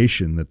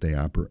foundation that they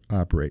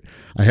operate.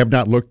 I have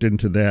not looked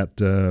into that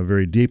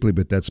very deeply,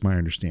 but that's my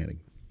understanding.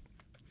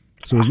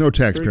 So there's no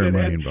taxpayer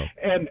money involved.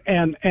 And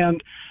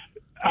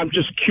I'm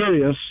just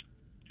curious,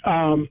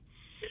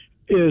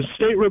 is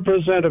State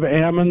Representative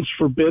Ammons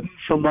forbidden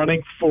from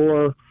running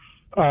for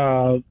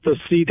the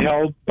seat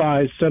held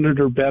by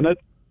Senator Bennett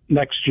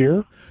next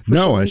year?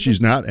 No, she's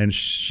not, and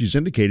she's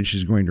indicated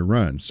she's going to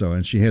run. So,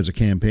 and she has a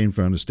campaign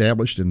fund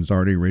established and is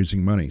already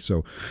raising money.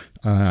 So,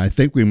 I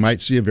think we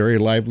might see a very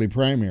lively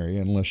primary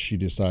unless she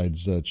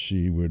decides that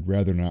she would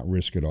rather not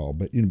risk it all.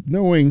 But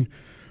knowing,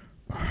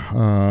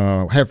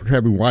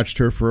 having watched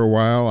her for a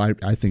while,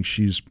 I think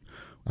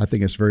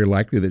it's very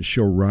likely that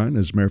she'll run.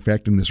 As a matter of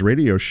fact, in this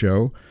radio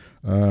show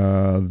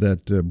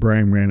that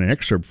Brian ran an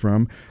excerpt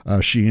from,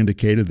 she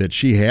indicated that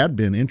she had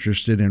been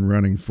interested in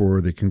running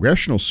for the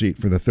congressional seat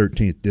for the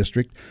 13th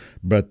district,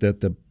 but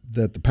that the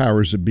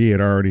powers that be had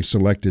already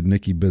selected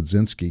Nikki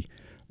Budzinski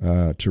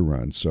to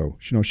run. So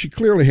she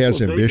clearly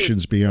has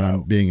ambitions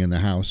beyond being in the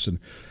House, and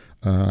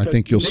I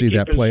think you'll see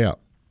that play out.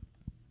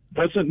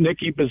 Wasn't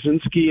Nikki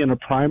Basinski in a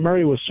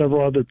primary with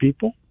several other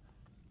people?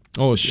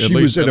 Oh, she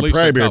was in a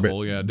primary,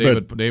 couple, yeah.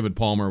 David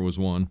Palmer was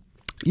one.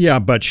 Yeah,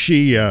 but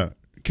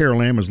Carol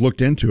Lam has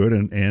looked into it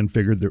and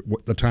figured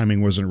that the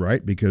timing wasn't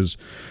right because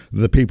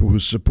the people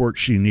whose support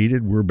she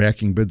needed were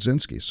backing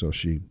Budzinski, so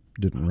she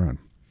didn't run.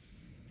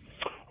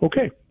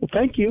 Okay. Well,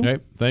 thank you. Okay.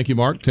 Thank you,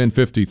 Mark.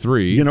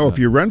 10:53. If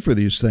you run for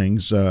these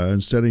things,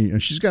 and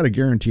she's got a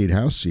guaranteed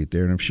House seat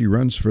there, and if she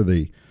runs for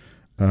the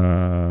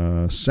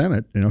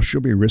Senate,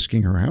 she'll be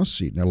risking her House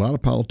seat. And a lot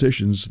of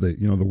politicians,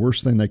 the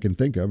worst thing they can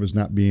think of is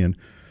not being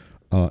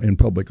in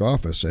public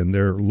office, and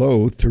they're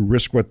loath to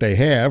risk what they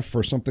have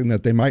for something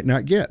that they might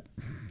not get.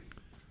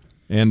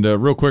 And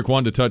real quick,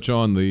 wanted to touch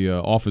on the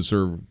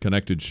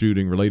officer-related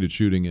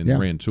shooting in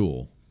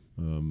Rantoul.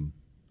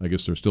 I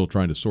guess they're still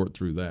trying to sort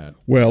through that.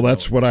 Well,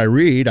 that's what I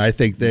read. I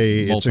think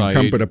it's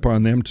incumbent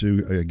upon them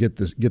to get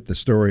the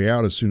story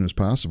out as soon as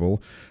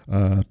possible,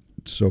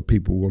 so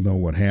people will know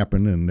what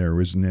happened and there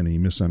isn't any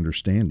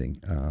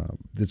misunderstanding.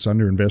 It's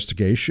under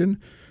investigation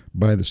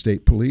by the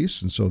state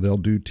police, and so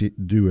they'll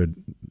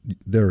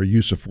they're a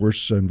use of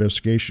force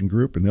investigation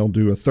group, and they'll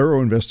do a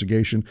thorough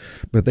investigation,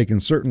 but they can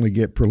certainly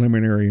get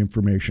preliminary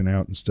information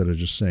out instead of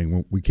just saying,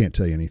 well, we can't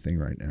tell you anything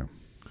right now.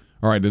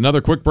 All right,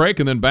 another quick break,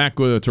 and then back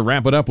to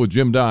wrap it up with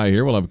Jim Dye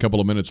here. We'll have a couple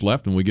of minutes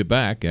left when we get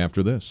back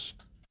after this.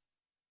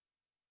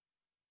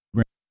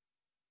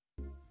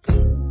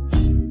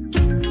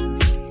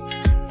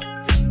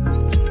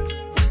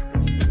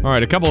 All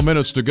right, a couple of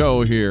minutes to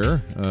go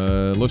here.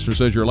 Listener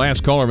says, your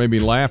last caller made me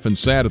laugh and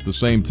sad at the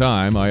same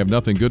time. I have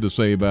nothing good to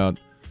say about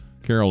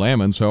Carol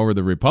Ammons. However,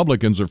 the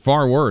Republicans are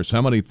far worse.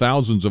 How many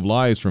thousands of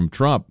lies from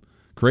Trump,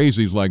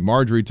 crazies like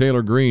Marjorie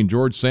Taylor Greene,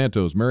 George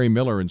Santos, Mary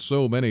Miller, and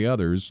so many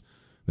others.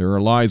 There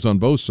are lies on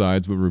both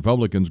sides, but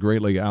Republicans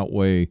greatly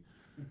outweigh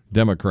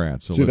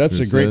Democrats. So that's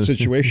a great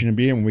situation to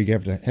be in when we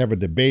have to have a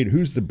debate.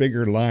 Who's the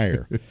bigger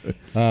liar?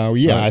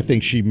 I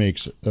think she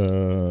makes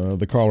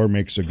the caller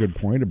makes a good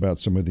point about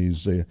some of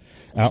these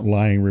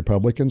outlying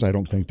Republicans. I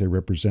don't think they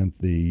represent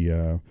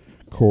the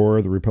core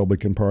of the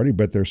Republican Party,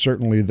 but they're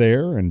certainly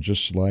there. And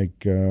just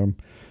like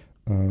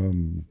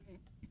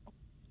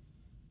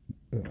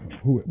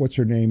what's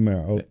her name?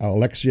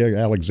 Alexia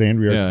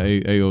Alexandria. Yeah,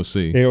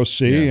 AOC.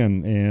 AOC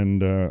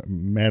and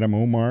Madam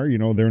Omar.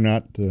 They're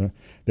not.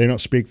 They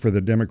don't speak for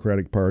the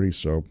Democratic Party.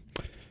 So,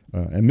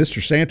 and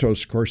Mr.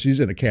 Santos, of course, he's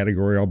in a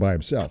category all by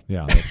himself.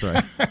 Yeah, that's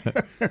right.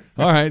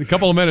 All right, a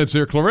couple of minutes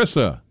here,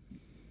 Clarissa.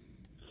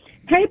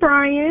 Hey,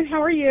 Brian.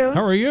 How are you?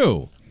 How are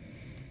you?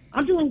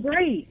 I'm doing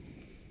great.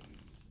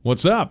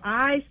 What's up?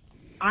 I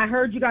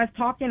heard you guys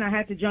talking. I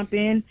had to jump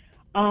in.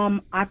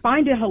 I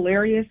find it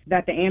hilarious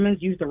that the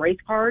Ammons used the race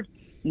card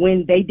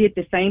when they did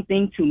the same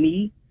thing to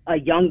me, a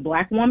young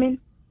black woman,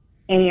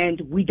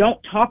 and we don't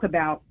talk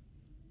about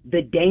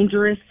the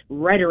dangerous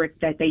rhetoric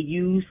that they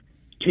use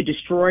to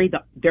destroy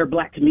their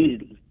black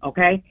community,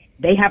 okay?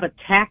 They have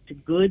attacked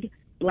good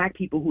black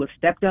people who have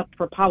stepped up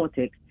for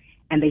politics,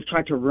 and they've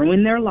tried to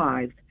ruin their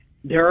lives.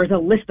 There is a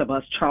list of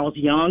us, Charles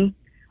Young,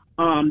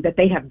 that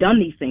they have done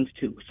these things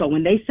to. So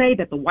when they say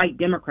that the white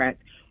Democrats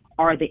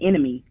are the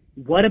enemy,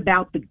 what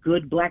about the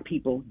good black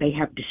people they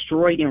have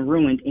destroyed and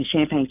ruined in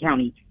Champaign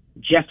County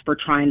just for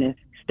trying to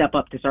step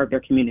up to serve their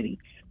community?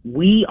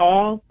 We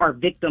all are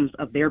victims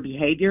of their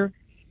behavior,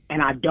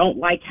 and I don't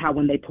like how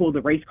when they pull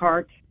the race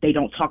card, they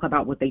don't talk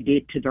about what they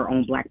did to their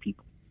own black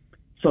people.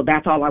 So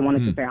that's all I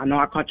wanted to say. I know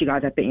I caught you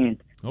guys at the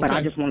end, but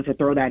I just wanted to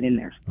throw that in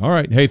there. All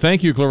right. Hey,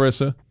 thank you,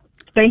 Clarissa.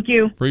 Thank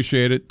you.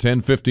 Appreciate it.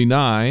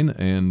 10:59,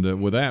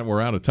 and with that,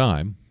 we're out of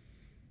time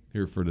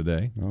here for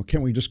today. Well,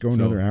 can't we just go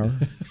another hour?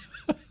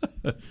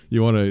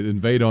 You want to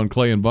invade on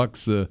Clay and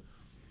Buck's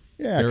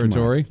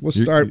territory? We'll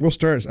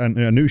start a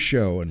new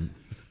show and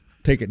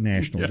take it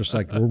national, just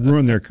like we'll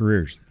ruin their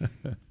careers.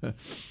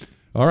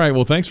 All right.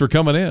 Well, thanks for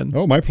coming in.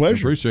 Oh, my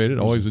pleasure. Appreciate it.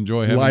 Always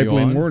enjoy having you on.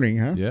 Lively morning,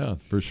 huh? Yeah,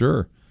 for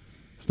sure.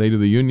 State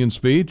of the Union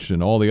speech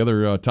and all the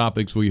other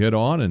topics we hit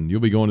on, and you'll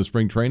be going to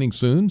spring training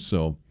soon,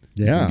 so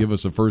you can give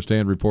us a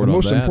firsthand report on that. The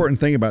most important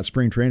thing about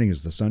spring training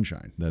is the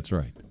sunshine. That's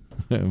right.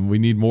 We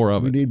need more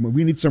of it.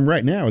 We need some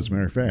right now, as a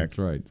matter of fact. That's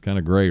right. It's kind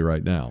of gray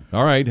right now.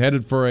 All right,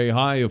 headed for a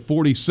high of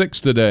 46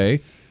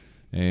 today.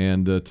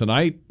 And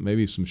tonight,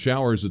 maybe some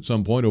showers at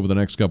some point over the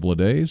next couple of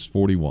days,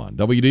 41.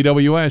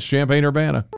 WDWS, Champaign-Urbana.